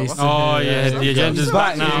watching. he's brother. Oh, yeah, the agenda's He's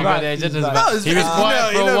back back, he's now. back. The agenda's back. back. No, it's- He was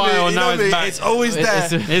quiet for a while, now it's back. It's always there.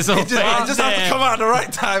 It's all It just has to come out at the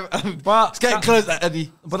right time. But It's getting close,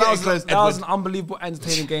 Eddie. But that was an unbelievable,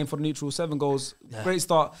 entertaining game for the neutral. 7 goals. Great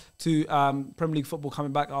start to Premier League football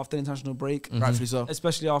coming back after the international break. Rightfully so.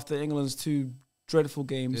 Especially after England's 2 dreadful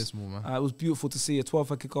games. Yes, more, man. It was beautiful to see a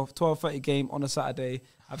 12:30 kickoff, 12:30 game on a Saturday,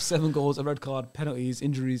 have 7 goals, a red card, penalties,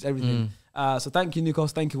 injuries, everything. So thank you, Newcastle.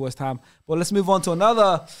 Thank you, West Ham. But let's move on to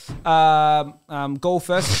another goal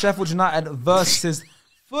first. Sheffield United versus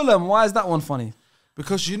Fulham. Why is that one funny?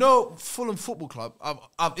 Because you know, Fulham Football Club,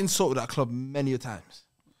 I've insulted that club many a times.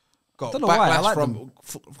 Got don't know why, I backlash like from them.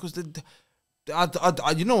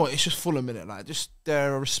 because you know what? It's just Fulham in it. Like, just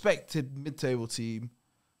they're a respected mid-table team,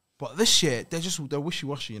 but this year they're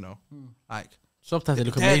wishy-washy. You know, like Sometimes they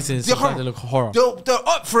look they're- amazing. they're Sometimes hor- they look horror. they're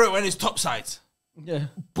up for it when it's top sides, Yeah.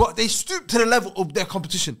 but they stoop to the level of their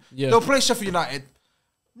competition. Yeah. They'll play Sheffield United.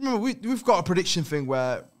 Remember, we've got a prediction thing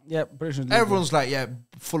where Yeah, British. everyone's like, yeah,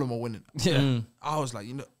 Fulham are winning. Yeah. I was like,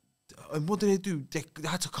 you know, and what did they do? They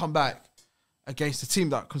had to come back against a team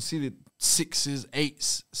that conceded 6s,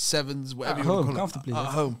 8s, 7s, whatever At you want home, to call comfortably, it. At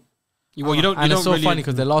yeah. home. Well, you don't And it's so really, funny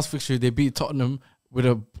because the last fixture they beat Tottenham with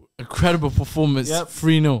a incredible performance,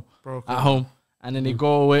 3-0 at home, and then they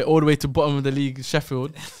go away all the way to bottom of the league,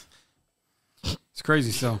 Sheffield. It's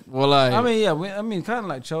crazy still. Well, I mean, kind of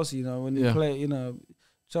like Chelsea, you know, when you play, you know,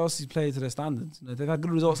 Chelsea play to their standards. You know, they've had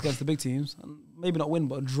good results against the big teams, and maybe not win,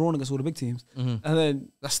 but drawn against all the big teams. And then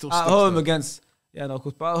That's still at home against, of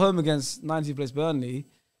course, but at home against 19th place Burnley,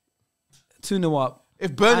 2-0 up.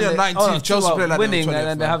 If Burnley are 19th, Chelsea play like winning, they're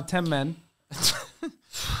 20th, and they man. have 10 men.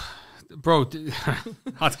 Bro,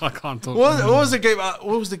 I can't talk. What was the game? What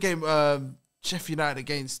was the game? Sheffield United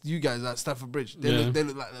against you guys at Stamford Bridge. They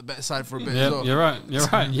look like the better side for a bit as well. You're right.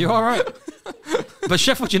 You are right. But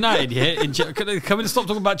Sheffield United, can we stop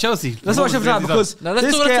talking about Chelsea? Let's watch Sheffield United because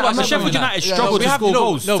let's talk about Sheffield United struggle to score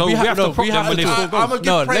goals. So we have to prop them when they score goals.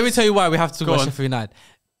 No, let me tell you why we have to talk about Sheffield United.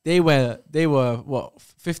 They were what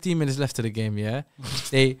 15 minutes left to the game. Yeah,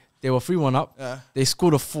 they were 3-1 up. Yeah. They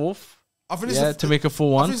scored a fourth. I think it's to make a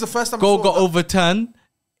 4-1. I think it's the first time goal got overturned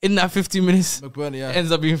in that 15 minutes. McBurney, Ends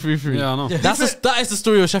up being 3-3. Yeah, I know. That is the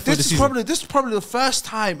story of Sheffield this season. This is probably the first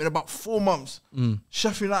time in about 4 months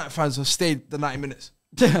Sheffield United fans have stayed the 90 minutes.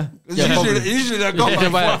 Usually they're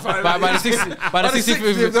gone by the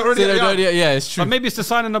 60th, they're already out. Yeah, it's true. But maybe it's the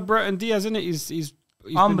signing of Brett and Diaz, isn't it? He's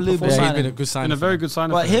unbelievable. He's signing. been a good sign. been a very good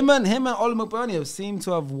signing. But him and Oli McBurney seem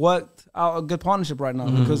to have worked out a good partnership right now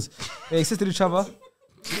because they assisted each other.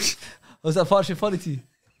 Was that partnership funny to you?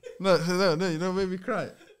 No, you know what made me cry?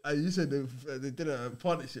 You said they did a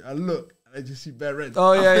partnership. I look and I just see bare reds.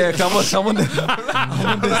 Oh yeah. I'm on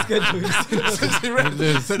the schedule.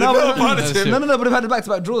 No, but they've had the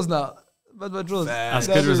back-to-back draws now. Back-to-back draws. That's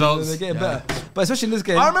good results. They're getting better. But especially in this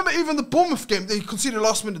game. I remember even the Bournemouth game, they conceded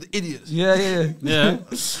last minute, the idiots. Yeah.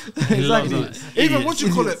 Exactly. Even what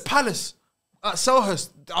you call it, Palace at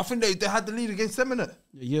Selhurst. I think they had the lead against them, innit?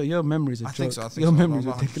 Your memories are I think so. Your memories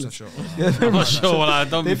I'm are not ridiculous. 100% sure. I'm not sure. Well,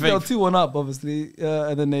 don't They be fell fake. 2-1 up, obviously,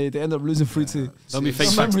 and then they ended up losing 3-2. Don't be fake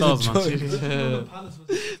Your fact memories stars, are man.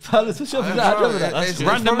 Palace for Sheffield United. I remember that. It's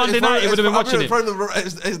Random Monday night, you would have been watching it.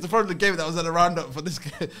 It's the probably the game that was at a roundup for this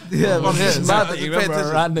game. Yeah, Well, it's yeah, mad so that you pay remember a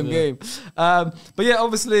attention. random game. But yeah,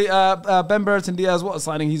 obviously, Ben Brereton Diaz, what a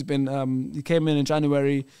signing he's been. He came in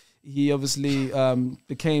January. He obviously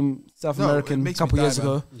became South American a couple years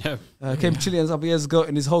ago. Yeah. Came Chilean a couple years ago,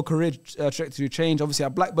 and his whole career trajectory changed. Obviously,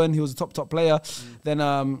 at Blackburn, he was a top player.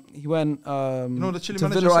 Then he went the Chile to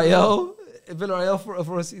manager Villarreal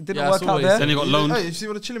for us. It didn't Yeah, I work saw out what he there. said. Then he got loaned. Hey, you see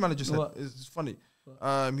what the Chile manager said? What? It's funny.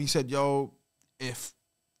 He said, "Yo, if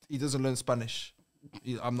he doesn't learn Spanish,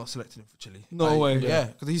 I'm not selecting him for Chile." No way. Yeah,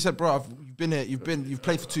 because he said, "Bro, you've been here. You've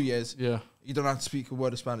played for 2 years. Yeah. You don't have to speak a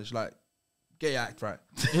word of Spanish. Like, get your act right."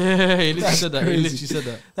 Yeah, he literally said that. He crazy. literally said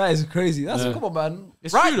that. That is crazy. That's come on, man.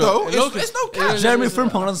 It's Right true, though, It's it's no cap. Jeremy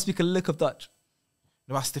Frimpong doesn't speak a lick of Dutch.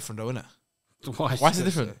 No, that's different though, isn't it? Why? Why is it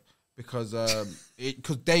different? Because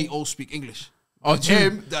they all speak English. Oh, true.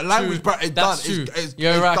 Him, the language True. is That's done. true.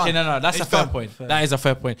 You're right. done. Okay, no, that's It's a fair done. point. That is a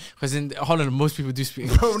fair point. Because in Holland, most people do speak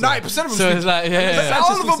English. Bro, 90% of them So speak. it's like, yeah.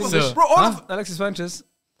 All of them, So- bro. All of Alexis Sanchez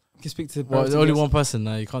can speak to. Well, Brereton only Diaz. one person.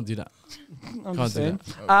 No, you can't do that. I'm Can't just do saying.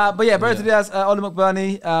 But yeah, Brereton Diaz, Oli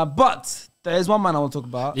McBurney. But there is one man I want to talk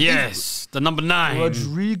about. Yes, the number 9.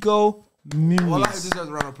 Rodrigo Well, I Muniz. deserve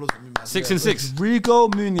a round of applause for me, man. 6 and 6. Rodrigo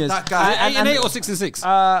Muniz. That guy. 8 and 8 or 6 and 6?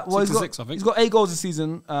 Well, 6 he's and got, 6, I think. he's got 8 goals this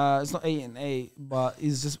season. It's not 8 and 8, but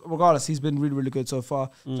he's just regardless. He's been really good so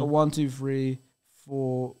far. So 1, 2, 3,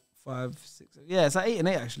 4, 5, 6. Yeah, it's like 8 and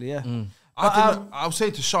 8 actually. Yeah. I'll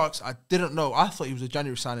say to Sharks, I didn't know. I thought he was a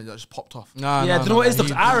January signing that just popped off. No, Yeah, do you know what it is?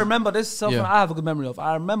 he- I remember this is something Yeah. I have a good memory of.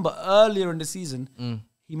 I remember earlier in the season,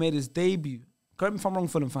 he made his debut. Correct me if I'm wrong,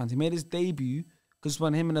 Fulham fans. He made his debut because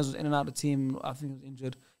when Jimenez was in and out of the team, I think he was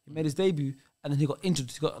injured. He made his debut and then he got injured.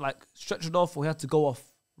 He got like stretchered off or he had to go off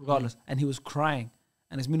regardless. And he was crying.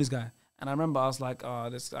 And it's Muniz guy. And I remember I was like, oh,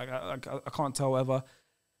 this I can't tell whatever.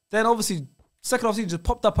 Then obviously, second half season just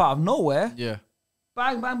popped up out of nowhere. Yeah.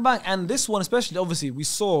 Bang, bang, bang. And this one especially, obviously, we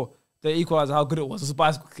saw the equalizer, how good it was. It was a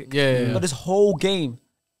bicycle kick. Yeah. But this whole game,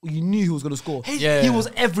 you knew he was going to score. Yeah. He was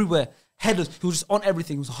everywhere. Headers. He was just on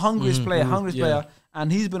everything. He was the hungriest player. And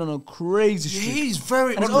he's been on a crazy streak. He's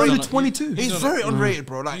very And he's underrated. only 22. He's very underrated,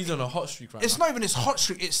 bro. Like, He's on a hot streak right it's now. not even his hot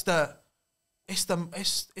streak. It's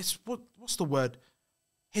what's the word?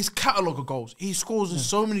 His catalogue of goals. He scores in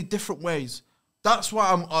so many different ways. That's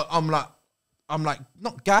why I'm like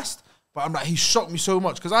not gassed, but I'm like he shocked me so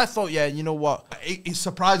much because I thought, yeah, you know what? It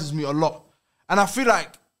surprises me a lot, and I feel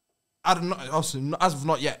like I don't know. Also, as of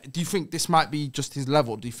not yet, do you think this might be just his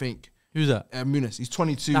level? Do you think? Who's that? Muniz. He's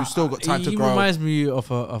 22. Nah, still got time to He grow. reminds me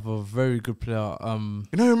of a very good player. You know,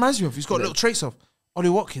 who he reminds me of. He's got little traits of Ollie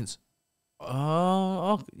Watkins.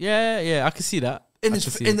 Yeah, I can see that. in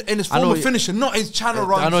his form of finishing, not his channel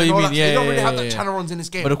runs. I know what you mean. He don't really have that channel runs in his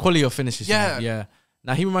game. But the quality of finishes. Yeah. Yeah.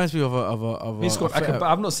 Now he reminds me of a. He scored.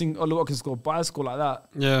 I've not seen Oli Watkins score, but I score like that.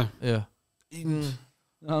 Yeah. You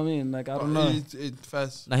know what I mean? Like, I don't know.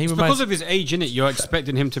 Now he because of his age, innit? You're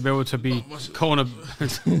expecting him to be able to be corner.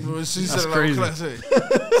 That's crazy. I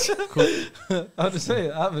have to say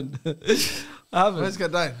it. I haven't. Let's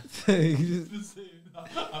get down.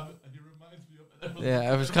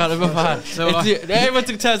 Yeah, I was kind of bad. Everyone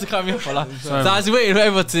took turns to cut me off. So I was waiting for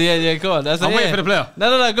everyone to, go on. I'm waiting for the player.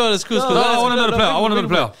 No, go on, it's cool. No, I want another player. I want another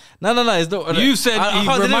player. No, it's not. You said he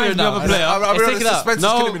reminds me of a player. I want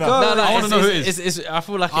to know who it is. I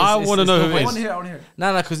feel like I want to know who it I is. want to hear. I want to hear.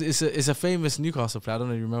 No, because it's a famous Newcastle player. I don't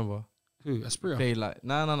know if you remember. Who? Aspria. Played like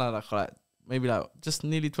maybe just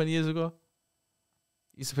nearly 20 years ago.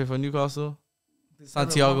 Used to play for Newcastle.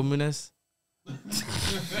 Santiago Munez.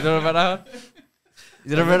 You know about that one?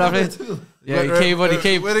 You know about that one? Yeah, he came.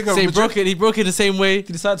 So he broke it the same way.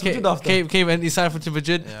 He decided to Madrid after. Came and he signed for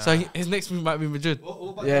Madrid. Yeah. So his next move might be Madrid.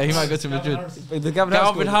 Yeah, he might go to Madrid. The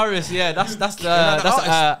Calvin Harris. Yeah, that's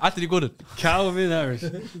Anthony Gordon. Calvin Harris.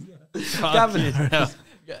 Gavin Harris.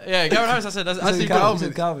 Yeah, Gavin Harris. I said that's Anthony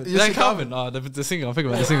Calvin. Gordon. You said Calvin? Oh, the singer. I'm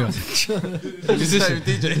thinking about the singer. The musician.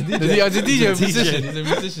 DJ. Musician. He's a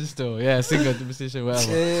musician still. Yeah, singer, the musician,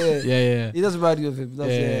 whatever. Yeah. He does ride with him.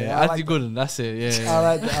 Yeah. Anthony Gordon. That's it. Yeah. I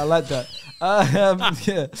like that.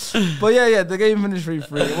 Yeah. But yeah, the game finished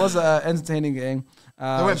 3-3. It was an entertaining game.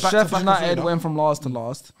 Sheffield United went from last to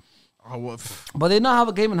last. But they now have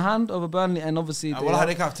a game in hand over Burnley, and obviously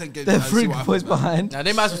they're 3 points behind. Now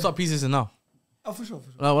they might as well stop pieces now. Oh, for sure.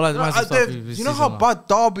 You know how bad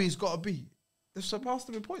Derby's got to be? They've surpassed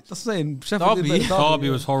them in points. That's what I'm saying. Derby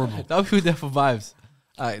was horrible. Derby were there for vibes.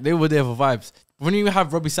 They were there for vibes. When you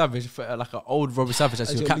have Robbie Savage, like an old Robbie Savage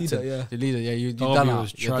as your captain, the leader, you done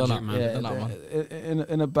that. You're done man.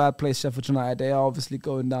 In a bad place, Sheffield United, they are obviously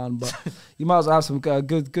going down, but you might as well have some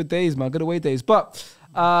good days, man, good away days. But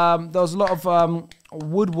there was a lot of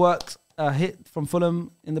woodwork hit from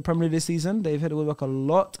Fulham in the Premier League this season. They've hit the woodwork a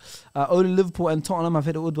lot. Only Liverpool and Tottenham have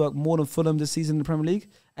hit the woodwork more than Fulham this season in the Premier League,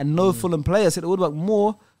 and no Fulham players hit the woodwork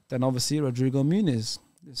more than obviously Rodrigo Muniz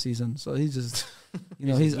this season. So he's just,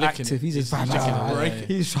 he's active. He's just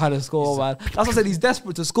he's trying to score, man. That's what I said. He's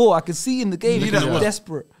desperate to score. I can see in the game. He's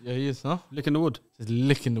desperate. Yeah, he is, huh? Licking the wood. Just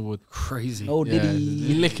licking the wood. Crazy. Oh, did he?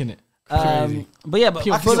 He's licking it. But I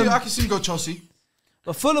can see him go Chelsea.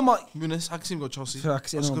 But Fulham are... Muniz, I can see him go Chelsea.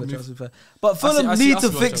 But Fulham need to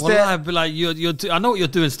fix their... I know what you're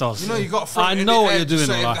doing, Stars. You got I know what you're doing. If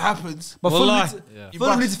that happens. But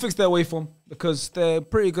Fulham need to fix their away form because they're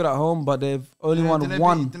pretty good at home, but they've only won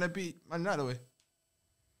one. Didn't they beat Man United away?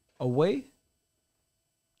 Away?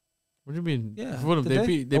 What do you mean? Yeah. Fulham, they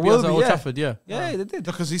beat us at Old Trafford, yeah. Yeah, they did.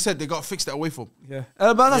 Because he said they got to fix their away form. Yeah.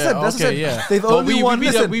 But that's what I said. Yeah. They've only won...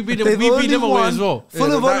 We beat them away as well.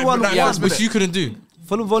 Fulham only won one. Which you couldn't do.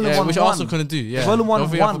 Fulham only won which one. Arsenal couldn't do. Yeah. Fulham won I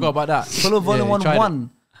forgot about that. Fulham only won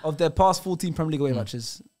one of their past 14 Premier League away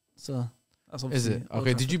matches. So that's obviously... Is it?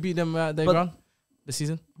 Okay, did you beat them at their ground this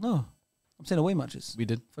season? No. I'm saying away matches. We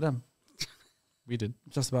did. For them. We did.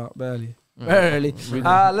 Just about barely. Barely.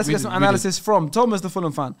 Let's get some analysis from Thomas, the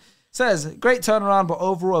Fulham fan. Says, great turnaround, but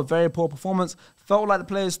overall a very poor performance. Felt like the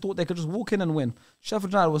players thought they could just walk in and win.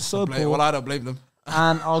 Sheffield United was so poor. Well, I don't blame them.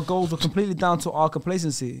 And our goals were completely down to our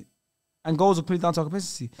complacency.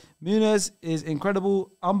 Muniz is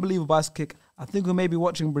incredible, unbelievable bicycle kick. I think we may be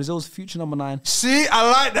watching Brazil's future number 9. See,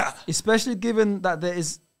 I like that. Especially given that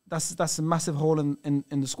that's a massive hole in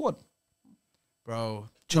the squad. Bro,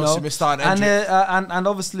 Chelsea missed out on and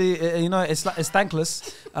obviously it's thankless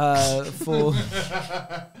for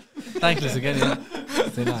thankless again. Yeah.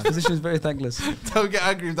 Position is very thankless. Don't get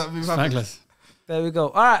angry if that move happens. Thankless. There we go.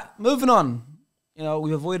 All right, moving on.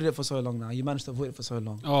 We've avoided it for so long now. You managed to avoid it for so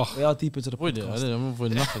long. Oh, we are deep into the podcast. I'm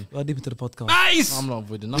avoiding nothing. We are deep into the podcast. Nice. I'm not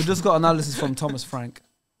avoiding nothing. We just got analysis from Thomas Frank,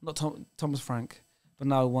 not Thomas Frank, but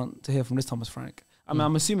now we want to hear from this Thomas Frank. I mean,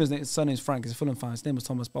 I'm assuming his surname's Frank. He's a Fulham fan. His name was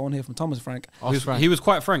Thomas, but I want to hear from Thomas Frank. He was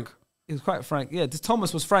quite frank. He was quite frank. Yeah, this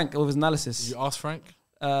Thomas was frank with his analysis. Did you ask Frank?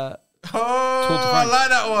 I like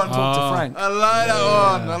that one. Talk to Frank. I like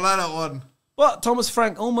that one. But Thomas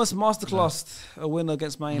Frank almost masterclassed a win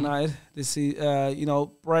against Man United.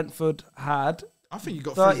 Brentford had I think you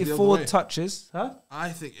got 34 touches. Huh? I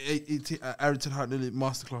think Everton had nearly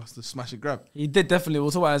masterclass to smash and grab. He did definitely.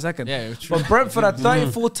 We'll talk about it in a second. Yeah, it was true. But Brentford had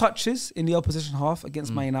 34 touches in the opposition half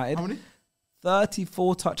against Man United. How many?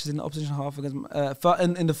 34 touches in the opposition half against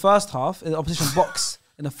in the first half in the opposition box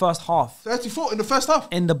in the first half. 34 in the first half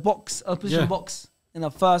in the opposition box in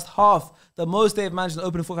the first half. The most they've managed in the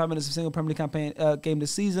opening 45 minutes of a single Premier League game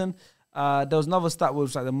this season. There was another stat which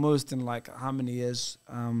was like the most in like how many years,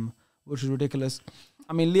 which was ridiculous.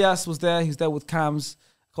 I mean, Lias was there. He's there with Cams,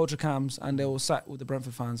 culture Cams, and they all sat with the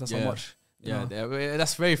Brentford fans. That's how much. Yeah,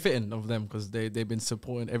 that's very fitting of them because they've been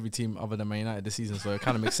supporting every team other than Man United this season, so it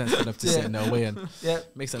kind of makes sense for them to sit in their way and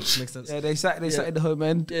makes sense. Yeah, they sat in the home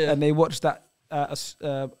end and they watched that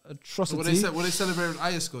atrocity. What they celebrated when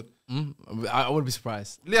Ayers scored? I wouldn't be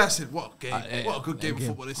surprised. Lias said, "What game? What a good game of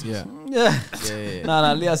football this is." Yeah.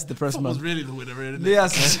 No, Lias is depressed, man. Was really the winner, really.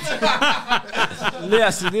 Lias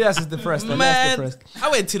is depressed, man. I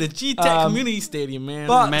went to the G-Tech Community Stadium,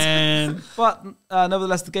 man. But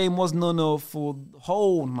nevertheless, the game was 0-0 for the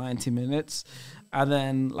whole 90 minutes. And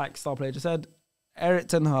then, like Star Player just said, Erik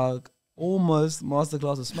ten Hag almost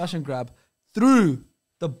masterclass of smash and grab through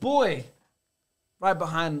the boy right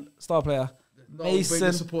behind Star Player.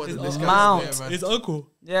 Mason Mount. His uncle.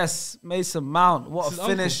 Yes, Mason Mount. What a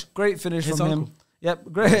finish. Great finish from him. Yep,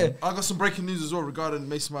 great. I got some breaking news as well regarding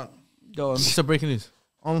Mason Mount. Go on. What's the breaking news?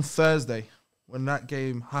 On Thursday, when that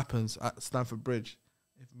game happens at Stamford Bridge,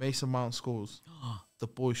 if Mason Mount scores, the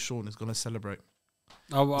boy Sean is going to celebrate.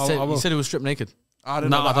 You said he was stripped naked. I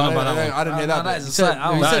don't know about that. I didn't hear that.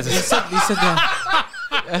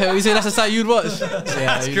 He said that's a sight you'd watch.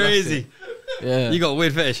 That's crazy. Yeah, you got a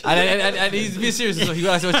weird fetish. And he's being serious as well. You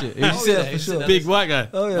guys watch it. For sure. Big white guy.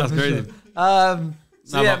 Oh yeah, that's crazy.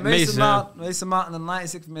 Sure. Mason Mount in the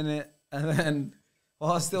 96th minute, and then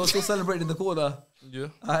while still celebrating in the corner,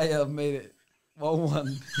 I made it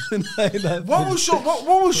 1-1.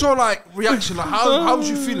 What was your like reaction? Like how was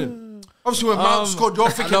you feeling? Obviously, when Mount scored, you're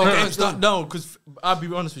thinking, no, because I'll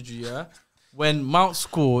be honest with you, yeah. When Mount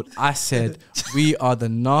scored, I said, "We are the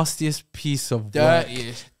nastiest piece of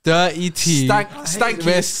dirty team.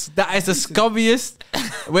 Stankiest. That is the scummiest.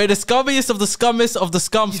 We're the scummiest of the scummiest of the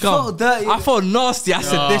scum. I felt nasty. I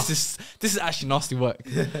said, "This is actually nasty work."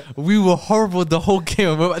 We were horrible the whole game.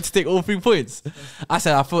 We were about to take all 3 points. I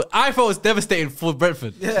said, I felt it was devastating for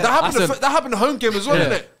Brentford. Yeah. That happened in the home game as well,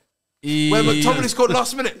 didn't it? When McTominay scored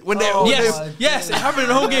last minute. Yes, it happened in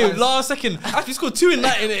the whole game, last second. Actually, we scored 2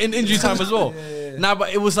 in injury time as well. Nah,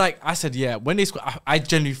 but it was like, I said, when they scored, I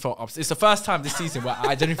genuinely felt upset. It's the first time this season where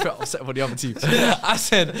I genuinely felt upset for the other team. I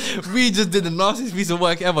said, we just did the nastiest piece of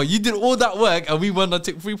work ever. You did all that work and we won and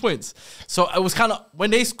took 3 points. So it was kind of, when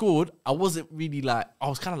they scored, I wasn't really like, I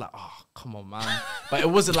was kind of like, oh, come on, man. But it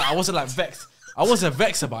wasn't like, I wasn't like vexed. I wasn't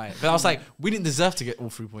vexed about it. But I was like, we didn't deserve to get all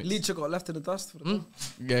 3 points. Leach got left in the dust. For the goal.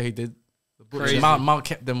 Yeah, he did. Mount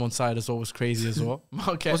kept them on side as well. Was crazy as well.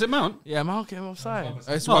 Was it Mount? Yeah, Mount kept him on side.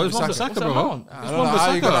 It's Wan-Bissaka, bro.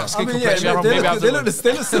 How you got that skin complexion? They look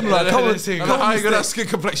similar. How you got that skin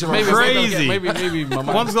complexion? Crazy. Maybe my mind.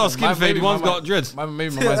 One's got a skin fade, one's got dreads.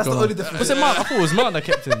 Maybe my mind's gone. Was it Mount? I thought it was Mount that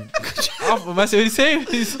kept him. What did he say?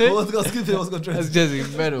 One's got skin fade, one's got dreads. That's just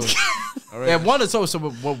incredible. Yeah, one of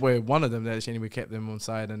them actually we kept them on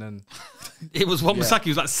side, and then it was Wan-Bissaka. He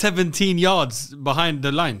was like 17 yards behind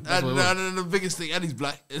the line. And the biggest thing, and he's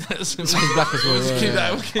black. He's black as well. I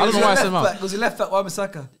don't know why I said Mount. Was he left back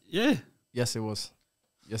Wan-Bissaka? Yeah. Yes, it was.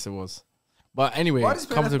 But anyway, why does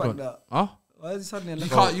he play left back now? Huh? Why is he suddenly a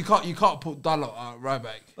left back? You can't put Dalot at right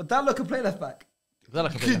back. But Dalot can play left back.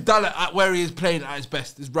 Keep Dalot at where he is playing at his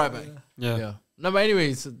best. Is right back. Yeah. No, but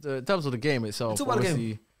anyways, in terms of the game itself,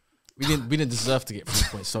 obviously, we didn't deserve to get 3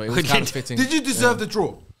 points, so it was kind of fitting. Did you deserve the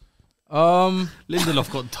draw? Lindelof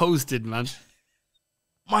got toasted, man.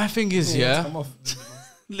 My thing is,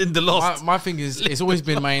 Lindelof. My thing is, it's always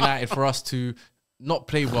been Man United for us to not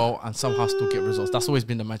play well and somehow still get results. That's always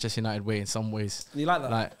been the Manchester United way in some ways. You like that?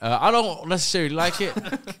 Like, I don't necessarily like it,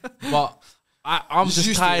 but I'm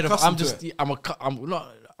just tired of. I'm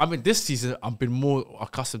not. I mean, this season I've been more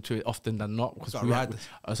accustomed to it often than not because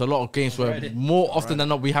there's a lot of games where more often than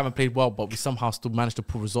not we haven't played well, but we somehow still managed to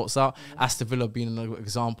pull results out. Aston Villa being another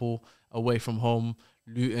example, away from home,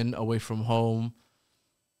 Luton away from home.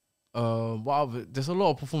 There's a lot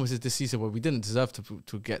of performances this season where we didn't deserve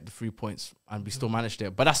to get the 3 points and we still managed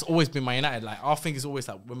it. But that's always been Man United. Like, our thing is always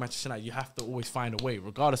like with Manchester United, you have to always find a way,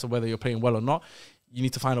 regardless of whether you're playing well or not. You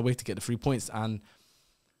need to find a way to get the 3 points. And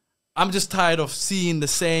I'm just tired of seeing the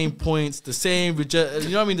same points, the same you know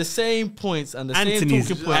what I mean, the same points and the Anthony's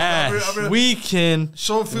same talking points. Week in,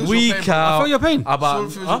 week I out. feel your pain.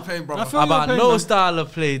 About no style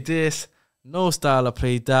of play this. No style of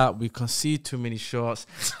play that. We concede too many shots.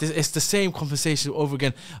 It's the same conversation over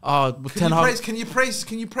again. Can you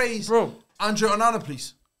praise, bro? Andre Onana,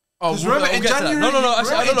 please. Oh, remember in January? No.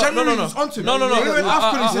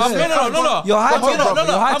 Your high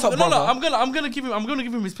top brother. I'm gonna give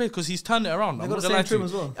him his place because he's turned it around. I'm gonna turn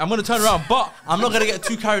it around, but I'm not gonna get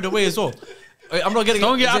too carried away as well. I'm not getting.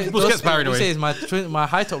 Don't get carried away. Say my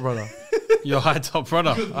high top brother. Your high top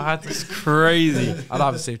brother. I had to. It's crazy. I'd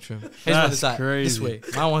have to say trim. His one That's is like this crazy. way.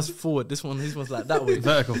 Mine one's forward. His one's like that way.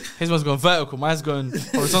 Vertical. His one's going vertical. Mine's going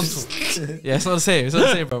horizontal. Yeah, it's not the same. It's not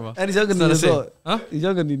the same, brother. And he's younger It's than not you the as same. well. Huh? He's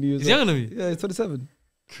younger than you as He's well. younger than me. Yeah, he's 27.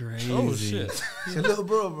 Crazy. Oh shit! He's a little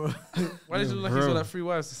bro. Why does it look like he's Bro. got like 3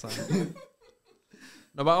 wives or something?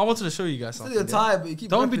 No, but I wanted to show you guys Still something. you're yeah? tired, but you keep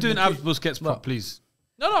Don't be repping doing the abs kid. Busquets prop, please.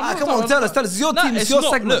 No, I'm Come not- on, tell us. It's your team. It's your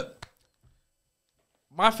segment. Look,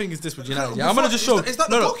 my thing is this with United. Yeah, I'm gonna just show. Is that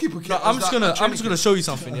the goalkeeper kit? No, Or I'm is just that gonna. a I'm training just gonna show you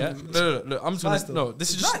something. Yeah. Look. I'm just Nice gonna. though. No, this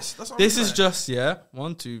is It's just. nice. That's what This I'm is saying. just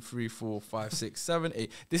 1, 2, 3, 4, 5, 6, 7,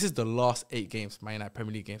 8. This is the last 8 games, Man United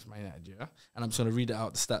Premier League games, Man United. Yeah, and I'm just gonna read it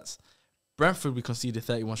out the stats. Brentford, we conceded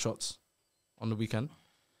 31 shots on the weekend.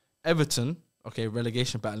 Everton, okay,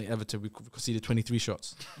 relegation battling Everton, we conceded 23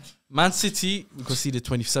 shots. Man City, we conceded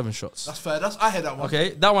 27 shots. That's fair. I hear that one. Okay,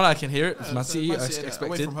 that one I can hear it. It's Yeah, Man so City, Man I City, innit? Away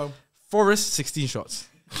expected. from home. Forest, 16 shots.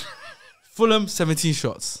 Fulham, 17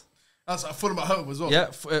 shots. That's like Fulham at home as well. Yeah,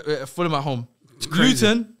 Fulham at home.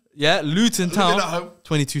 Luton, Luton Town, Luton at home.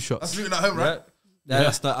 22 shots. That's Luton at home, right? Yeah,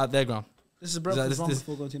 that's at their ground. This is Brentford's This- record this-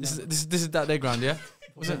 before going to This United. is this is at their ground, yeah.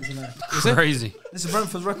 What's it? Crazy. This is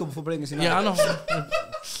Brentford's record before playing against United. Yeah, I know.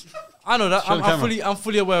 I know that. Show the camera. I'm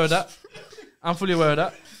fully aware of that. I'm fully aware of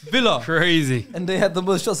that. Villa, Crazy. And they had the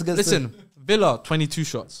most shots against listen, Villa, 22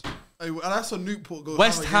 shots. Hey, and I saw Newport go.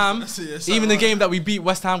 West down Ham, against- that's it, even the right. game that we beat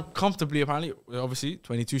West Ham comfortably, apparently, obviously,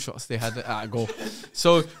 22 shots they had at a goal.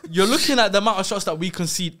 So you're looking at the amount of shots that we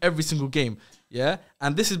concede every single game, yeah?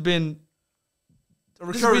 And this has been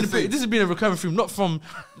this has been a recurring theme, not from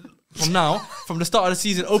now, from the start of the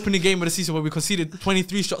season, opening game of the season where we conceded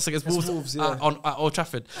 23 shots against Wolves, yeah. at Old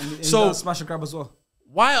Trafford. And So smash and grab as well.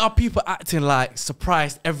 why are people acting like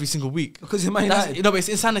surprised every single week? Because you're Man That's, United. you know, but it's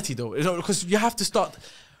insanity though. You know, because you have to start,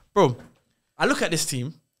 bro. I look at this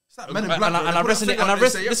team, It's like Men in and Black, bro. I They put a resonate. finger And up, they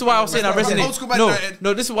say, this is yeah, why I was saying I that's like old school Man resonate. United.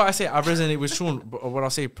 No, this is why I say I resonate with Sean. What I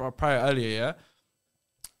say prior earlier, yeah.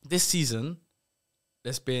 This season,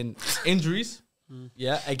 there's been injuries.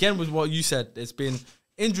 Yeah, again with what you said, there's been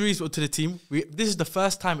injuries to the team. This is the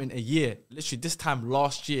first time in a year. Literally, this time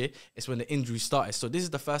last year is when the injuries started. So this is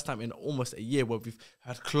the first time in almost a year where we've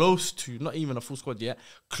had close to, not even a full squad yet,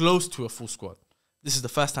 close to a full squad. This is the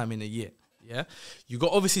first time in a year. Yeah, you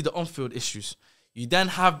got obviously the on-field issues. You then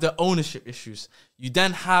have the ownership issues. You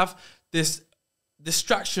then have this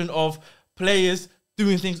distraction of players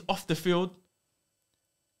doing things off the field.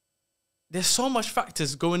 There's so much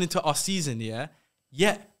factors going into our season, yeah.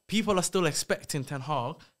 Yet people are still expecting Ten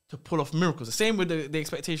Hag to pull off miracles. The same with the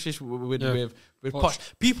expectations with Poch.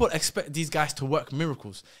 People expect these guys to work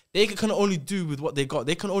miracles. They can only do with what they got.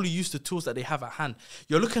 They can only use the tools that they have at hand.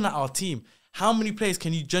 You're looking at our team. How many players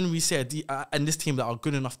can you generally say in this team that are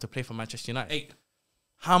good enough to play for Manchester United? 8.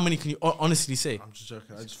 How many can you honestly say? I'm just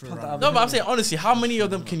joking. I just feel Put around. that No, but I'm saying honestly, how many of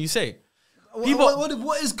them can you say? People-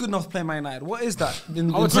 What is good enough to play Man United? What is that? I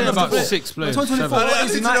would say about 6 players. 2024. seven. What I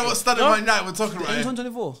is need to know United? what standard Man United we're talking about In here.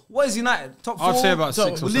 2024, what is United? Top 4? I'd say about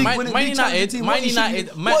 6 or league 7. winning, Man league champion United, team. Man What should you be-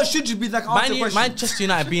 United, What should you be like after question? Manchester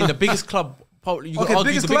United being the biggest club, you could Okay, argue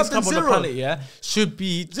biggest the biggest club club on then the zero. planet, yeah, should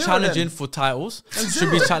be Zero challenging then. for titles. And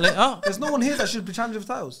Should be zero. challenging. There's no one here that should be challenging for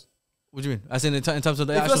titles. What do you mean? As in terms of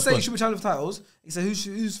the If actual you're saying you squad? should be challenging for titles, you say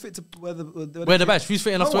who's fit to wear the Where the badge? Who's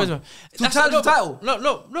fit enough No to one. wear To That's- challenge no, the title.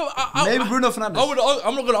 No. Maybe Bruno Fernandes.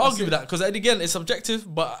 I'm not going to argue with that because again, it's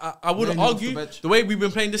subjective. But I wouldn't Maybe off the argue bench. the way we've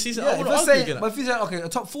been playing this season. I Yeah, if wouldn't you're argue saying, against but that. if you say okay, a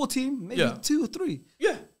top 4 team, maybe Yeah. 2 or 3.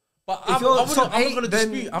 Yeah. But If you're I'm top not eight, going to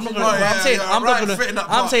then- dispute. I'm not Oh, going to. yeah, I'm saying yeah, I'm right, not going fit in to. that I'm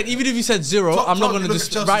part. saying even if you said 0, Top I'm not 12, going to look at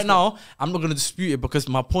dispute. Chelsea's Right squad. now, I'm not going to dispute it because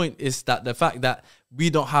my point is that the fact that we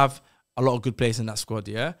don't have a lot of good players in that squad.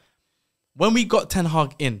 Yeah. When we got Ten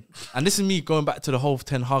Hag in, and this is me going back to the whole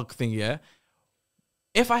Ten Hag thing, yeah.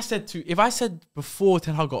 If I said before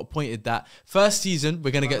Ten Hag got appointed that first season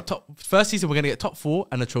we're gonna get top 4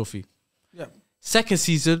 and a trophy. Yeah. Second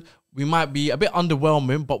season we might be a bit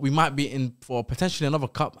underwhelming, but we might be in for potentially another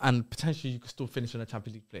cup and potentially you could still finish in a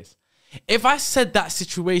Champions League place. If I said that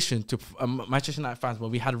situation to Manchester United fans where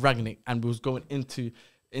we had Rangnick and we was going into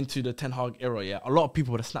the Ten Hag era, yeah, a lot of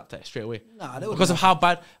people would have snapped at it straight away. Nah, they wouldn't because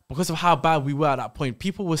of how bad we were at that point.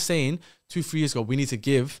 People were saying 2-3 years ago we need to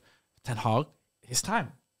give Ten Hag his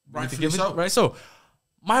time. We need to Rightfully give it- so. right? So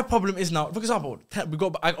my problem is now, for example,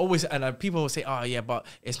 people will say, oh yeah, but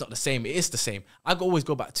it's not the same. It is the same. I always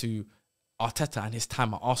go back to Arteta and his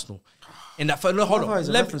time at Arsenal. In that, hold Arteta on, is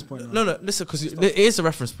a reference point now. no, listen, because it is a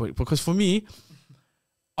reference point. Because for me,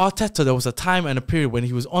 Arteta, there was a time and a period when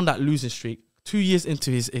he was on that losing streak, 2 years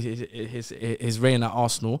into his reign at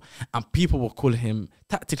Arsenal, and people were calling him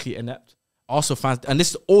tactically inept. Arsenal fans, and this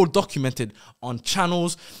is all documented on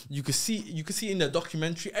channels. You could see in the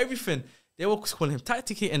documentary everything. They were calling him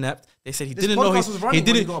tactically inept. They said he This didn't know podcast was running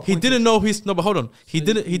when he got he didn't appointed. know his no. But hold on, he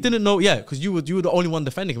didn't know. Yeah, because you were the only one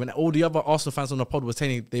defending him, and all the other Arsenal fans on the pod were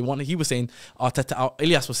saying they wanted. He was saying Arteta out.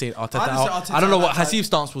 Elias was saying Arteta didn't say out. Arteta I don't know at what that time. Hasib's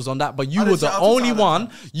stance was on that, but you I were didn't say the Arteta only at that one.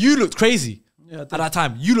 You looked crazy Yeah, at that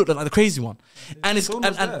time. You looked like the crazy one, and it's Someone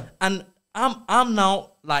was there. and I'm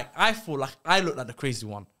now like I feel like I look like the crazy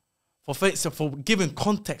one for giving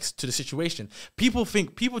context to the situation. People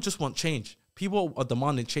just want change. People are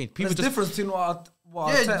demanding change. People There's a just difference between what Yeah,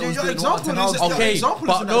 Arteta was your doing and example what Ten Hag is- was doing. okay, example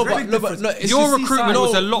but is no, a very but big no, difference. it's Your you see recruitment signs-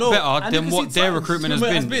 was a lot better and you than can what see their signs. recruitment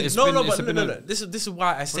has been. It's No, been- no, it's but been no, a- no. This is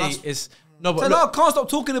why I say that's- it's no, but Ten look, Hag can't stop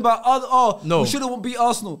talking about No. we should have beat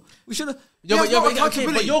Arsenal. We should have. Yeah, There's but, no okay, but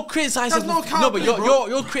accountability. you're criticizing. There's no no, but accountability, bro.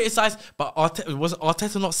 you're criticizing. But wasn't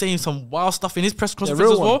Arteta not saying some wild stuff in his press conference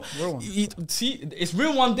real as well? one, real one. See, it's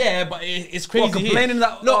real one there, but it's crazy. What, complaining here.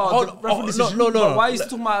 that no, the referee decision. no. But why are you still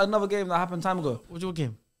talking about another game that happened time ago? What's your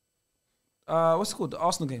game? What's it called? The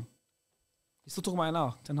Arsenal game. He's still talking about it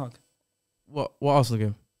now. Ten Hag. What Arsenal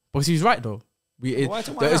game? Because he's right though. Why are you talking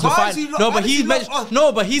There about is that? no Why fine. is he not- No, why but does he's he not- mentioned.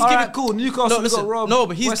 No, but he's All giving. right, cool. Newcastle No, got listen. robbed. No,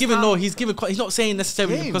 but he's West giving. Ham. No, he's giving. He's not saying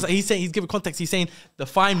necessarily Game. because he's saying he's giving context. He's saying the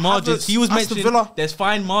fine margins. Havertz, He was Aston mentioning Villa. there's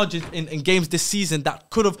fine margins in games this season that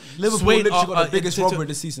could have Liverpool swayed. literally got the biggest to- robbery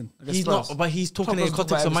this season. against He's Spurs. not, but he's talking Top in doesn't talk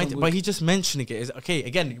context of about mind. every single But week. he's just mentioning it. Is okay.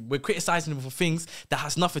 Again, we're criticizing him for things that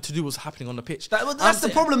has nothing to do with what's happening on the pitch. That's the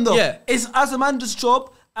problem, though. Yeah, It's as a manager's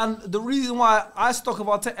job, and the reason why I stock of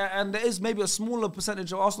Arteta, and there is maybe a smaller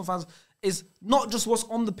percentage of Arsenal fans, is not just what's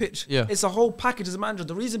on the pitch. Yeah. It's a whole package as a manager.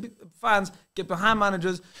 The reason fans get behind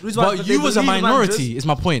managers, the reason why but they you was a believe in minority. managers, Is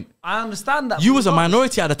my point. I understand that. You but was a regardless-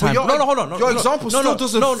 minority at the time. your- No, hold on. No, your no, example no,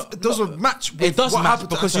 still no, doesn't match with It does what match happened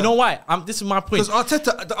to because you Arteta. know why? This is my point. Because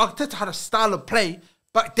Arteta had a style of play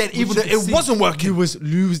back then, even you though can it see, wasn't working. You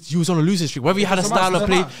was on a losing streak. Whether you had a doesn't matter, style of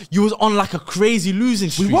doesn't play, matter. you was on like a crazy losing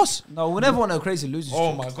streak. was. No, we never want a crazy losing streak.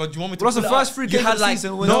 Oh my god! Do you want me to? Well, that's pull the it first up? three You games had of the like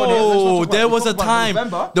season. Let's not no. talk There about- was a talk about time.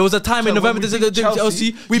 November. There was a time in So when November. we beat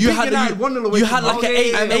Chelsea, we you beat had United 1-0 away you from had like home. an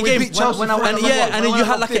eight And then we game beat Chelsea when I- and when I- yeah, and then when you I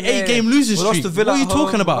had like got an picked, 8-game yeah. losing We lost streak. to Villa What are you at home,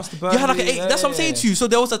 talking about? lost to You had like an Burnley, 8. That's what I'm saying to you. So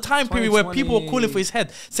there was a time period where people were calling for his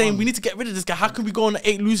head, saying we need to get rid of this guy. How can we go on an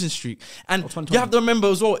 8 losing streak? And 2020. you have to remember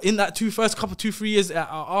as well in that 2-3 years at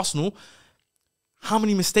Arsenal. How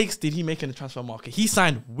many mistakes did he make in the transfer market? He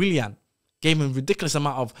signed Willian, gave him a ridiculous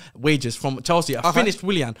amount of wages from Chelsea. A finished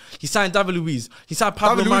Willian. He signed David Luiz. He signed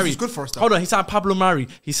Pablo David Luiz Mari. was good for us, though. Hold on, he signed Pablo Mari.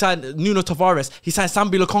 He signed Nuno Tavares. He signed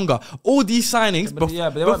Sambi Lokonga. All these signings but they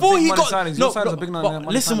weren't before big he money got signings. Your signings are big money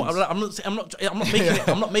listen, signings. I'm not making it.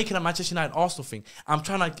 I'm not making a Manchester United Arsenal thing. I'm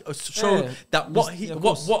trying to show Yeah, that what of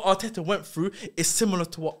course. what Arteta went through is similar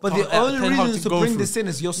to what. But the only Ten Hag reason to go bring through. this in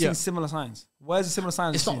is you're seeing Yeah. similar signs. Where's the similar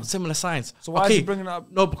signs? It's you're not seeing? similar signs. So why is he bringing it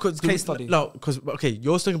up? No, because Case study. No, because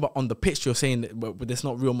you're talking about on the pitch. You're saying that there's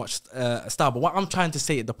not real much style. But what I'm trying to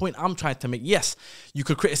say, the point I'm trying to make, yes, you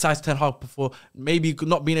could criticize Ten Hag for maybe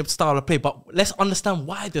not being able to style of play, but let's understand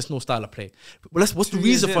why there's no style of play. What's the 2 years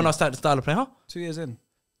reason for in. not style of play? Huh? 2 years in.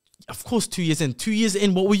 Of course, 2 years in. 2 years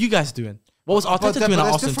in, what were you guys doing? What was Arteta doing at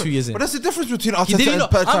Arsenal 2 years in? But that's the difference between He Arteta didn't know.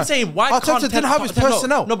 and Arteta. I'm saying why Arteta can't didn't have his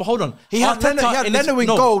personnel. No, but hold on. He had Arteta Leno in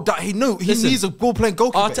goal that he knew he Listen, needs a ball-playing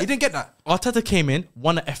goalkeeper. Arteta- He didn't get that. Arteta came in,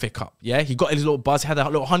 won the FA Cup. Yeah, he got his little buzz, had a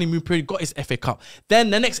little honeymoon period, got his FA Cup. Then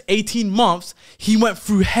the next 18 months, he went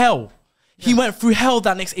through hell. He went through hell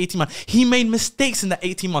that next 18 months. He made mistakes in that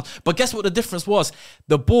 18 months. But guess what the difference was?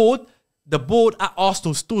 The board at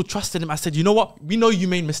Arsenal still trusted him. I said, you know what? We know you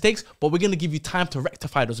made mistakes, but we're going to give you time to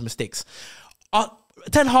rectify those mistakes.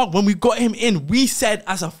 Ten Hag, when we got him in, we said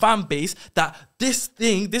as a fan base that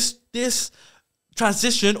this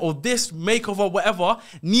transition or this makeover, whatever,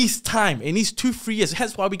 needs time. It needs 2-3 years.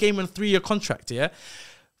 Hence why we gave him a 3-year contract, yeah?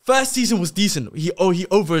 First season was decent. He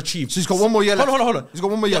overachieved. So he's got one more year left. Hold on. He's got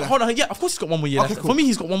one more year left. Hold on. Yeah, of course he's got one more year Okay, left. cool. For me,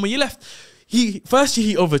 he's got one more year left. First year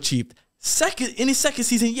he overachieved. In his second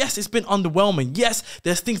season, yes, it's been underwhelming. Yes,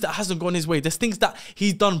 there's things that hasn't gone his way. There's things that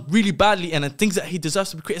he's done really badly and then things that he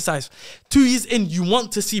deserves to be criticized. 2 years in, you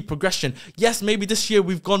want to see progression. Yes, maybe this year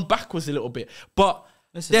we've gone backwards a little bit, but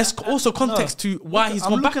Listen, there's also context to why he's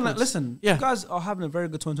gone backwards. Listen, Yeah. you guys are having a very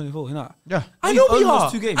good 2024, you know? Yeah. I know we You've only are.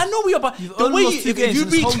 lost 2 games. I know we are, but You've the only way lost 2 if games you in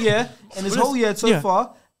this whole reach year, so Yeah.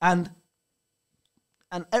 far, and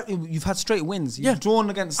you've had straight wins. You've Yeah. drawn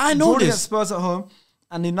against Spurs at home,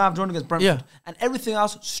 and you now have drawn against Brentford. Yeah. And everything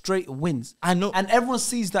else, straight wins. I know. And everyone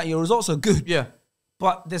sees that your results are good. Yeah.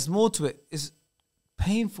 But there's more to it. It's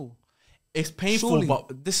painful. It's painful, Surely.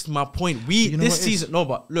 but this is my point. You know This what it season, no,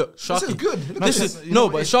 but look, Sharky. This is good. Look This at is this. You know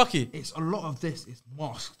what it is? Sharky. It's a lot of this is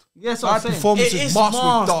masked. Yes, what I'm Bad saying. performances It is masked with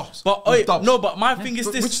masked, dubs. but with dubs. no, but my thing is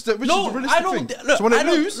But this. which is the no, realistic I don't. thing? Look, So when they I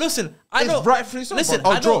don't, lose, listen, I it's don't. rightfully so, Listen, but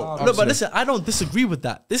I'll I draw. don't. No, but Absolutely. listen, I don't disagree with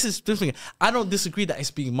that. This is the thing. I don't disagree that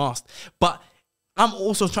it's being masked, but I'm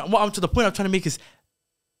also trying. What I'm to the point I'm trying to make is,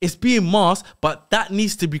 it's being masked, but that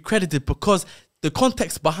needs to be credited because the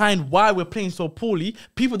context behind why we're playing so poorly,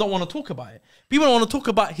 people don't want to talk about it. People don't want to talk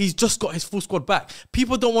about he's just got his full squad back.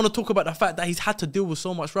 People don't want to talk about the fact that he's had to deal with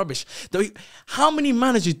so much rubbish. How many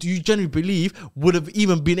managers do you generally believe would have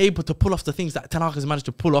even been able to pull off the things that Ten Hag has managed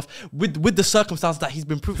to pull off with the circumstances that he's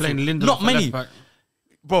been proved Playing through? Lindelof Not at many. left back.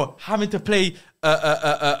 Bro, having to play full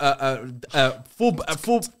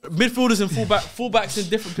midfielders and fullbacks in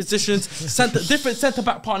different positions, different centre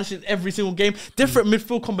back partnerships every single game, different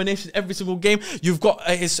midfield combinations every single game. You've got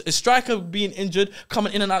his striker being injured,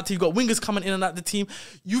 coming in and out. You've got wingers coming in and out the team.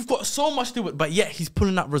 You've got so much to do with, but yet he's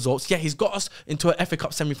pulling out results. Yeah, he's got us into an FA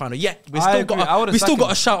Cup semi-final. Yeah, we still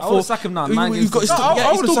got a shout I for. would've sacked him now. I would've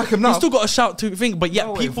sacked him now. We still got a shout to think, but yet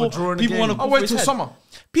No way people for drawing the want game. to. I'll wait till summer.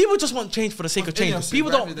 People just want change for the sake of change. Idiocy,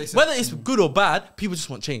 People whatever don't, they say. whether it's good or bad, people just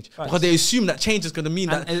want change because they assume that change is going to mean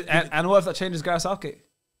that. And what if that changes Gareth Southgate?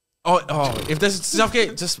 Oh, if there's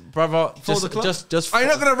Southgate, just brother, the club? just. Are you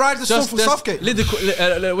not going to ride the storm for Southgate?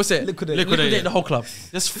 What's it? Liquidate the whole club.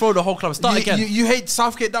 Just throw the whole club. Start again. You hate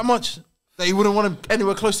Southgate that much that you wouldn't want him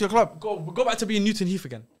anywhere close to your club? Go back to being Newton Heath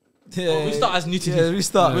again. Yeah, We start as Newton yeah, Heath.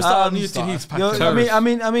 restart. We start as Newton Heath.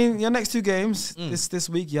 I mean, your next two games this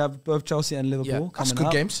week you have both Chelsea and Liverpool Yeah, coming That's good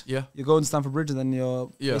up. games. Yeah. You're going to Stamford Bridge and then you're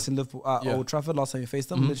Yeah. facing Liverpool at Yeah. Old Trafford. Last time you faced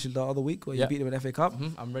them, literally the other week where you Yeah. beat them in FA Cup.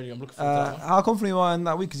 I'm ready. I'm looking forward to that one. How confident you are in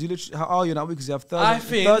that week? Because you literally, how are you in that week? Because you have I Thursday,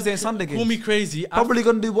 think Thursday and Sunday games. Call me crazy. Probably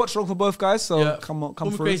going to do watch along for both guys. So Yeah. come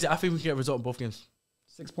Call me through. crazy. I think we can get a result in both games.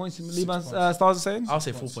 6 points in Liban Stars are saying. I'll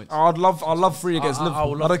say 4 points. I'd love 3 against I would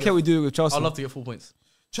Liverpool. love I don't to care what we do with Chelsea. I'd love to get 4 points.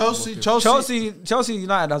 Chelsea Chelsea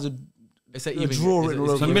United has a It's a A even draw game. written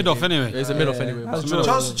It's It's a even mid-off game. anyway. It's a mid-off anyway. That's but- true.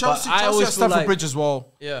 Chelsea But I at always feel Stamford like- Bridge as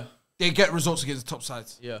well. Yeah. They get results against the top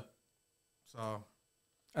sides. Yeah. So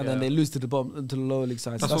and then they lose to the bottom, to the lower league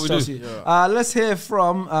sides. That's That's what we Chelsea. do. Yeah. Let's hear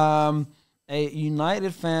from a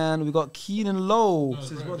United fan. We got Keenan Lowe.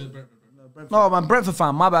 No, man, Brentford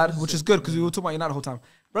fan. My bad. Which is good because we were talking about United the whole time.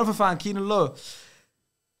 Brentford fan, Keenan Lowe.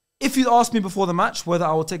 If you'd asked me before the match whether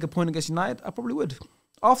I would take a point against United, I probably would.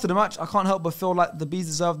 After the match, I can't help but feel like the Bees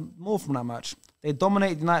deserved more from that match. They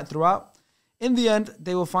dominated United throughout. In the end,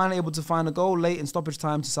 they were finally able to find a goal late in stoppage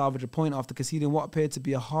time to salvage a point after conceding what appeared to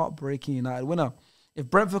be a heartbreaking United winner.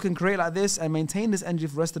 If Brentford can create like this and maintain this energy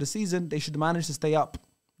for the rest of the season, they should manage to stay up.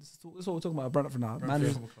 This is what we're talking about Brentford now.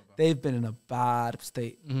 They've been in a bad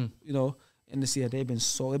state. You know, in this year, they've been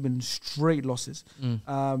straight losses.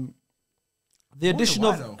 The addition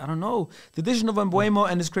of the addition of Mbeumo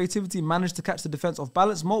and his creativity managed to catch the defense off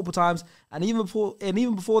balance multiple times, and even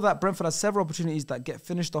before that, Brentford had several opportunities that get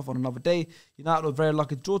finished off on another day. United were very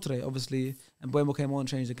lucky to draw today. Obviously, Mbeumo came on and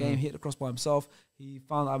changed the game, hit the cross by himself. He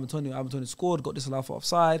found Ivan Toney scored, got disallowed for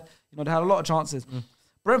offside. You know, they had a lot of chances.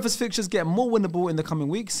 Brentford's fixtures get more winnable in the coming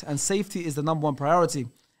weeks, and safety is the number one priority.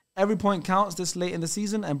 Every point counts this late in the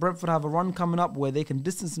season, and Brentford have a run coming up where they can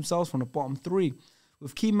distance themselves from the bottom 3.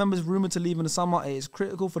 With key members rumoured to leave in the summer, it is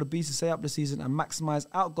critical for the Bees to stay up the season and maximise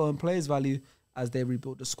outgoing players' value as they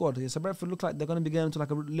rebuild the squad. Yeah, so Brentford look like they're going to be getting into like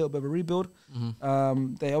a little bit of a rebuild.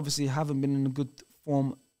 They obviously haven't been in a good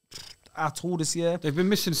form at all this year. They've been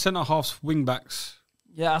missing centre-halves, wing-backs.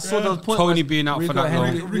 Yeah, I saw the point. Tony being out for that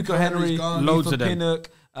long. Rico Henry, Loads of them. Pinnock,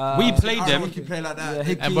 We played them. You play like that. yeah,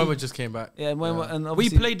 Hickey. And Mbeumo just came back. Yeah, and We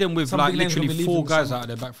obviously played them with some like big names literally gonna be 4 leaving guys some- out of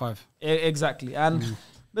their back 5. Exactly. And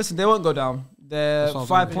listen, they won't go down. They're That's what I was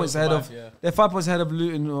 5 gonna points say. ahead of. Yeah. They're 5 points ahead of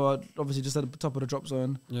Luton, who are obviously just at the top of the drop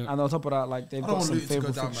zone. Yeah. And on top of that, like they've I don't got want some Luton to go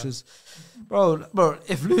favourable down, man. fixtures. Bro,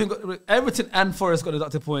 if Luton got Everton and Forest got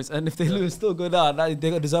deducted points, and if they lose, still go down,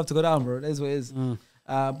 they deserve to go down, bro. That is what it is.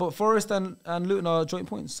 But Forest and Luton are joint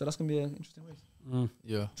points, so that's gonna be an interesting race.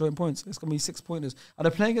 Yeah. Joint points. It's gonna be 6 pointers. Are they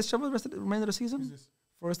playing against each other the remainder of the season?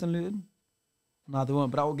 Forest and Luton? Nah, they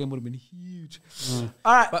won't. But that game would have been huge.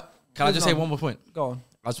 All right, But can I just say one more point? go on.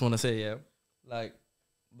 I just want to say, yeah, like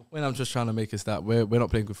the point I'm just trying to make is that we're not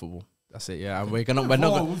playing good football. That's it, yeah. And we're not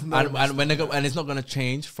and it's not gonna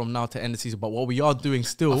change from now to end of the season. But what we are doing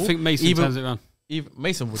still, I think Mason turns it around. even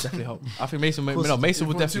Mason will definitely help. I think Mason will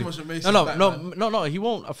definitely. No. No. He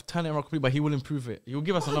won't turn it around completely, but he will improve it. He will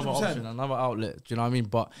give us another 100%. option, another outlet. Do you know what I mean?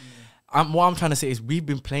 But what I'm trying to say is we've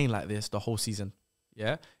been playing like this the whole season.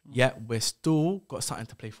 Yeah. Yet we're still got something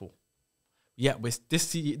to play for. Yeah.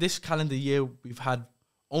 This calendar year we've had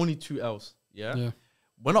only 2 L's. Yeah.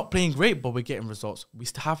 we're not playing great, but we're getting results. We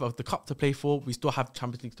still have the cup to play for. We still have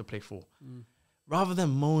Champions League to play for. Rather than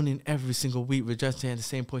moaning every single week, we're just saying the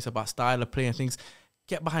same points about style of play and things.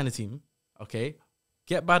 Get behind the team, okay?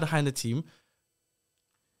 Get behind the team.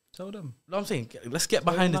 Tell them. You know what I'm saying? Let's get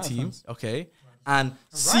behind the team, fans. okay? And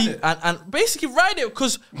see, and basically ride it,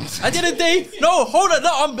 because at the end of the day, no, hold on,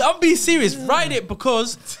 no, I'm being serious. Ride it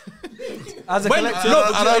because As a when, collective, no,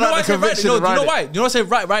 I you don't know like why I the say ride it? conviction No, to do you know ride why? You know what I say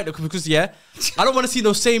right it? Because I don't want to see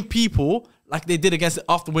those same people like they did against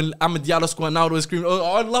after when Amad Diallo scored and now they were screaming, oh,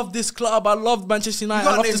 I love this club, I love Manchester United,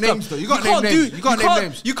 I love this club. You got to name names. You got to name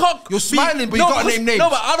names. You can't. You're smiling, but you got to name names. No,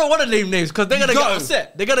 but I don't want to name names because they're gonna get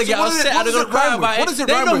upset. They're gonna get upset and they're gonna cry about it. What does it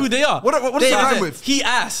They rhyme know with? who they are. What does it rhyme with? He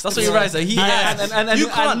asked. That's what you write. He asked.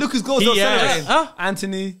 and Lucas goals not celebrating. Huh?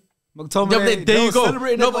 Anthony, Yeah, McTominay. there you go.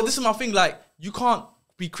 celebrating No, their but goals. this is my thing. Like, you can't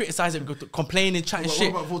be criticizing, complaining, chatting What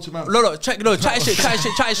shit. about Vulture Man?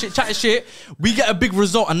 Chatting shit. We get a big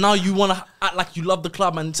result, and now you want to act like you love the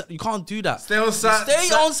club, and you can't do that. Stay on side.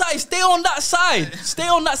 Stay on side. Stay on that side. Stay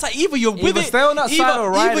on that side. Either you're with Either it. stay on that side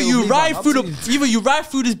or ride either it you with me, ride man. through Up to the. Either you ride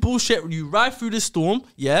through this bullshit. You ride through this storm.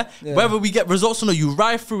 Yeah. Whether we get results or not, you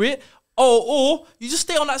ride through it. Or you just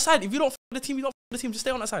stay on that side. If you don't f the team, you don't f the team. Just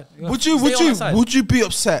stay on that side. Would Stay on that side. you be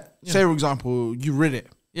upset? Say, for example, you read it,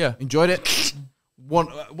 Yeah. enjoyed it,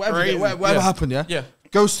 Crazy. whatever happened, yeah? Yeah.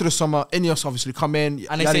 Goes to the summer, Ineos obviously come in,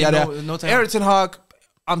 And they yada say yada. no time. Eric Ten Hag,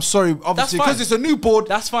 I'm sorry, obviously, fine. because it's a new board,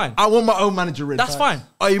 That's fine. I want my own manager in. That's fine.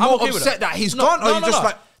 Are you I'm more okay with upset that he's gone, or No, you just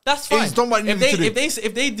like, that's fine. he's done what he needed to do?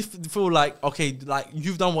 If they feel like, okay, like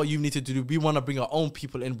you've done what you need to do, we want to bring our own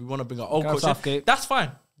people in, we want to bring our own Gareth coach in, Southgate. that's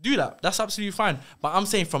fine. Do that. That's absolutely fine. But I'm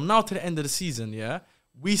saying from now to the end of the season, yeah,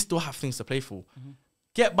 we still have things to play for.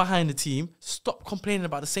 Get behind the team. Stop complaining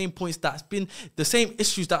about the same points that's been the same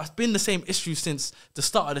issues that's been the same issues since the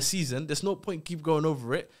start of the season. There's no point keep going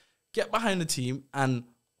over it. Get behind the team and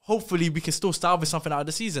hopefully we can still salvage something out of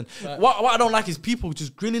the season. Right. What I don't like is people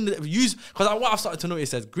just grilling because what I've started to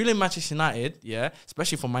notice is grilling Manchester United, yeah,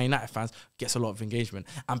 especially for Man United fans, gets a lot of engagement.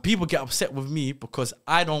 And people get upset with me because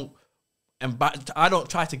I don't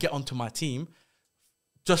try to get onto my team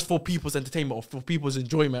just for people's entertainment or for people's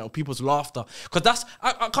enjoyment or people's laughter. Because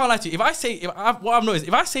I can't lie to you. What I've noticed,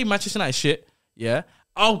 if I say Manchester United shit, yeah,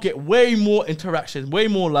 I'll get way more interactions, way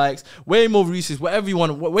more likes, way more retweets, whatever you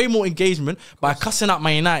want, way more engagement by cussing out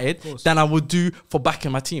Man United than I would do for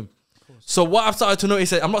backing my team. So what I've started to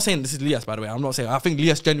notice, I'm not saying this is Lias, by the way. I'm not saying, I think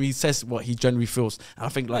Lias generally says what he generally feels. And I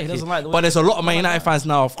think like, he doesn't like the way but there's a lot of Man United fans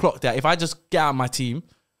now have clocked that if I just get out of my team,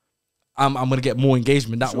 I'm going to get more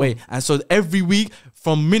engagement that way. And so every week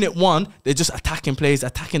from minute one, they're just attacking players,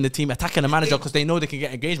 attacking the team, attacking the manager because they know they can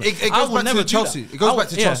get engagement. It goes back to Chelsea. It goes back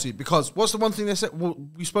to Chelsea because what's the one thing they said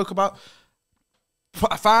we spoke about?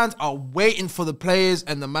 Fans are waiting for the players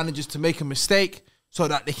and the managers to make a mistake so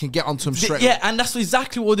that they can get onto them straight. Yeah, and that's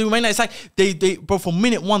exactly what they do. It's like but from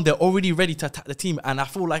minute one, they're already ready to attack the team. And I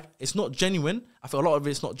feel like it's not genuine. I feel a lot of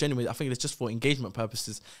it's not genuine. I think it's just for engagement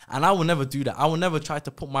purposes. And I will never do that. I will never try to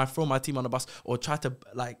throw my team on the bus or try to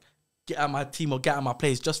like get out my team or get out my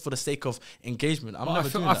players just for the sake of engagement.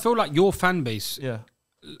 I feel like your fan base, yeah,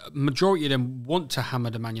 majority of them want to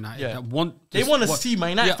hammer the Man United. Yeah. They want to see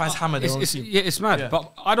Man United fans hammer their own team. Yeah, it's mad. Yeah.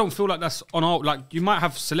 But I don't feel like that's on our, like, you might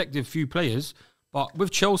have selective few players, but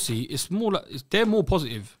with Chelsea, it's more like, they're more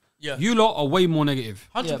positive. Yeah. You lot are way more negative.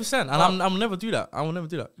 100%. And I'll never do that. I will never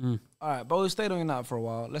do that. All right, but we'll stay on that for a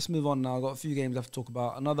while. Let's move on now. I've got a few games I have to talk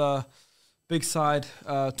about. Another big side.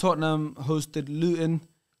 Tottenham hosted Luton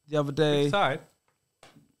the other day. Big side.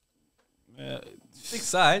 Big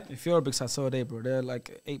side. If you're a big side, so are they, bro. They're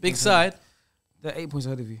like 8 Big points side. ahead. They're 8 points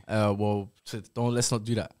ahead of you. Let's not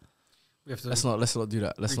do that. We have to Let's not do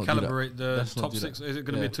that. Let's not do that. recalibrate the Let's not top do that. 6. Is it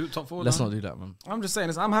going to be top 4? Let's now? not do that, man. I'm just saying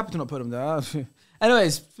this. I'm happy to not put them there.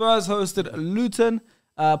 Anyways, Spurs hosted Luton.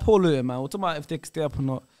 Poor Luton, man. We'll talk about if they can stay up or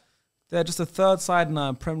not. They're just the third side now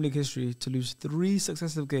in Premier League history to lose 3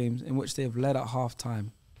 successive games in which they have led at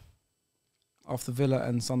half-time, after Villa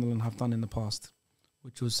and Sunderland have done in the past,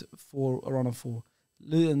 which was a run of 4.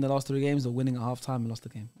 Luton, the last 3 games, they're winning at half-time and lost the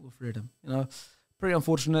game. All 3 of them. You know, pretty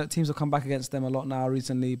unfortunate. Teams have come back against them a lot now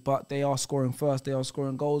recently, but they are scoring first. They are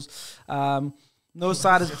scoring goals. No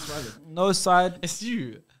side It's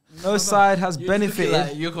you. No side has benefited.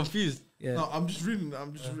 Like you're confused. Yeah. No, I'm just reading.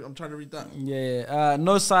 I'm trying to read that. Yeah.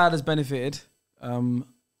 No side has benefited from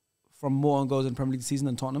more on goals in Premier League this season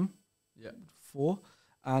than Tottenham. Yeah. 4.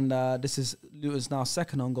 And this is Luton's now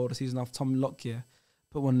second on goal this season after Tom Lockyer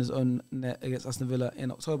put one in his own net against Aston Villa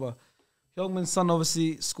in October. Heung-Min Son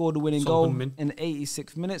obviously scored the winning goal in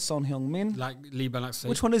 86th minute. Son Heung-Min. Like Lee Ban likes to say.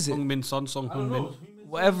 Which one is it? Heung-Min Son, Song Heung-Min.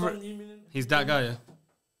 Whatever. He's that guy, yeah?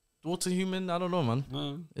 water human. I don't know, man.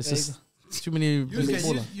 No. It's There just too many, You was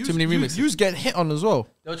too many remixes. You was getting hit on as well.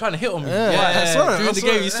 They were trying to hit on me. Yeah, I saw it, During I the saw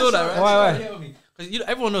game, it, you I saw saw that, it. right? Why? They hit on me. 'Cause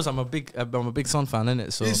everyone knows I'm a big Son fan,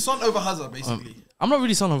 innit? So His son over Hazard, basically. I'm not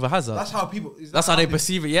really Son over Hazard. That's how people. That's how they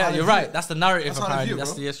perceive it. Yeah, how they you're view right. it. That's the narrative. That's how they Apparently, view it,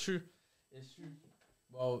 that's bro. the. It's true. It's true.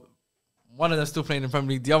 Well, one of them still playing in Premier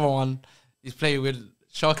League. The other one is playing with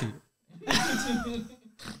Sharky.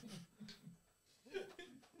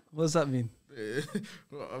 What does that mean?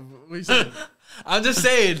 What are you saying? I'm just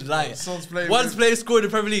saying, like, Son's playing one's with- playing scored in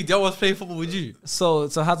the Premier League, the other one's playing football with you. So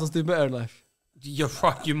Hazard's doing better in life. You're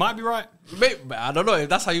right. You might be right. Mate, I don't know if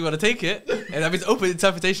that's how you want to take it. And that means open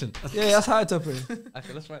interpretation. Yeah, that's how I interpret it.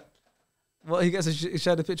 Okay, that's right. What he gets to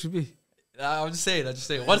share the pitch with me. I'm just saying.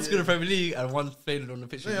 One's good in the Premier League and one's playing on the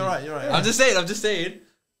pitch. No, with you're you. right. You're right. I'm just saying.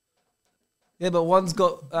 Yeah, but one's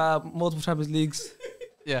got multiple Champions Leagues,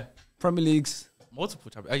 Yeah. Premier Leagues.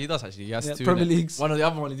 Multiple champions. Oh, he does actually. He has Yeah, two. Premier innit? Leagues. One of the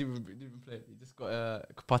other one he didn't even play. He just got a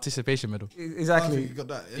participation medal. Exactly. You got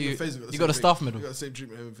that. You- Faisal you got a staff medal. You got the same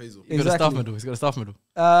treatment with Faisal. He got a staff Exactly. medal. He's got a staff medal.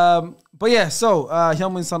 But yeah, so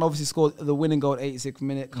Heung-min Son obviously scored the winning goal at 86th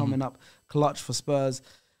minute, coming up clutch for Spurs.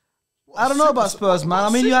 I don't know about Spurs, man. I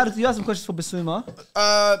mean, you had some questions for Bissouma.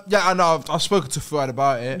 Yeah, I know. I've spoken to Fuad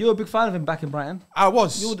about it. You were a big fan of him back in Brighton. I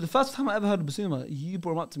was. You were the first time I ever heard of Bissouma. You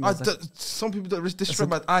brought him up to me. I was like, Some people don't disrespect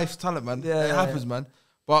my eye for talent, man. Yeah, it yeah, happens, man.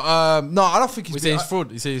 But no, I don't think We he's. say he's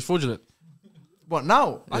fraud. You say he's fraudulent. What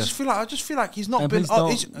now? I Yeah. just feel like he's not and been. please don't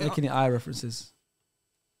he's- make any eye references.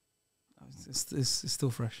 It's still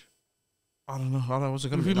fresh. I don't know. What's it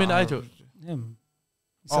gonna If be? you made No, eye I joke. don't- Yeah.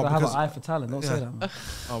 You said I have an because- eye for talent. Don't say that, man.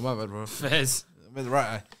 Oh my bad, bro. Fez. I meant the right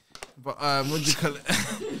eye. But what'd you call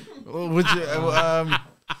it? Would you?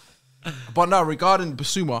 But no, regarding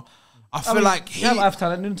Bissouma, I feel like you have eye for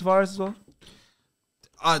talent. Nuno Tavares as well.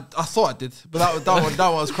 I thought I did, but that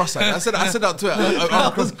one was cross-eyed. I said that to it. I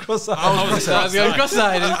was cross-eyed.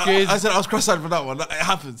 Cross-eyed is crazy. I said I was cross-eyed for that one. It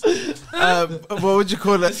happens. What would you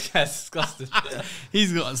call it? This guy's disgusting.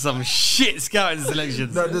 He's got some shit scouting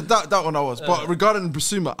selections. No, that one I was. But regarding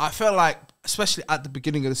Bissouma, I felt like, especially at the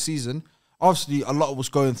beginning of the season, obviously a lot was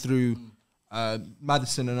going through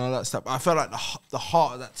Maddison and all that stuff. I felt like the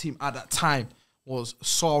heart of that team at that time was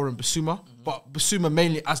Saar and Bissouma, but Bissouma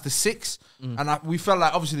mainly as the six. And we felt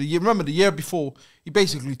like, obviously, remember the year before, he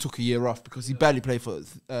basically took a year off because he barely played for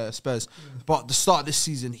Spurs. But the start of this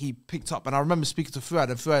season, he picked up. And I remember speaking to Fuad,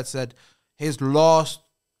 and Fuad said his last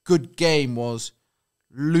good game was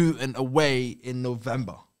Luton away in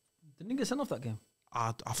November. Didn't he get sent off that game?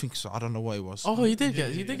 I think so. I don't know what it was. Oh, he did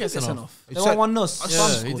get sent off. They won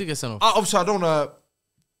 1-0. Yeah, he did get sent off. Obviously, I don't want to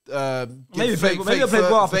Maybe I played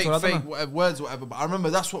well after, I don't fake know. whatever, words or whatever, but I remember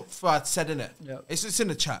that's what Fuad said in it. Yeah. It's in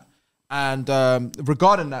the chat. And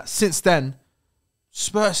regarding that, since then,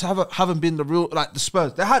 Spurs haven't been the real, like the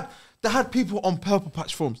Spurs. They had people on purple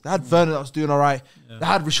patch forms. They had Werner that was doing all right. They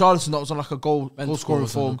had Richarlison that was on like a goal scoring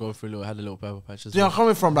form. Had a little purple patch as Do you know well. where I'm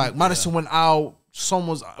coming from? Like Maddison went out,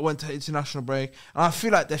 went to international break, and I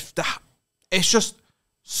feel like it's just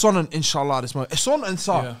Son and Inshallah at this moment. It's Son and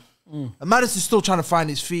Saar. Yeah. And Maddison's still trying to find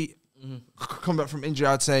his feet. Come back from injury,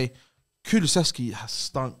 I'd say. Kulusevski has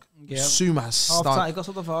stunk. Yeah. Suma has Half time. stunk. He got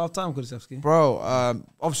sort of half time, Kulusevski. Bro,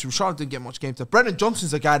 obviously Richard didn't get much game time. Brendan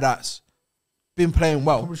Johnson's a guy that's been playing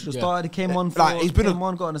well. Probably should have started. He came on Like,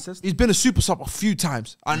 got an assist. He's been a super sub a few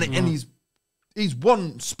times. And he's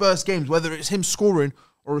won Spurs games, whether it's him scoring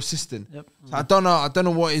or assisting. Yep. So I don't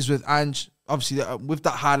know what it is with Ange. Obviously, with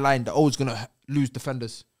that high line, they're always gonna lose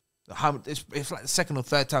defenders. It's like the second or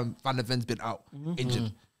third time Van der Ven's been out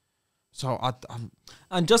injured. So I'm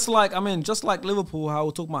And just like Liverpool, how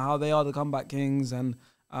we're talking about how they are the comeback kings, and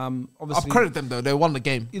obviously I've credited them though. They won the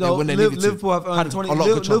game. you know, when they needed to. Liverpool have Had earned 20. a lot of good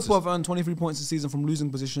Liverpool chances. have earned 23 points this season from losing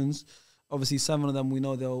positions. Obviously, 7 of them we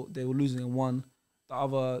know they were losing and won. The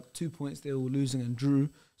other 2 points they were losing and drew.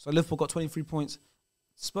 So Liverpool got 23 points.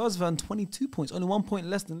 Spurs have earned 22 points, only 1 point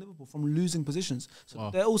less than Liverpool from losing positions. So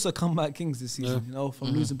they're also comeback kings this season, you know, from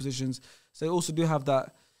losing positions. So they also do have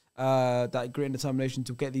that grit and determination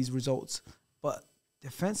to get these results. But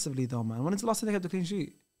defensively, though, man, when is the last time they kept the clean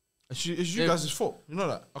sheet? It's you guys' fault. You know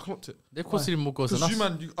that. I clocked it. They're conceding more goals than Because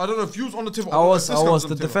us. you, man, I don't know if you was on the table. I was This guy on the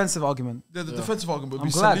table. defensive argument. Yeah, the defensive argument would I'm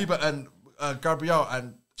be glad. Saliba and Gabriel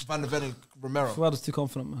and Van der Ven and Romero. Fuad was too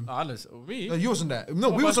confident, man. Honest, me. No, you wasn't there. No,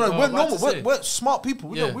 we What wasn't about- there. We're what about normal. to say? We're smart people.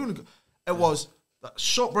 We Yeah. don't. We wouldn't go. It was that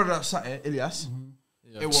short brother that sat here, Elias.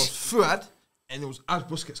 It was Fuad, and it was As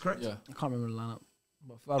Busquets, correct? Yeah. I can't remember the lineup.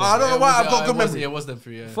 But Fuad I was, don't know why I've got good memory. It was them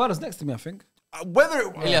three. Yeah. Fuad was next to me, I think. Whether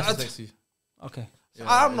it Elias was next to you. Okay.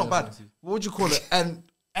 I'm Yeah, not Elias bad. was next to you. What would you call it? And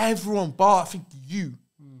everyone bar, I think you,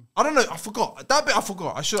 I don't know. I forgot that bit. I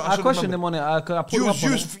forgot. I questioned him on it. I put him up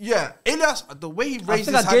on it. Yeah, Elias. The way he raised I his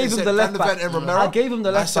think I hand, gave him the left back. I gave him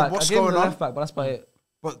the left back. What's I gave him going the on? left back, but that's about it.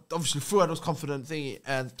 But obviously, Fuad was confident thingy,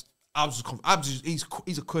 and I was just confident.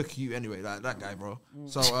 He's a quick you anyway. Like that guy, bro.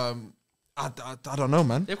 So I don't know,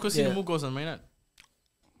 man. They've conceded more goals than Man United.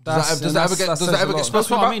 Does that ever get That's spoken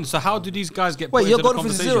what I about? mean. So how do these guys get? Wait, put your into the goal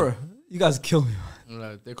difference is conversation? 0. You guys kill me.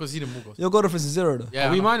 No, they conceded more goals. Your goal difference is 0 though. Yeah,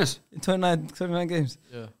 Are we minus? In 29 games.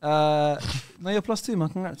 Yeah. No, you're +2, man.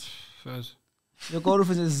 Congrats. Spurs. Your goal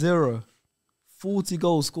difference is 0. 40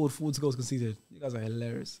 goals scored, 40 goals conceded. You guys are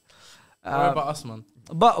hilarious. Don't worry about us, man.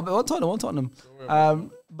 But one Tottenham.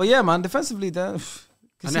 But yeah, man, defensively, they're...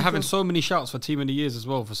 And they're having so many shouts for team of the years as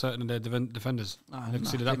well for certain of their defenders.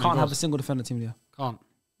 They can't have a single defender team there. Can't.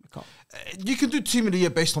 You can do team of the year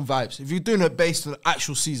based on vibes. If you're doing it based on the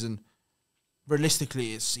actual season,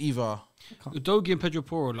 realistically, it's either Udogie and Pedro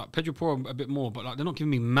Porro a bit more, but like they're not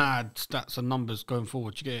giving me mad stats and numbers going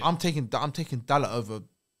forward. You get it? I'm taking Dalla over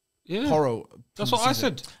Yeah, Porro. that's what I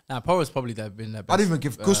said. Nah, Porro's probably been their best. I'd even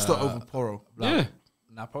give Gusto over Porro. Yeah,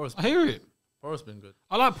 Nah, Porro's I hear it. been good.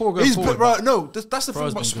 I like Porro going He's forward. right. No, that's the Porro's thing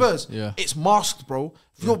about been Spurs. good. Yeah. It's masked, bro.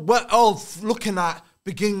 If we're all looking at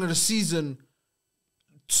beginning of the season,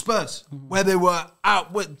 Spurs, where they were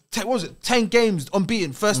out with, what was it, 10 games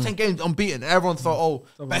unbeaten, first 10 games unbeaten. Everyone thought,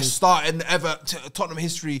 best start in ever Tottenham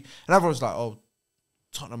history. And everyone's like,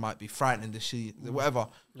 Tottenham might be frightening this year, whatever.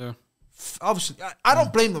 Yeah. Obviously, I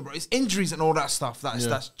don't blame them, bro. It's injuries and all that stuff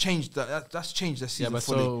that's changed. That's changed their season. Yeah, but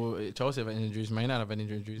fully. so Chelsea have injuries. Man United have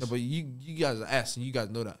injuries. Yeah, but you guys are ass, and you guys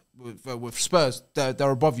know that. With Spurs,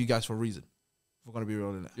 they're above you guys for a reason. If we're gonna be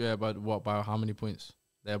real in it. Yeah, but what? By how many points?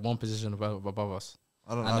 They're one position above us.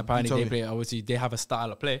 I don't know. And apparently they play. Obviously, they have a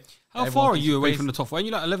style of play. How far are you away from the top 4? Ain't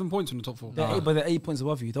you like 11 points from the top 4? But they're 8 points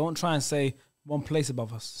above you. Don't try and say one place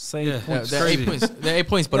above us. Say points. They're 8 points. They're 8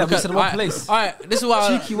 points. But Yeah, look we at said one place. All right, this is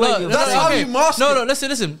why. Cheeky way, you're That's how you master. No,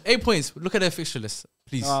 listen. 8 points. Look at their fixture list,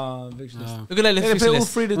 please. Look at their They fixture play all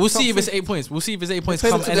list. three of the We'll top see if it's three. 8 points. We'll see if it's 8 points. They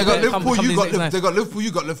got Liverpool. They Got Liverpool.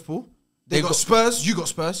 You got Liverpool. They got Spurs. You got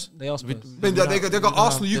Spurs. They are Spurs. They got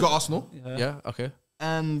Arsenal. You got Arsenal. Yeah. Okay.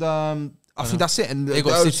 And I think that's it. And They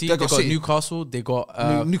got City. They got City. Newcastle. They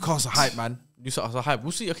got Newcastle hype, man. Newcastle hype.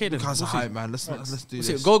 We'll see. Okay, then. Newcastle We'll see. hype, man. Let's do We'll see.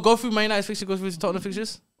 this. Go through Man United's fixture. Go through Tottenham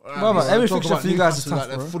fixtures. Well, every Talk fixture about for you guys is Newcastle tough, like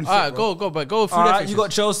bro. they're fully All right, fit, bro. go through All their right, fixtures. you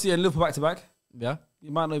got Chelsea and Liverpool back to back. Yeah.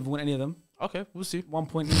 You might not even win any of them. Okay, we'll see. 1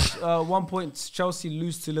 point each. 1 point Chelsea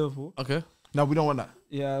lose to Liverpool. Okay. No, we don't want that.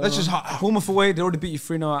 Yeah. Let's just Bournemouth away. They already beat you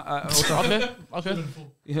 3-0 at Old Trafford. Okay.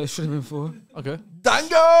 Yeah, it should have been 4. Okay.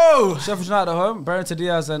 Dango! Sheffield United at home. Barrington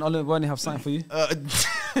Diaz and Oliver Burnley have signed for you.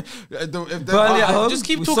 Burnley at home. Just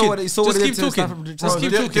keep We talking. saw what Just they keep did to talking. Stamford Just keep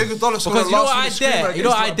Bridge. talking. Because you know what I dare. You know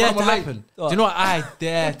what I dare to happen. Do you know what I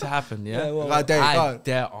dare to happen? Yeah. I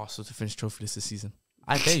dare Arsenal to finish trophyless this season.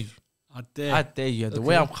 I dare you. I dare you. The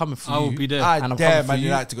way I'm coming for you. I will be there. I And I'm dare coming for Man you.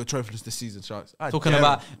 United to go trophyless this season, Sharks. Talking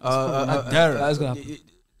about That's gonna happen.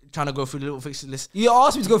 trying to go through the little fixture list. You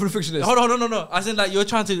asked me to go through the fixture list. Hold on, no. As in, like, you're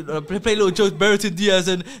trying to play little jokes, Barrington Diaz,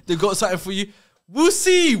 and they got something for you. We'll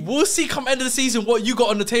see come end of the season what you got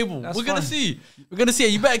on the table. That's We're gonna fine. see. We're gonna see.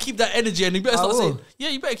 You better keep that energy, and you better start saying, yeah,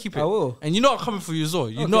 you better keep it. I will. And you know I'm coming for you as well.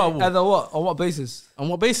 You know I will. And then what? On what basis? On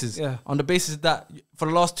what basis? Yeah. On the basis that for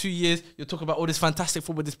the last 2 years, you're talking about all this fantastic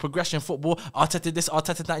football, this progression football, Arteta this,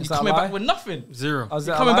 Arteta that, and Is you're that coming a lie? back with nothing. 0.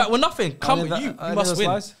 You're coming back with nothing. Come Any with of you. that- You must those win.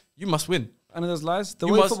 lies? You must win. And those lies. The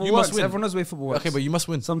You way must- football you must works. win. Everyone knows the way football works. Okay, but you must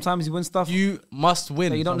win. Sometimes you win stuff You must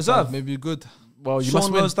win. that you don't Sometimes deserve. maybe good. Well, you Sean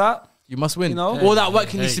must win. knows that. You must win. You know? All that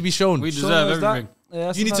work needs to be shown. We Sean deserve knows that. everything.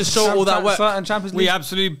 Yeah, You need to sometimes show all that work. Certain Champions We League.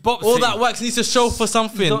 absolutely boxed All it. that work needs to show for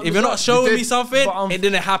something. don't If you're not deserve- showing You me did, something, but, it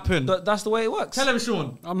didn't happen. That's the way it works. Tell him,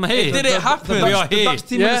 Sean. I'm here. It didn't happen. We are The here. Dutch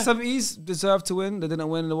team Yeah. in the 70s deserved to win. They didn't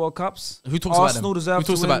win in the World Cups. Who talks about Arsenal them? deserved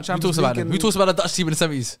Who talks to win about? Who Champions talks about League them? Who and talks about the Dutch team in the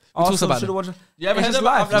 70s? Who talks about them? You ever it's heard just of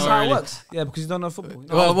life. it? That's Not how it really. works. Yeah, because you don't know football.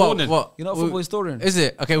 Well, born in. what? You're not a football historian. Is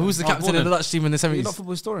it? Okay, who's the captain of the Dutch team in the You're 70s? not a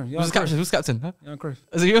football historian. Who's the captain? Who's captain? Huh? Johan Cruyff.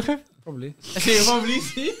 Is it you okay? Probably. Okay, probably.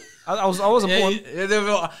 See? I wasn't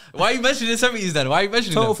born. Why are you mentioning the 70s then? Why are you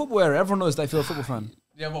mentioning Total them? football era. Everyone knows that if you're a football fan.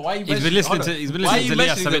 Yeah, but why are you He's been listening to. He's been listening to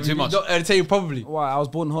Elias a bit too much. I'll tell you probably. Why? I was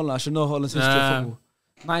born in Holland. I should know Holland's history of football.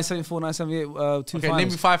 1974, 1978, two Okay, finals. name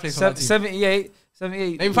me 5 players from that team.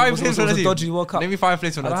 78. Name 5 players from was that a team. dodgy World Cup. Name me 5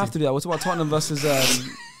 players from I that don't team. have to do that. What's about Tottenham versus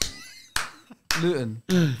Luton?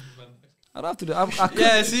 I don't have to do that.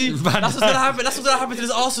 Yeah, see, that's what's gonna happen. That's what's gonna happen to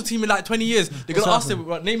this Arsenal team in like 20 years. They're gonna ask them,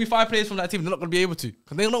 name me 5 players from that team. They're not gonna be able to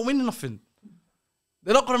because they're not winning nothing.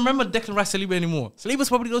 They're not going to remember Declan Rice Saliba anymore. Saliba's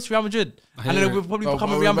probably goes to Real Madrid. And then he'll probably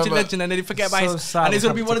become a Real Madrid legend and then they forget about his... And it's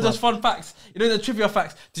going to be one of those fun facts. You know, the trivia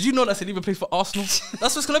facts. Did you know that Saliba plays for Arsenal? That's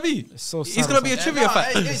what it's going to be. It's so sad. He's going to be a trivia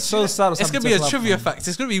fact. It's so sad. It's going to be a trivia fact.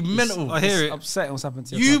 It's going to be mental. I hear it. Upsetting what's happened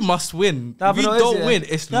to you. You must win. If you don't win,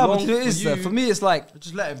 it's long for you. For me, it's like...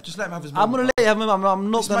 Just let him have his I'm going to let him have him. I'm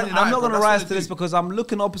not going to rise to this do. because I'm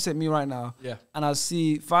looking opposite me right now. Yeah. And I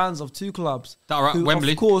see fans of two clubs. That are at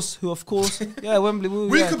Wembley. Who of course... Yeah, Wembley.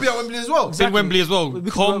 We could be at Wembley as well. Been Wembley as well.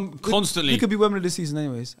 Constantly. We We could be Wembley this season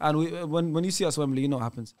anyways. And when you see us Wembley, you know what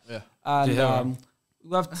happens. Yeah. And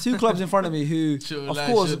we have two clubs in front of me who, of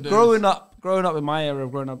course, growing up in my area,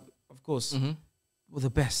 of course, were the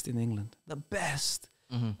best in England. The best.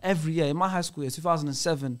 Every year. In my high school year,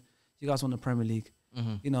 2007, you guys won the Premier League.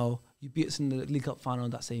 You know, you beat us in the League Cup final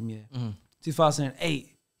that same year. 2008,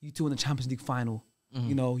 you two won the Champions League final.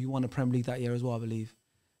 You know, you won the Premier League that year as well, I believe.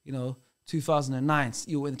 You know, 2009,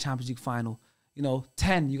 you were in the Champions League final. You know,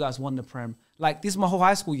 10, you guys won the Prem. Like, this is my whole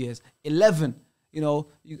high school years. 11, you know,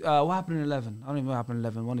 what happened in 11? I don't even know what happened in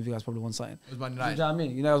 11. One of you guys probably won something. It was Man You know United. what I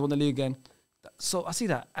mean? You guys won the league again. So I see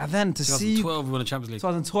that. And then to see 2012 we won the Champions League.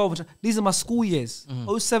 2012, these are my school years.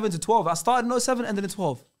 07 to 12. I started in 07, ended in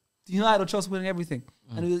 12. United or Chelsea winning everything.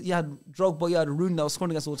 And you had Drogba, you had Rooney that was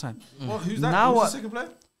scoring against all the time. Well, who's that? Now Who's what? the second player?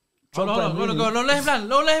 Hold on, no, let him land.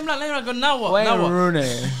 No, let him land. Go, now what? Wayne Now what? Rooney.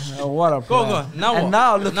 What a player. Go. Now what? And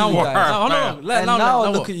now look Now at you what? guys. Hold on. And now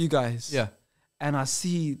look what? at you guys. Yeah. And I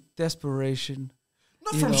see desperation.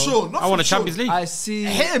 Not You from know, Shaw. Not I won from a Champions Shaw. League. I see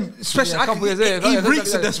Him, especially. a couple years later. He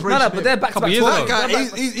reeks of desperation. No, but they're back to Couple back years 12. ago. That They're guy,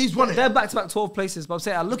 back- he's won it. They're back to back 12 places, but I'm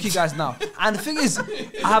saying I look at you guys now, and the thing is,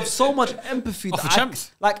 I have so much empathy Off that the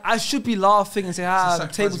champs. I should be laughing and say, the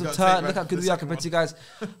sacrifice tables you have gotta take, turned. man. Look how good The we are second compared to you one. guys,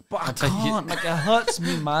 but I take it. can't. Like, it hurts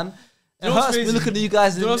me, man. It know what's hurts me crazy? looking at you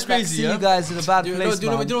guys. You know what's crazy, seeing yeah? you guys in a bad Do you place,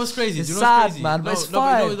 know man. what's crazy? It's Do you know what's sad, crazy? man, but it's No,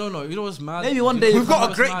 fine. no. You know what's mad? Maybe one day We've got a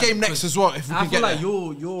What's great mad? game next as well. If we I can feel get like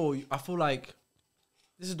there. I feel like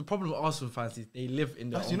this is the problem with Arsenal fans. They live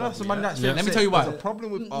in their You own know, that's the bubble, Man yeah? United. Let me tell you why. There's a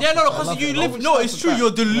problem with Yeah, no, Arsenal. because you I live. love No, it. it's true.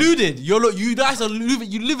 You're deluded. You guys are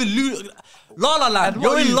living. You live in La La Land. And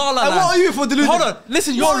You're what are in you? La La And Land. what are you for deluded? Hold on.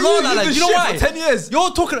 Listen, you're What in are La you? La You've Land. been You know shit why? for 10 years.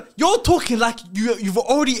 You're talking like you've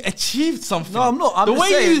already achieved something. No, I'm not. I'm just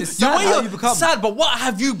saying, it's sad how you become. Sad, but what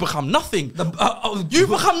have you become? Nothing. You become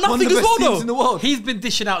One of nothing the as best well, teams though. in the world. He's been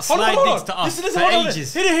dishing out Hold on, slide hold on. digs to us Listen, for hold on.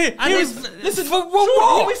 ages. Here. And Listen, for what?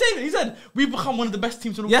 what? What he said, we've become one of the best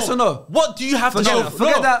teams in the Yes world. or no? What do you have to Forget show? that.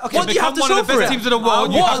 Forget that. Okay, What do you have to become one show of the for best it? teams in the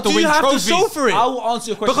world, you What have to do win you have to trophies. show for it? I will answer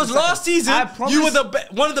your question. Because in a second. last season, I promise- you were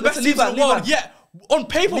one of the best Listen, teams in the leave world. that. Yet, on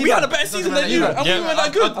paper, we had a better season than you. And we Yeah. were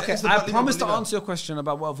that good. Okay, It's I about promise to Liverpool. answer your question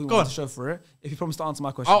about what we Go want on. to show for it. If you promise to answer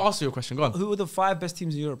my question, I'll answer your question. Go on. who are the 5 best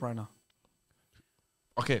teams in Europe right now?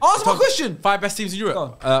 Okay. Answer my question. 5 best teams in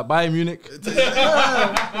Europe. Go Bayern Munich.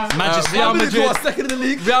 Manchester Real City. Madrid. second in the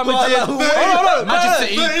league. Real Madrid. Hold on. Manchester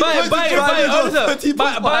City.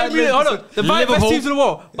 Bayern Munich. Hold on. The 5 best Liverpool. teams in the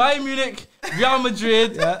world. Bayern Munich, Real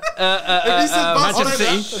Madrid, Manchester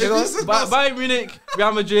City. Bayern Munich,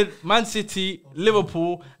 Real Madrid, Man City,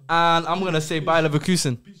 Liverpool, and I'm gonna say Bayer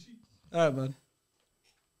Leverkusen. All right, man.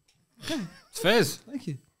 It's fairs. Thank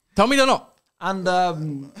you. Tell me they're not. And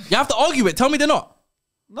You have to argue it. Tell me they're not.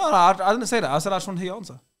 no, I didn't say that. I said I just want to hear your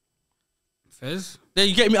answer. Fairs. There,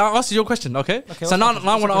 you get me. I asked you your question. Okay. Okay, So now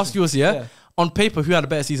I want to ask yours. Yeah? Yeah. On paper, who had a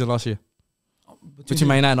better season last year between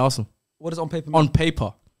Man United and Arsenal? What does on paper mean? On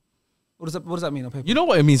paper. What does that mean on paper? You know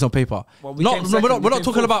what it means on paper. Well, we came We're second, not we came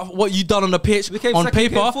talking fourth. about what you done on the pitch. We came on second, we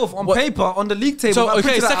paper. came fourth. On what- paper, on the league table. So if I okay,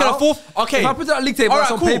 printed that second and out- fourth. Okay, If I put it on league table, all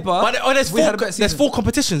it's right, on cool. paper. But there's we had a better there's season. 4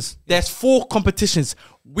 competitions. There's 4 competitions.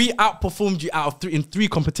 We outperformed you out of 3 in 3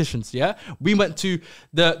 competitions. Yeah, we went to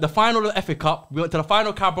the final of the FA Cup. We went to the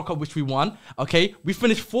final Carabao Cup, which we won. Okay, we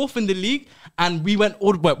finished 4th in the league, and we went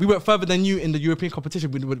further than you in the European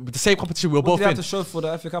competition. With the same competition, we were What both do you have in. to show for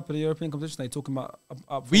the FA Cup and the European competition? They're talking about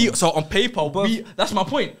So on paper, that's my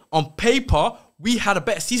point. On paper, we had a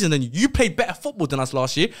better season than you. You played better football than us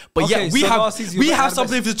last year, but Okay, yet we so have last season you we had have the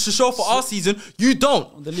something to show for our season. You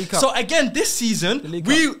don't. The League Cup. So again, this season League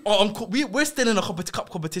we're still in a cup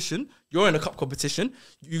competition. You're in a cup competition.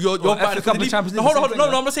 You're Well, battling FA for Cup the and league. Champions No, League, hold on, same no,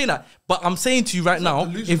 thing, no, I'm not saying that. But I'm saying to you right now,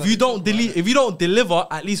 delusion if that you you don't talk about. if you don't deliver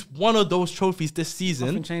at least one of those trophies this season,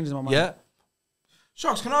 Nothing changes in my mind. yeah.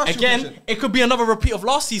 Sharks, can I ask you a Again, question? it could be another repeat of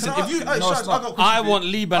last season. Can I- If you, Hey, No, Sharks, it's not. I got a question I for you. want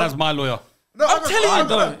Liban as my lawyer. No, I'm telling you, I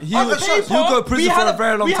don't. He would Sharks, go prison for a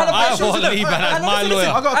very long we had time. a better I want season. Liban as And my listen, lawyer.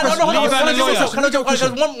 listen, I got a and question. hold on, Liban hold on, as lawyer. Can I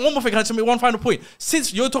just one more thing? Can I tell me one final point?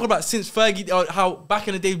 Since you're talking about since Fergie, how back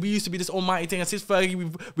in the day we used to be this almighty thing, and since Fergie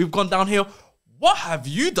we've gone downhill. What have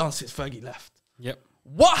you done since Fergie left? Yep.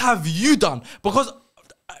 What have you done? Because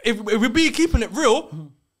if we're being keeping it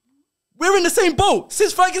real, we're in the same boat.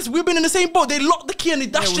 Since Ferguson, we've been in the same boat. They locked the key and they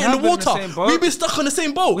dashed we it in the have been in the water. same boat. We've been stuck on the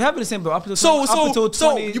same boat. We have been in the same boat up until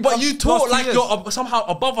But you talk like years. you're somehow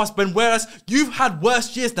above us, Ben. Whereas you've had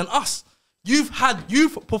worse years than us. You've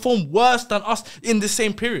performed worse than us in the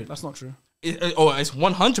same period. That's not true. It's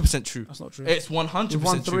 100% true. That's not true. It's 100% We've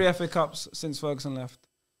won true. 3 FA Cups since Ferguson left.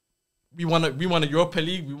 We won a Europa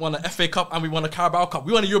League, we won an FA Cup, and we won a Carabao Cup.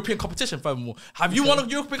 We won a European competition, furthermore. Have you won a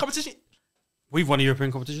European competition? We've won a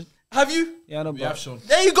European competition. Have you? Yeah, no, but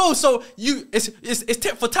There you go. So it's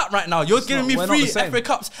tip for tap right now. You're giving me we're not 3 the same. FA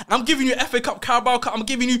Cups. I'm giving you FA Cup, Carabao Cup. I'm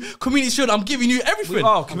giving you Community Shield. I'm giving you everything.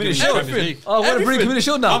 Oh, Community Shield. Everything. Oh, we're bring Community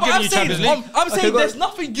Shield now. No, but giving I'm you saying, Champions League. I'm saying go there's on.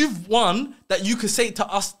 nothing you've won that you could say to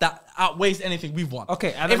us that outweighs anything we've won.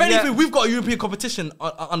 Okay, and if then, anything, yeah. we've got a European competition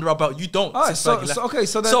under our belt. You don't. Alright, since so- Fergie left. so- okay,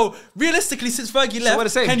 so then- so realistically, since Fergie we're the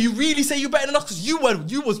left, same. can you really say you're better than us? Because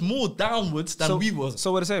you was more downwards than we was.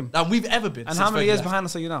 So we're the same. Than we've ever been. And since how many Fergie years left. behind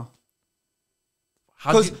us are you now?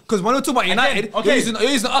 How do you- Because when we're talking about United, okay. you're using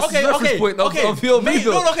us as a reference point of your Mate,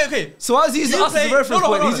 rebuild. okay. So why is he using us as a reference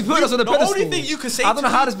point? He's putting us on the pedestal. The only thing you can say I don't know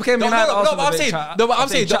how this became no, United no, Arsenal but I'm debate, saying, chat. no, but I'm I'm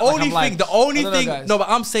saying saying the chat like only I'm thing, live. the only I don't know, thing, guys. no, but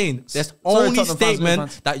I'm saying there's Sorry, only Tottenham fans, statement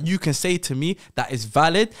fans. that you can say to me that is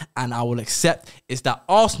valid and I will accept is that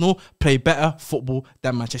Arsenal play better football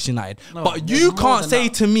than Manchester United. No, But there's you more can't than say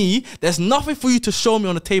that. to me, there's nothing for you to show me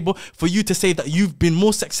on the table for you to say that you've been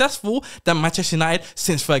more successful than Manchester United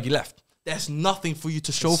since Fergie left. There's nothing for you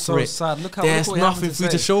to show It's for so it. sad. Look how- There's look what you have nothing to for you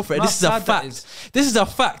to say. show for it. You know This is a how sad that fact. is? This is a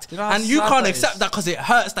fact. You know how And you sad can't that accept is? that because it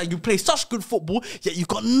hurts that you play such good football, yet you've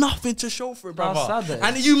got nothing to show for it, How brother. sad that is?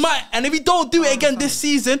 And you might, and if you don't do it again this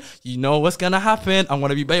season, you know what's gonna happen. I'm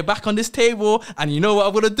gonna be back on this table, and you know what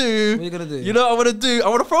I'm gonna do. What are you gonna do? You know what I'm gonna do?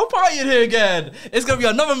 I'm gonna throw a party in here again. It's gonna be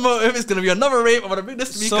another motive. It's gonna be another rape. I'm gonna bring the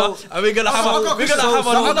speaker, So- and we're gonna have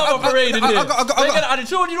another parade in here. And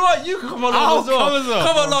Sean, you know what? You can come along as well.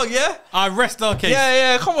 Come along, yeah. I rest our case.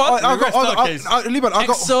 Yeah, come on. Liban, I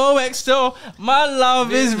got. XOXO, my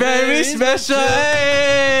love is very special.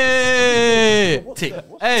 Hey, Tick,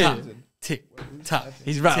 hey, tick, tap.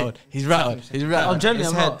 he's rattled. He's rattled. He's I'm rattled.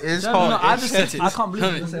 genuinely, I'm not. is Genuinely, hot. no, I can't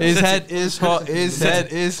believe it. His head is hot. His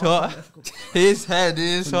head is hot. His head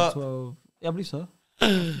is hot. 12. Yeah, I believe so.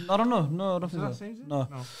 I don't know. No, I don't think so. No.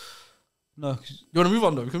 No. You want to move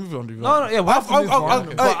on though? We can move on. No, yeah, we have to move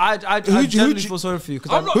on. But I genuinely who- feel sorry for you.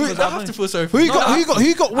 I'm not. I have to feel sorry for you. Who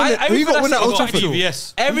got win at Old Trafford?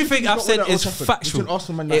 TVS. Everything I've said is factual.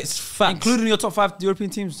 Arsenal, Man United. It's facts. including your top 5 European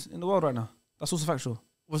teams in the world right now. That's also factual.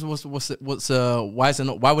 Why is it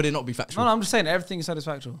not? Why would it not be factual? No, I'm just saying everything you said is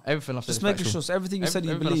factual. Everything I've said Just is making factual. sure. So everything you said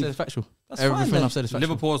you Everything I've said believe. is factual. That's fine Everything then. I've said is factual.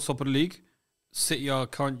 Liverpool is top of the league. City are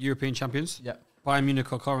current European champions. Yeah. Bayern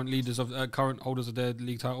Munich are current leaders of current holders of their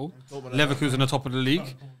league title. Leverkusen are top of the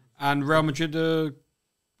league, and Real Madrid.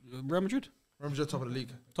 Real Madrid top of the league.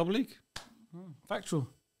 top of the league. Factual.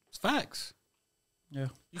 It's facts. Yeah.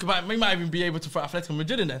 We might even be able to throw Atletico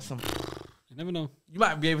Madrid in there. You never know. You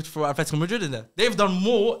might be able to throw Atletico Madrid in there. They've done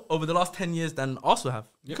more over the last 10 years than Arsenal have.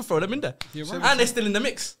 You can throw them in there. You're right. And they're still in the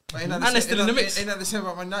mix. And they're still in the mix. Ain't that the same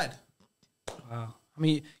about Man United? Wow. I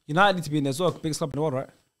mean, United need to be in there as well. Biggest club in the world, right?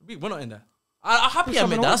 We're not in there. I'm happy I club in admit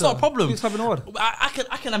the that. That's world, not a problem. Biggest club in the world.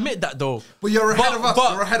 I can admit that though. But you're ahead of us.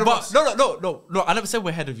 You're ahead of us. No. I never said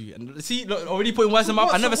we're ahead of you. And see, look, already putting words in my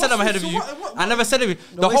mouth. I never said I'm ahead of so you. what- I never said it.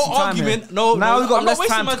 The wasting whole time argument. here. No, Now we've got I'm not less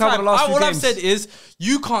wasting time my to cover the last few All I've games. said is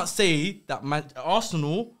you can't say that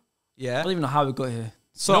Arsenal. Yeah. I don't even know how we got here.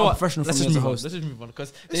 So You know what? unprofessional Let's from me just as a move on. host. Let's just move on because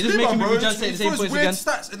It's they're just Liban, making me bro. just say the same points weird again.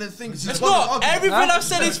 stats and then things. It's not. Everything I've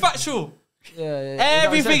said is factual.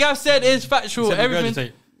 Everything I've said is factual. Said Everything.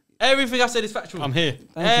 regurgitate. Everything I've said is factual. I'm here.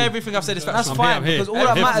 Everything I've said is That's factual. fine I'm here. because all I'm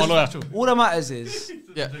that here for my matters. All that matters is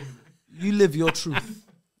Yeah. you live your truth.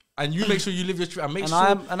 And you make sure you live your truth and make And sure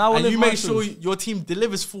I will live you my make sure truth. your team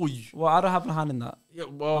delivers for you. Well, I don't have a hand in that. Yeah,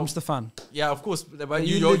 well, I'm just a fan. yeah, of course. But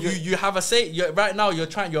you you live have a say. Right now, you're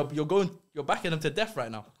backing them to death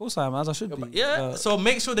right now. Of course I am, as I should be. Yeah. So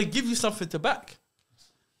make sure they give you something to back.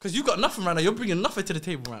 Because you got nothing right now. You're bringing nothing to the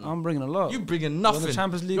table right now. I'm bringing a lot. You bringing We're nothing. in the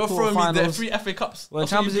Champions League You're throwing me the quarterfinals. 3 FA Cups. We're in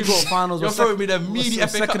That's what Champions you League give me. quarterfinals. You're We're throwing me the meaty we're FA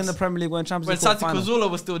second Cups. in the Premier League. We're in Champions When League Santi quarterfinals. Cazorla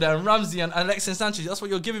was still there and Ramsey and Alexis Sanchez, that's what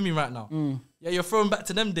you're giving me right now. Yeah, you're throwing back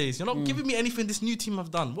to them days. You're not giving me anything this new team have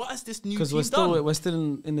done. What has this new Because team we're done?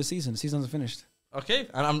 still in the season. The season hasn't finished. Okay,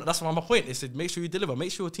 and that's my point. They said make sure you deliver.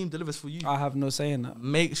 Make sure your team delivers for you. I have no say in that.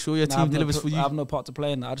 Make sure your No, I team have no delivers p- for you. I have no part to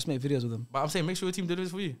play in that. I just make videos with them. But I'm saying make sure your team delivers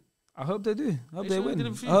for you. I hope they do. I hope Make they sure they win.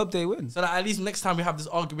 deliver for I you. hope they win. So that at least next time we have this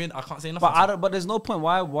argument, I can't say nothing. But I don't. But there's no point.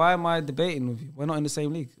 Why am I debating with you? We're not in the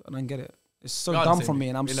same league. I don't get it. It's so We are in the dumb same from me, league.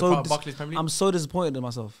 and I'm In the so Barclays Premier League. I'm so disappointed in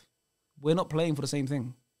myself. We're not playing for the same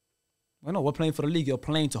thing. Why not? We're playing for the league. You're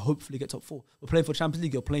playing to hopefully get top 4. We're playing for Champions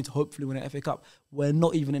League. You're playing to hopefully win an FA Cup. We're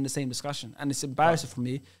not even in the same discussion, and it's embarrassing for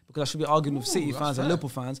me because I should be arguing with City fans and Liverpool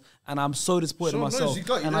fans, and I'm so disappointed in myself.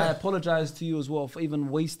 And I apologise to you as well for even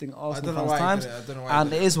wasting Arsenal fans' time.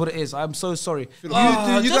 And it is what it is. I'm so sorry. You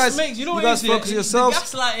guys focus yourselves.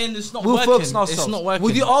 Gaslighting is not We'll working. focus on ourselves. It's not working.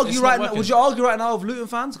 Would you argue It's right not now? working. Would you argue right now with Luton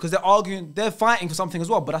fans because they're fighting for something as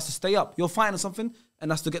well, but that's to stay up. You're fighting for something, and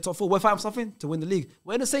that's to get top 4. We're fighting for something to win the league.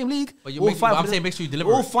 We're in the same league. But I'm saying make sure you deliver.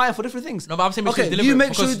 We're all fighting for different things. No, but I'm saying make sure you deliver. You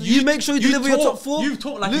make sure you deliver your top 4. You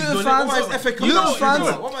talk like Luton you fans. Luton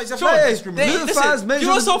fans. Luton fans. Make you sure.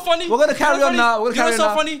 know what's so funny? We're gonna carry on now. We're gonna carry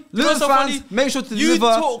on now. Luton fans, make sure to You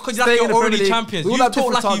deliver. talk because stay in you're the already Premier League. champions. We all You have talk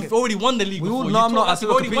different like targets. you've already won the league. We all- before. no, You I'm talk not. like I still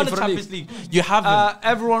you've already compete won the for the Champions League. You haven't.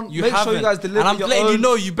 Everyone, You make sure haven't. you guys deliver. And I'm your letting you own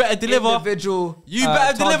know you better deliver. Individual. You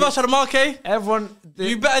better deliver, targets. Sharamake. Everyone,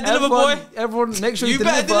 You better deliver, boy. Everyone, make sure You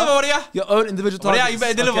better deliver, Oria. your own individual Oria, targets. you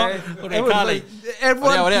better deliver. Okay? Oria, Kale.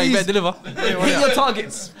 Everyone, Oria, you please better deliver. hit your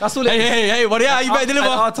targets. That's all it is. Hey, Oria, you better deliver.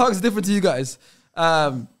 Our targets are different to you guys.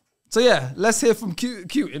 So yeah, let's hear from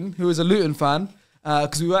Cutin, who is a Luton fan,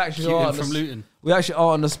 because we actually are from Luton. We actually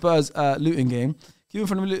are on the Spurs Luton game.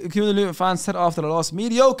 Cutin, the Luton fan, said after the loss,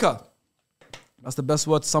 mediocre. That's the best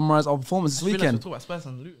word to summarize our performance this weekend.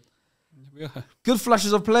 Good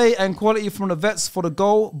flashes of play and quality from the vets for the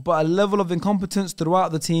goal, but a level of incompetence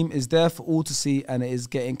throughout the team is there for all to see, and it is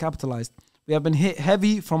getting capitalised. We have been hit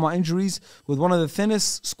heavy from our injuries with one of the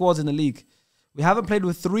thinnest squads in the league. We haven't played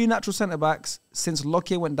with 3 natural centre-backs since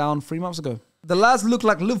Lockyer went down 3 months ago. The lads look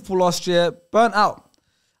like Liverpool last year, burnt out.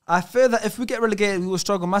 I fear that if we get relegated, we will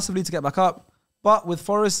struggle massively to get back up. But with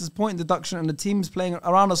Forest's point deduction and the teams playing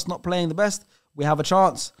around us not playing the best, we have a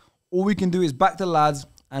chance. All we can do is back the lads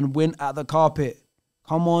and win at the carpet.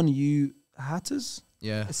 Come on, you Hatters?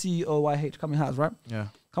 Yeah. COYH. Come on, Hatters, right? Yeah.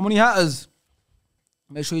 Come on, you Hatters.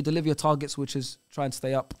 Make sure you deliver your targets, which is try and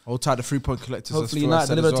stay up. Hold tight the 3-point collectors. Hopefully,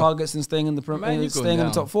 United deliver targets and staying in the staying in the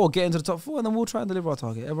down. top 4, get into the top 4, and then we'll try and deliver our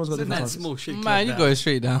target. Everyone's got different targets. Small shit. Man, you go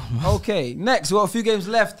straight down. Okay, next we've got a few games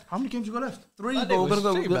left. How many games you got left? 3, Man, but it we're was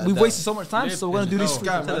gonna straight go. back We've down. wasted so much time, so we're gonna do this.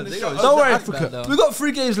 Don't Don't worry, we've got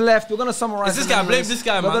 3 games left. We're gonna summarize. It's this them guy. Blame anyways. this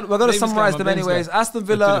guy, We're man. gonna- We're gonna Blame this guy, summarize man. them Blame this anyways. guy. Aston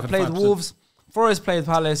Villa for played 5%. Wolves, Forest played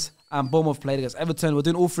Palace, and Bournemouth played against Everton. We're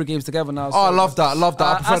doing all 3 games together now. Oh, I love that. I love that.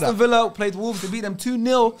 I prefer Aston that. Villa played Wolves. They beat them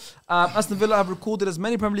 2-0. Aston Villa have recorded as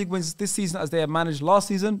many Premier League wins this season as they have managed last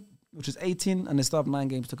season, which is 18, and they still have 9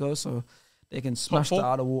 games to go, so they can smash that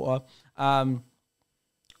out of the water.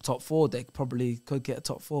 Top 4, they probably could get a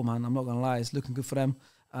top 4, man. I'm not going to lie. It's looking good for them.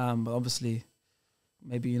 But obviously,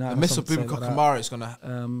 maybe United. The miss of Bubakar Kamara is going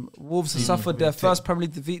to... Wolves have suffered their first Premier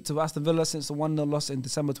League defeat to Aston Villa since the 1-0 loss in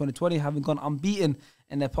December 2020, having gone unbeaten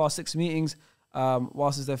in their past 6 meetings,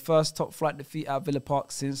 whilst it's their first top-flight defeat at Villa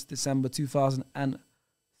Park since December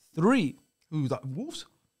 2003. Who, that Wolves?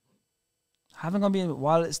 Haven't gone beaten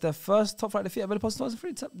while it's their first top-flight defeat at Villa Park since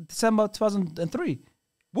 2003, December 2003.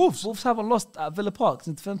 Wolves? Wolves haven't lost at Villa Park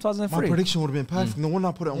since 2003. My prediction would have been perfect. No wonder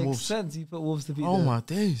I put it on Makes Wolves. sense. You put Wolves to beat Oh them. my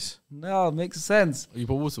days. No, it makes sense. You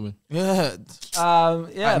put Wolves to win. Yeah.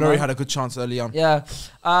 Yeah, I know he man. had a good chance early on. Yeah.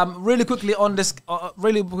 Really quickly on this.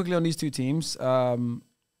 Really quickly on these 2 teams.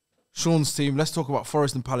 Sean's team, let's talk about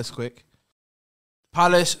Forest and Palace quick.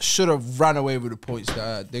 Palace should have ran away with the points.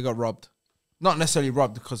 They got robbed. Not necessarily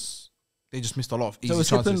robbed because they just missed a lot of easy So we're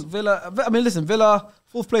chances. skipping Villa. I mean, listen, Villa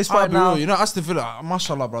 4th place I'll right be now. real, you know, Aston Villa,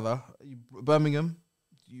 mashallah, brother. Birmingham,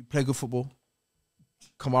 you play good football.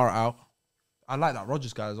 Kamara out. I like that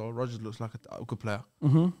Rodgers guy as well. Rodgers looks like a good player.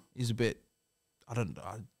 Mm-hmm. He's a bit, I don't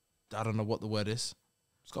know what the word is.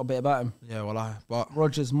 It's got a bit about him. Yeah, well, but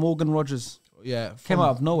Morgan Rogers yeah, came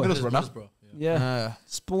out of nowhere. Middlesbrough, no? Yeah,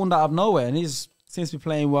 spawned out of nowhere, and he seems to be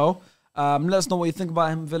playing well. Let us know what you think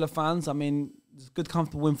about him, Villa fans. I mean, it's a good,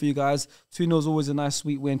 comfortable win for you guys. 2-0 is always a nice,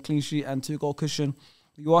 sweet win. Clean sheet and 2-goal cushion.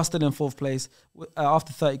 You are still in 4th place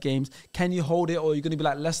after 30 games. Can you hold it, or are you going to be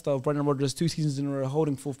like Leicester of Brendan Rodgers 2 seasons in a row,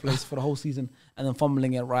 holding 4th place for the whole season and then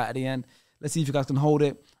fumbling it right at the end? Let's see if you guys can hold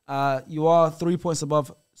it. You are 3 points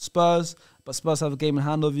above Spurs, but Spurs have a game in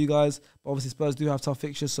hand over you guys. But obviously, Spurs do have tough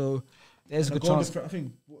fixtures, so there's a good chance. I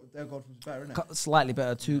think their goal was better, isn't it? Slightly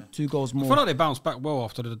better, two goals I more. feel like they bounced back well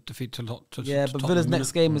after the defeat to Yeah, but Villa's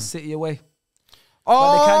next game is City away.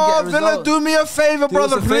 Oh, they can get a Villa, result. do me a favour, Do us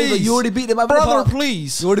brother, a favour. please. You already beat them at Villa Brother, Park.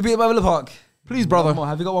 please. You already beat them at Villa Park. Please, brother. One more.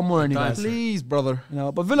 Have you got one more in you guys? Please, brother. You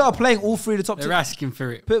know, but Villa are playing all 3 of the top 2. They're asking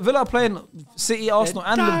for it. Villa are playing City, Arsenal,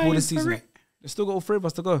 and Liverpool this dying for season. it. They've still got all 3 of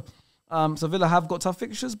us to go. So Villa have got tough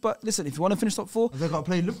fixtures, but listen, if you want to finish top 4, Have they got to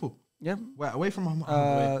play Liverpool? yeah. Wait, away from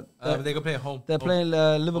home. They can play at home. They're playing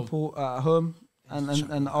Liverpool at home.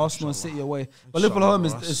 and Arsenal and City away. But Liverpool home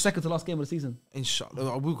is second to last game of the season.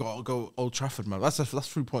 Inshallah, we've got to go Old Trafford, man. That's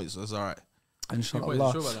 3 points. That's all right.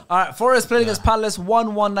 Inshallah. All right, Forest played against Palace,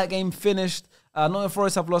 1-1. That game finished. Nottingham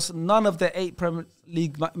Forest have lost none of their 8 Premier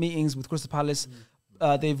League meetings with Crystal Palace.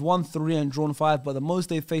 They've won 3 and drawn 5, but the most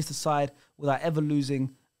they've faced the side without ever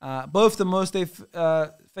losing. Both the most they've faced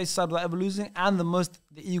the side without ever losing, and the most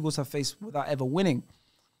the Eagles have faced without ever winning.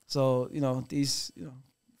 So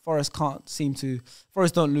Forest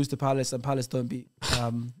don't lose to Palace, and Palace don't beat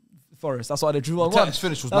Forest. That's why they drew 1-1.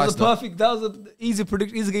 Finish was that nice. Was perfect. That was an easy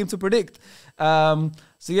game to predict. And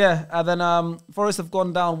then Forest have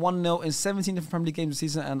gone down 1-0 in 17 different Premier League games this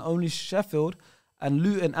season, and only Sheffield and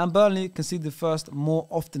Luton and Burnley concede the first more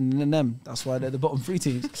often than them. That's why they're the bottom 3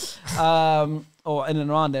 teams. Or in and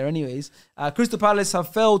around there anyways. Crystal Palace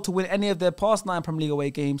have failed to win any of their past 9 Premier League away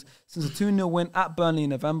games since a 2-0 win at Burnley in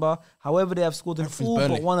November. However, they have scored in all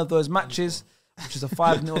but one of those matches, which is a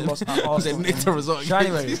 5-0 loss at Arsenal. They nicked the result.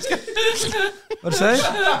 January. What'd you say?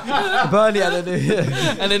 Burnley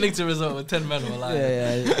and they nicked the result with 10 men.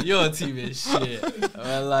 Yeah. Your team is shit.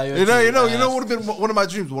 You know what would have been one of my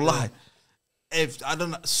dreams? Wallahi. If I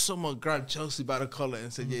don't know, someone grabbed Chelsea by the collar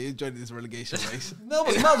and said, "Yeah, you joined this relegation race." No,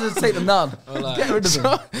 but might just take them down. Get rid of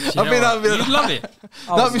them. You'd love it.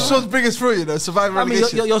 That'd be Sean's biggest through, survive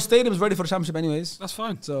relegation. Your stadium's ready for the championship, anyways. That's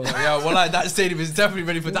fine. So that stadium is definitely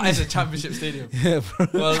ready for that. Is a championship stadium. Yeah, bro.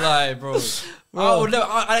 Bro.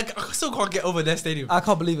 I still can't get over their stadium. I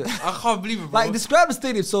can't believe it. I can't believe it, bro. Like, describe the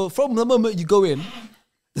stadium. So from the moment you go in.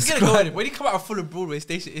 When you come out of Fulham Broadway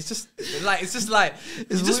station, it's just like you're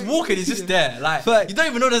just walking. It's just there. Like you don't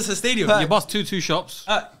even know there's a stadium. You bust two shops,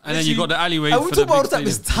 and then you got the alleyway. And we talk about all the time.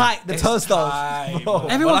 It's tight. The turnstiles.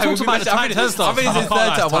 Everyone talks about the tight turnstiles. I think it's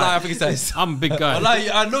third time. I think it's I'm a big guy.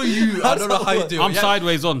 I know you. I don't know how you do it. I'm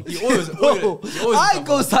sideways on. I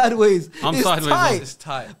go sideways. I'm sideways on. It's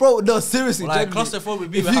tight, bro. No, seriously. Like claustrophobic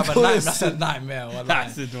people have a nightmare. That's a nightmare.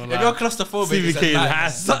 If you're claustrophobic, it's a nightmare.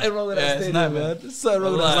 Something wrong with that stadium, man. Something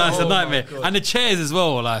wrong with that. It's a nightmare. And the chairs as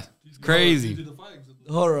well, like it's crazy.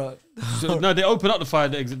 Horror. No, they open up the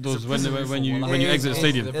fire exit doors when you exit the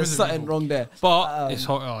stadium. There's something wrong there. But it's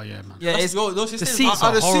hot. Oh yeah, man. Yeah, the seats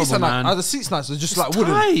are horrible, man. Are the seats nice? It's just like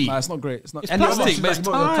wooden. Nah, it's not great. It's not. It's plastic,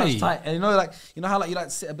 but it's tight. And you know how you like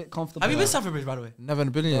to sit a bit comfortable. Have you been Stamford Bridge, by the way? Never in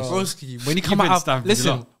a billion years. Broski, when you come out,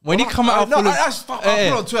 listen. When you come out, no, I put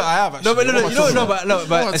on Twitter. I have actually.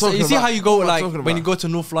 But you see how you go like when you go to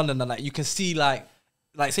North London and like you can see like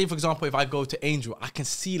say for example, if I go to Angel, I can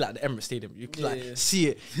see like the Emirates Stadium. You can see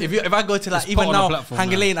it. If I go to like even now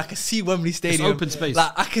Hanger Lane, I can see Wembley Stadium. It's open space.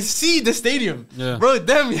 Like I can see the stadium. Yeah. Bro,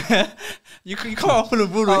 you can't open a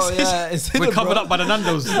Broadway. Oh yeah, we're covered up by the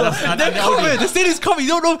Nando's. They're covered. The stadium's covered.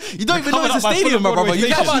 You don't even know it's a stadium, my brother.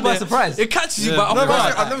 You come out by surprise. It catches you by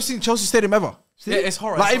surprise. I've never seen Chelsea Stadium ever. Yeah, it's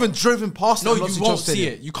horrible. Like even driven past. No, you won't see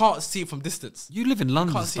it. You can't see it from distance. You live in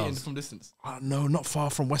London. You can't see it from distance. No, not far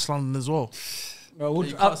from West London as well. Bro,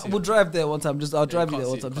 we'll drive there one time. I'll drive you there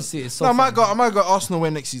one time. Just see it. It's so I might go Arsenal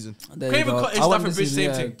win next season. Craven Cottage, Stamford Bridge,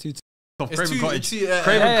 same thing. Craven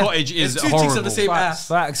Cottage is horrible. Two ticks of the same ass.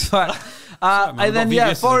 Facts. And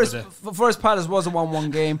then Forest Palace was a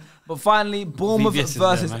 1-1 game, but finally Bournemouth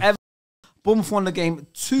versus Everton. Bournemouth won the game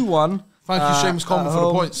 2-1. Thank you, Seamus Coleman, for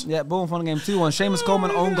the points. Yeah, Bournemouth won the game 2-1. Seamus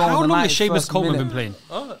Coleman own goal. How long has Seamus Coleman been playing?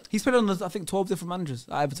 He's played on, I think, 12 different managers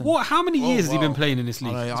at Everton. What? How many years has he been playing in this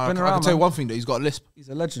league? I can tell you one thing, that he's got a lisp. He's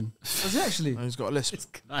a legend. Is he actually? He's got a lisp.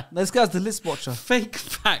 This guy's the lisp watcher. Fake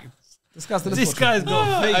facts. This guy's got fake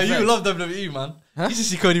facts. You love WWE, man. You should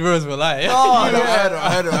see Cody Rhodes, but like, I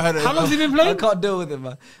heard it. How long has he been playing? I can't deal with him,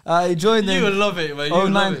 man. He joined them. You would love it, man. You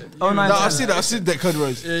would love it. I've seen that Cody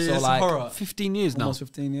Rhodes. Yeah, so it's like horror. 15 years now. Almost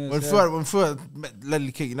 15 years. When Fuad met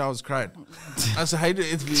Ledley King, I was crying. I said, how you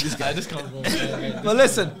didn't interview this guy? I just can't go. But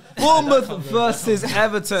listen, Bournemouth versus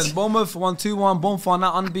Everton. Bournemouth won 2-1. Bournemouth are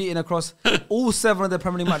now unbeaten across all 7 of their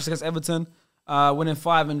Premier League matches against Everton. Winning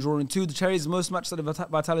 5 and drawing 2. The Cherries most matches at the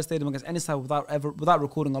Vitality Stadium against any side without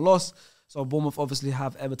recording a loss. So Bournemouth obviously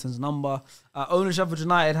have Everton's number. Only Sheffield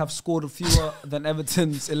United have scored fewer than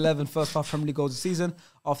Everton's 11 first half Premier League goals this season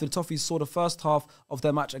after the Toffees saw the first half of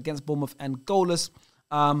their match against Bournemouth and goalless.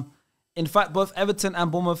 In fact, both Everton and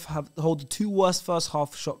Bournemouth hold the 2 worst first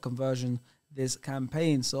half shot conversion this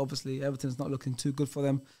campaign. So obviously Everton's not looking too good for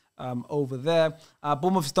them. Over there.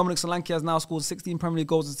 Bournemouth's Dominic Solanke has now scored 16 Premier League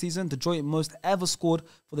goals this season, the joint most ever scored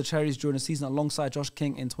for the Cherries during the season alongside Josh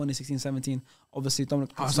King in 2016-17. Obviously,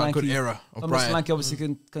 Dominic Solanke. That's a good era of Dominic Brighton. Solanke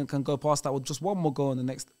obviously can go past that with just one more goal in the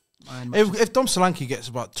next 9 matches. If Dom Solanke gets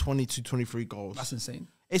about 22, 23 goals, That's insane.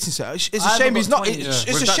 it's insane. It's a shame he's not. It's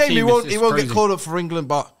a that shame he team, won't it's get crazy. called up for England,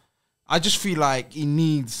 but I just feel like he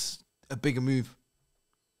needs a bigger move.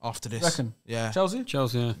 after this. Reckon? Yeah. Chelsea?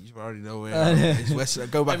 Chelsea. Yeah. You already know where he's West.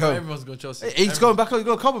 Go back home. Everyone's going Chelsea. He's going back home. He's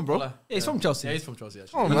going to Cobham, bro. Yeah, he's from Chelsea. Yeah, he's from Chelsea.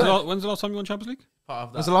 Actually. Oh, When's the last time you won Champions League? Part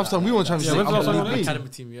of that, When's the last time we won Champions Yeah, League? when's the last time we won academy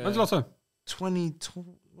team? Yeah. When's the last time?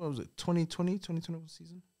 2020, what was it? 2020, 2021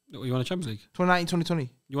 season? You won a Champions League. 2019, 2020.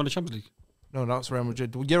 You won a Champions League. No, that's Real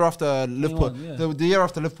Madrid. The year after Liverpool. yeah. The year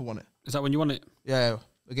after Liverpool won it. Is that when you won it? Yeah,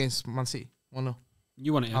 against Man City. 1-0.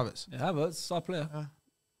 You won it. Yeah. Havertz. Yeah, Havertz, star player. Yeah.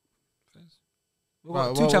 We've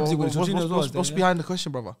got two Champions League winners. Jorginho as well. What's behind the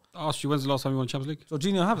question, brother? I asked you when's the last time you won Champions League.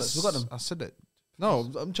 Jorginho and Havertz, we got them. I said it.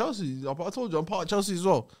 No, I'm Chelsea. I told you, I'm part of Chelsea as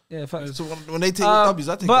well. Yeah, facts. So when they take W's,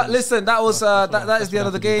 I take But W's. listen, that was that is the end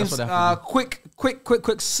of the games. That's what they have to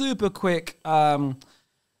Quick,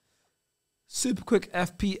 super quick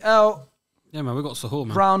FPL Yeah, man, we got Sahur,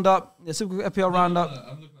 man. roundup. Yeah, super quick FPL roundup.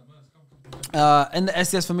 In the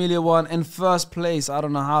SDS Familia one, in first place. I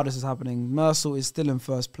don't know how this is happening. Mercel is still in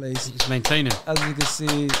first place. He's maintaining. As you can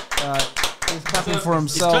see, he's clapping for He's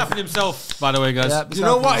himself. clapping himself, by the way, guys. Yeah, he's You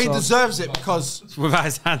know clapping what? He himself. deserves it because Without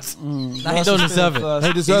his hands. Nah, he don't deserve it. First.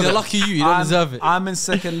 he deserves He's a it. lucky you don't deserve it. I'm in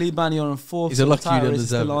second. Liban, you're in fourth. He's a lucky you Tyler don't is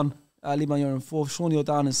deserve still it. on. Liban, you're in fourth. Sean, you're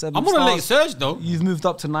down in seventh. I'm on a late Stars, surge, though. You've moved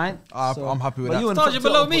up to ninth. I'm happy with But that. you were in Stars, top you're two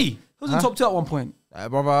at below one point. me. Who was in top two at one point?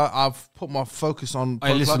 Brother, I've put my focus on.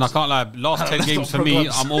 Hey, listen, I can't lie. Last 10 games for me,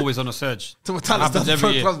 I'm always on a surge. To It happens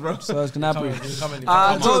every year. bro. So it's Gnabry.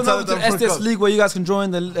 I'm Go trying over to to tell them SDS for League where you guys can join.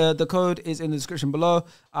 The code is in the description below.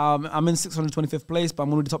 I'm in 625th place, but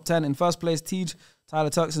I'm already top 10. In first place, Tej. Tyler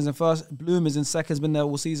Turkson's in first. Bloom is in second. Has been there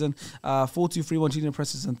all season. 4-2-3-1. Julian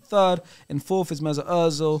Press is in third. In fourth is Meza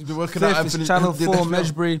Ozil. He's been working out Fifth is Anthony- Channel did 4 FPL.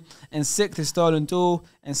 Mejbri. In sixth is Sterling Dool.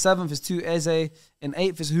 In seventh is 2 Eze. In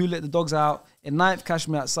eighth is Who Let the Dogs Out. In ninth,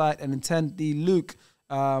 Kashmir Outside. And in 10th, D Luke.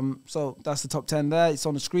 So that's the top 10 there. It's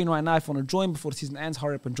on the screen right now. If you want to join before the season ends,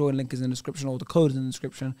 hurry up and join. Link is in the description, or the code is in the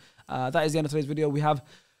description. That is the end of today's video. We have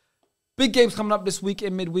big games coming up this week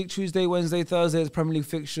in midweek, Tuesday, Wednesday, Thursday. There's Premier League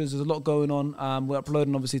fixtures. There's a lot going on. We're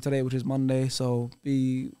uploading obviously today, which is Monday. So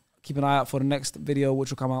keep an eye out for the next video,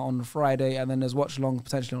 which will come out on Friday. And then there's watch along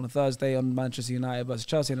potentially on a Thursday on Manchester United versus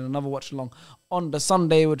Chelsea, and then another watch along on the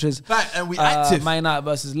Sunday, which is And we active. Man United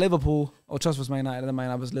versus Liverpool, or Chelsea versus Man United, and then Man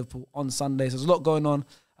United versus Liverpool on Sunday. So there's a lot going on.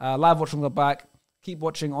 Live watching are back. Keep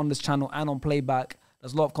watching on this channel and on playback.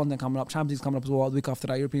 There's a lot of content coming up. Champions League coming up as well the week after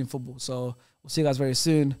that, European football. So we'll see you guys very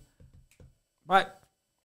soon. Bye.